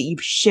or that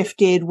you've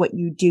shifted what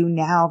you do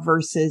now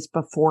versus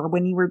before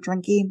when you were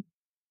drinking?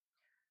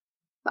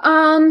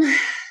 We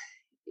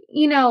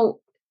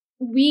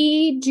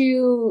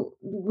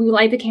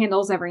light the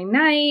candles every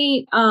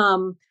night.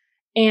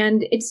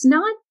 And it's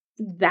not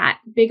that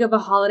big of a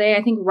holiday.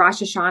 I think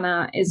Rosh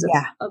Hashanah is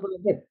a little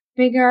bit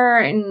bigger.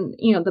 And,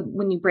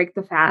 when you break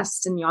the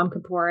fast and Yom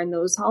Kippur and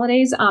those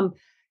holidays,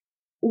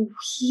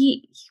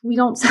 we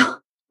don't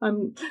sell,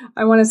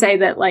 I want to say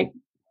that like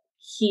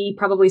he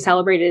probably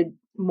celebrated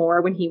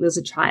more when he was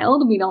a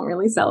child. We don't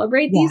really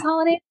celebrate these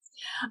holidays.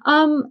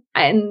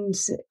 And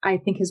I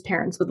think his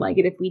parents would like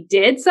it if we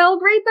did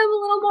celebrate them a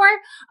little more.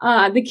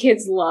 The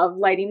kids love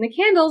lighting the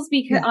candles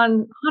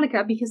on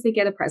Hanukkah because they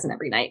get a present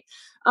every night.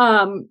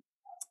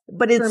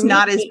 But it's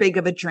not as big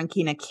of a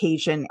drinking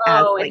occasion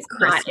as like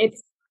Christmas.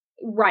 It's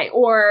right.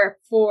 Or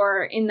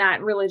in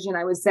that religion,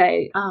 I would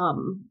say,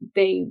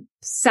 they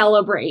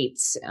celebrate,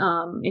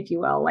 if you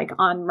will, like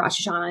on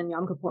Rosh Hashanah and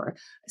Yom Kippur.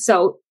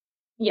 So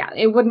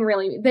it wouldn't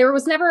really, there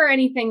was never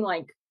anything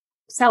like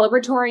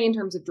celebratory in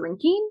terms of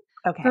drinking.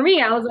 Okay. For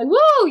me, I was like,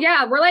 whoa,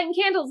 yeah, we're lighting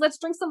candles. Let's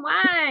drink some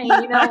wine.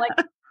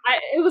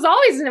 It was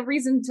always a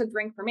reason to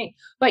drink for me.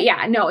 But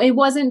it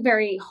wasn't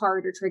very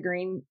hard or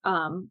triggering.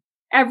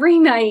 Every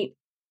night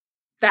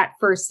that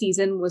first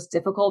season was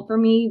difficult for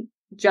me.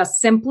 Just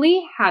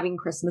simply having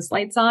Christmas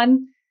lights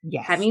on,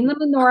 having the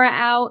menorah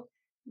out.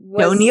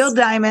 No Neil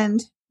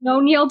Diamond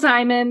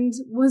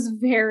was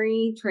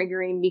very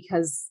triggering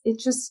because it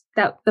just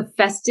the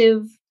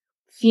festive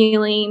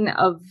feeling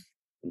of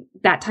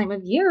that time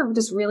of year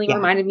just really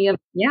reminded me of,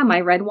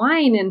 my red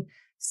wine and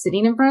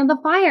sitting in front of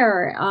the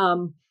fire.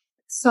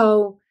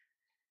 So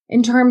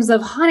in terms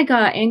of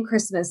Hanukkah and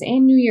Christmas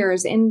and New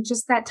Year's and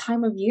just that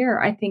time of year,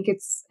 I think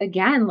it's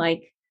again,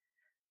 like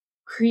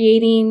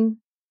creating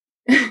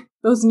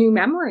those new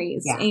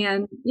memories.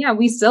 And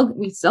we still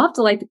have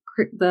to light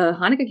the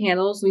Hanukkah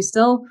candles. We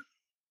still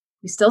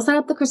set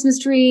up the Christmas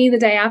tree the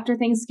day after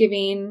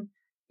Thanksgiving.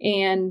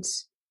 And,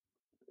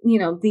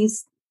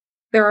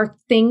 there are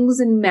things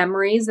and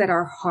memories that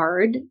are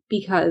hard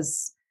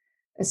because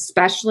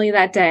especially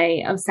that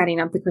day of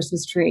setting up the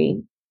Christmas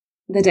tree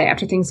the day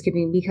after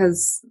Thanksgiving,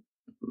 because,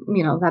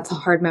 that's a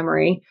hard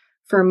memory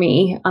for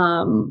me.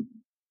 That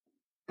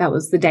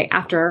was the day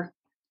after,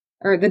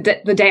 or the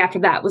day after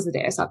that was the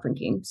day I stopped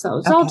drinking. So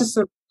it's all just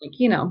sort of like,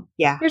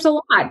 there's a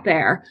lot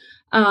there.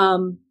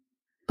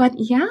 But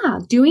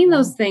doing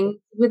those things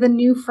with a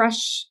new,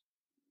 fresh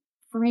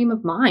frame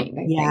of mind,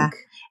 I think.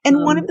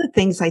 And one of the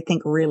things I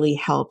think really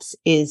helps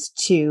is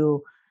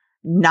to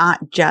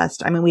not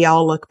just, we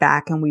all look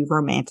back and we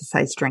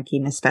romanticize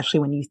drinking, especially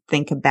when you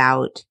think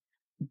about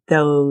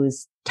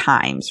those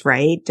times,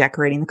 right?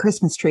 Decorating the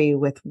Christmas tree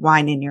with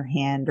wine in your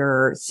hand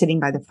or sitting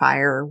by the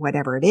fire or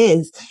whatever it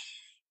is.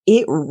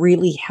 It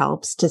really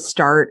helps to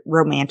start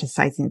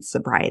romanticizing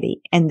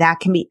sobriety. And that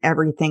can be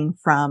everything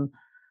from,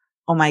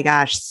 oh my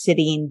gosh,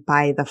 sitting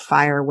by the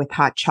fire with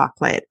hot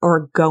chocolate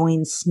or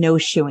going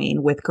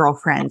snowshoeing with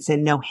girlfriends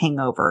and no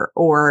hangover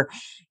or,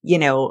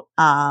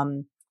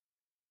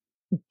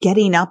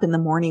 getting up in the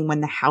morning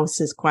when the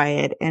house is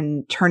quiet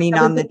and turning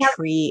on the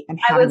tree and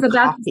having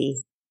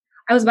coffee.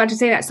 I was about to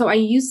say that. So I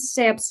used to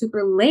stay up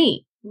super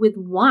late with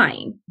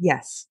wine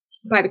Yes.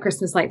 by the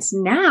Christmas lights.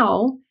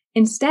 Now,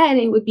 instead,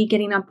 it would be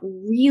getting up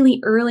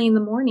really early in the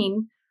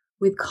morning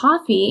with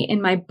coffee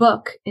and my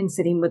book and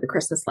sitting with the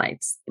Christmas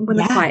lights when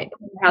the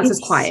house is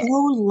quiet. So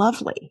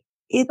lovely.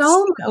 It's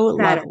So so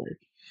better. lovely.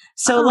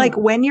 So like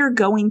when you're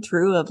going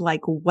through of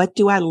like, what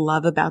do I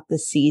love about the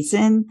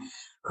season?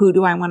 Who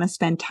do I want to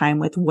spend time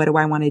with? What do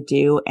I want to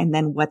do? And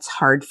then what's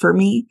hard for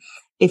me?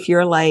 If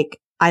you're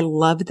like, I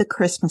love the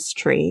Christmas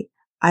tree.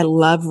 I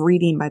love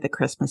reading by the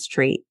Christmas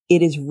tree.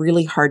 It is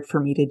really hard for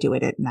me to do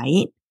it at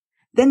night.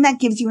 Then that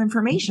gives you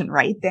information,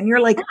 right? Then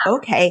you're like,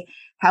 okay,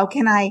 how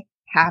can I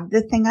have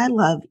the thing I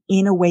love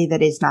in a way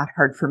that is not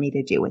hard for me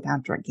to do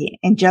without drinking,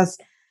 and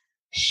just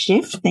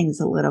shift things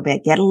a little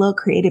bit, get a little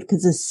creative,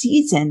 because the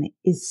season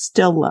is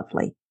still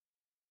lovely.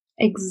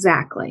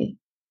 Exactly.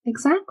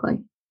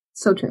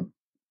 So true.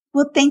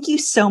 Well, thank you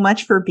so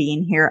much for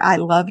being here. I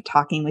love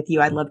talking with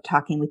you. I love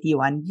talking with you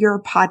on your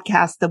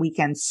podcast, The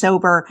Weekend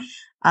Sober.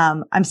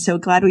 I'm so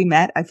glad we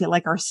met. I feel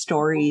like our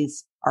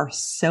stories are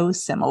so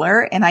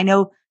similar. And I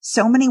know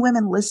so many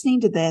women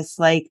listening to this,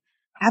 like,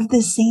 have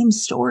the same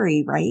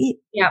story, right?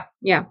 Yeah,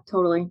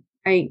 totally.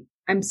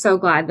 I'm so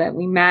glad that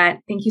we met.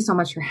 Thank you so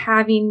much for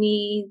having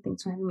me.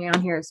 Thanks for having me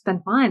on here. It's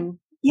been fun.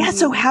 Yeah.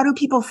 So how do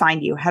people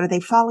find you? How do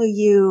they follow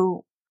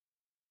you?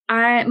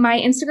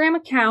 My Instagram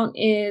account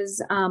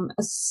is a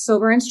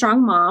Sober and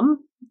Strong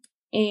Mom.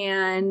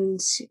 And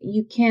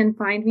you can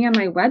find me on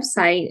my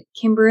website,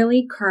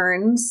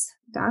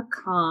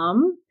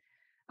 KimberlyKearns.com.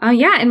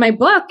 And my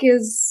book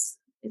it's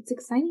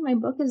exciting. My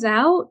book is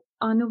out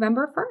on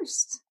November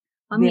 1st.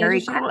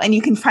 Very cool. And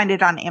you can find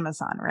it on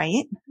Amazon,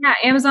 right? Yeah,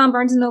 Amazon,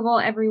 Barnes & Noble,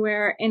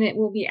 everywhere. And it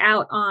will be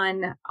out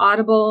on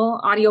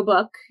Audible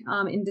audiobook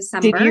in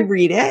December. Did you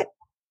read it?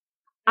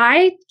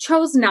 I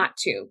chose not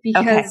to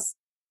because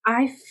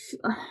I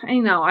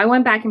know I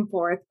went back and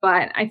forth,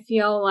 but I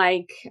feel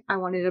like I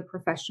wanted a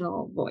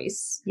professional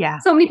voice. Yeah.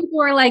 So many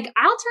people are like,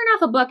 I'll turn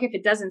off a book if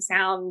it doesn't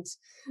sound,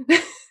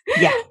 if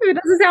it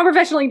doesn't sound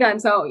professionally done.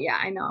 So yeah,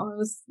 I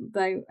know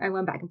I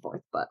went back and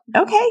forth, but.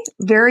 Okay.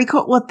 Very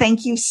cool. Well,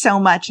 thank you so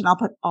much. And I'll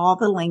put all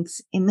the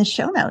links in the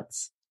show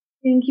notes.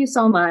 Thank you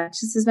so much.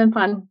 This has been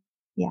fun.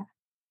 Yeah.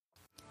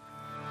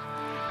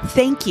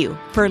 Thank you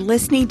for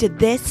listening to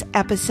this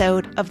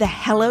episode of the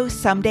Hello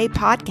Someday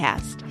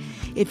podcast.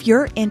 If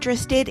you're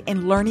interested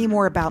in learning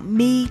more about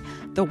me,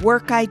 the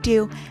work I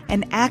do,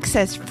 and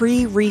access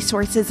free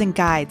resources and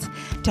guides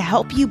to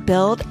help you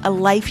build a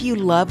life you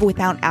love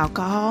without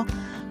alcohol,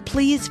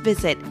 please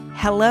visit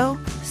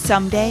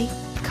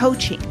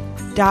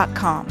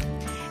hellosomedaycoaching.com.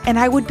 And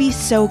I would be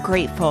so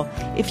grateful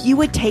if you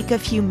would take a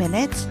few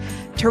minutes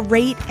to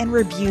rate and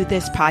review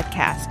this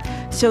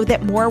podcast so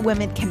that more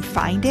women can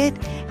find it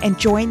and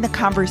join the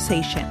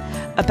conversation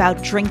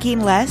about drinking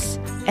less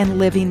and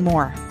living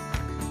more.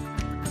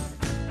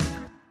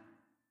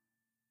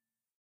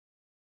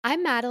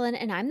 I'm Madeline,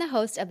 and I'm the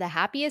host of the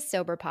Happiest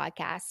Sober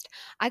podcast.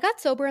 I got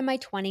sober in my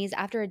 20s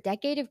after a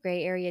decade of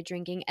gray area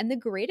drinking, and the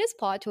greatest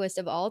plot twist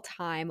of all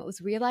time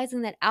was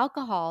realizing that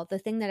alcohol, the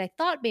thing that I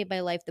thought made my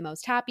life the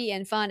most happy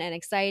and fun and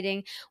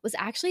exciting, was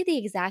actually the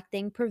exact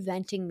thing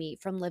preventing me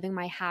from living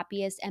my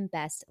happiest and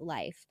best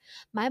life.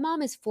 My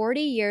mom is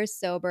 40 years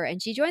sober, and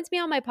she joins me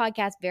on my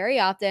podcast very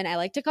often. I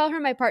like to call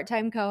her my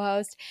part-time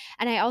co-host,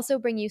 and I also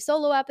bring you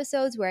solo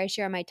episodes where I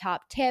share my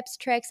top tips,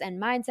 tricks,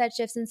 and mindset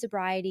shifts in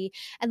sobriety,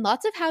 and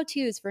lots of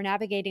how-tos for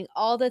navigating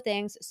all the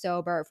things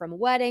sober, from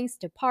weddings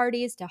to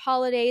parties to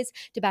holidays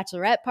to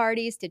bachelorette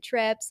parties to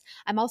trips.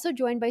 I'm also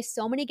joined by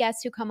so many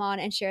guests who come on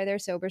and share their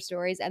sober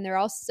stories, and they're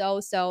all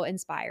so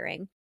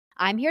inspiring.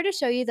 I'm here to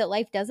show you that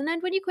life doesn't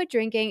end when you quit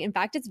drinking. In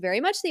fact, it's very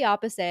much the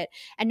opposite.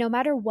 And no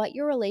matter what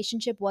your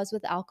relationship was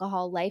with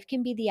alcohol, life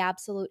can be the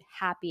absolute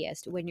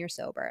happiest when you're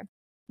sober.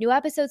 New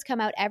episodes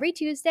come out every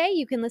Tuesday.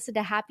 You can listen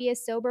to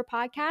Happiest Sober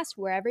podcast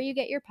wherever you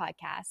get your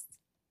podcasts.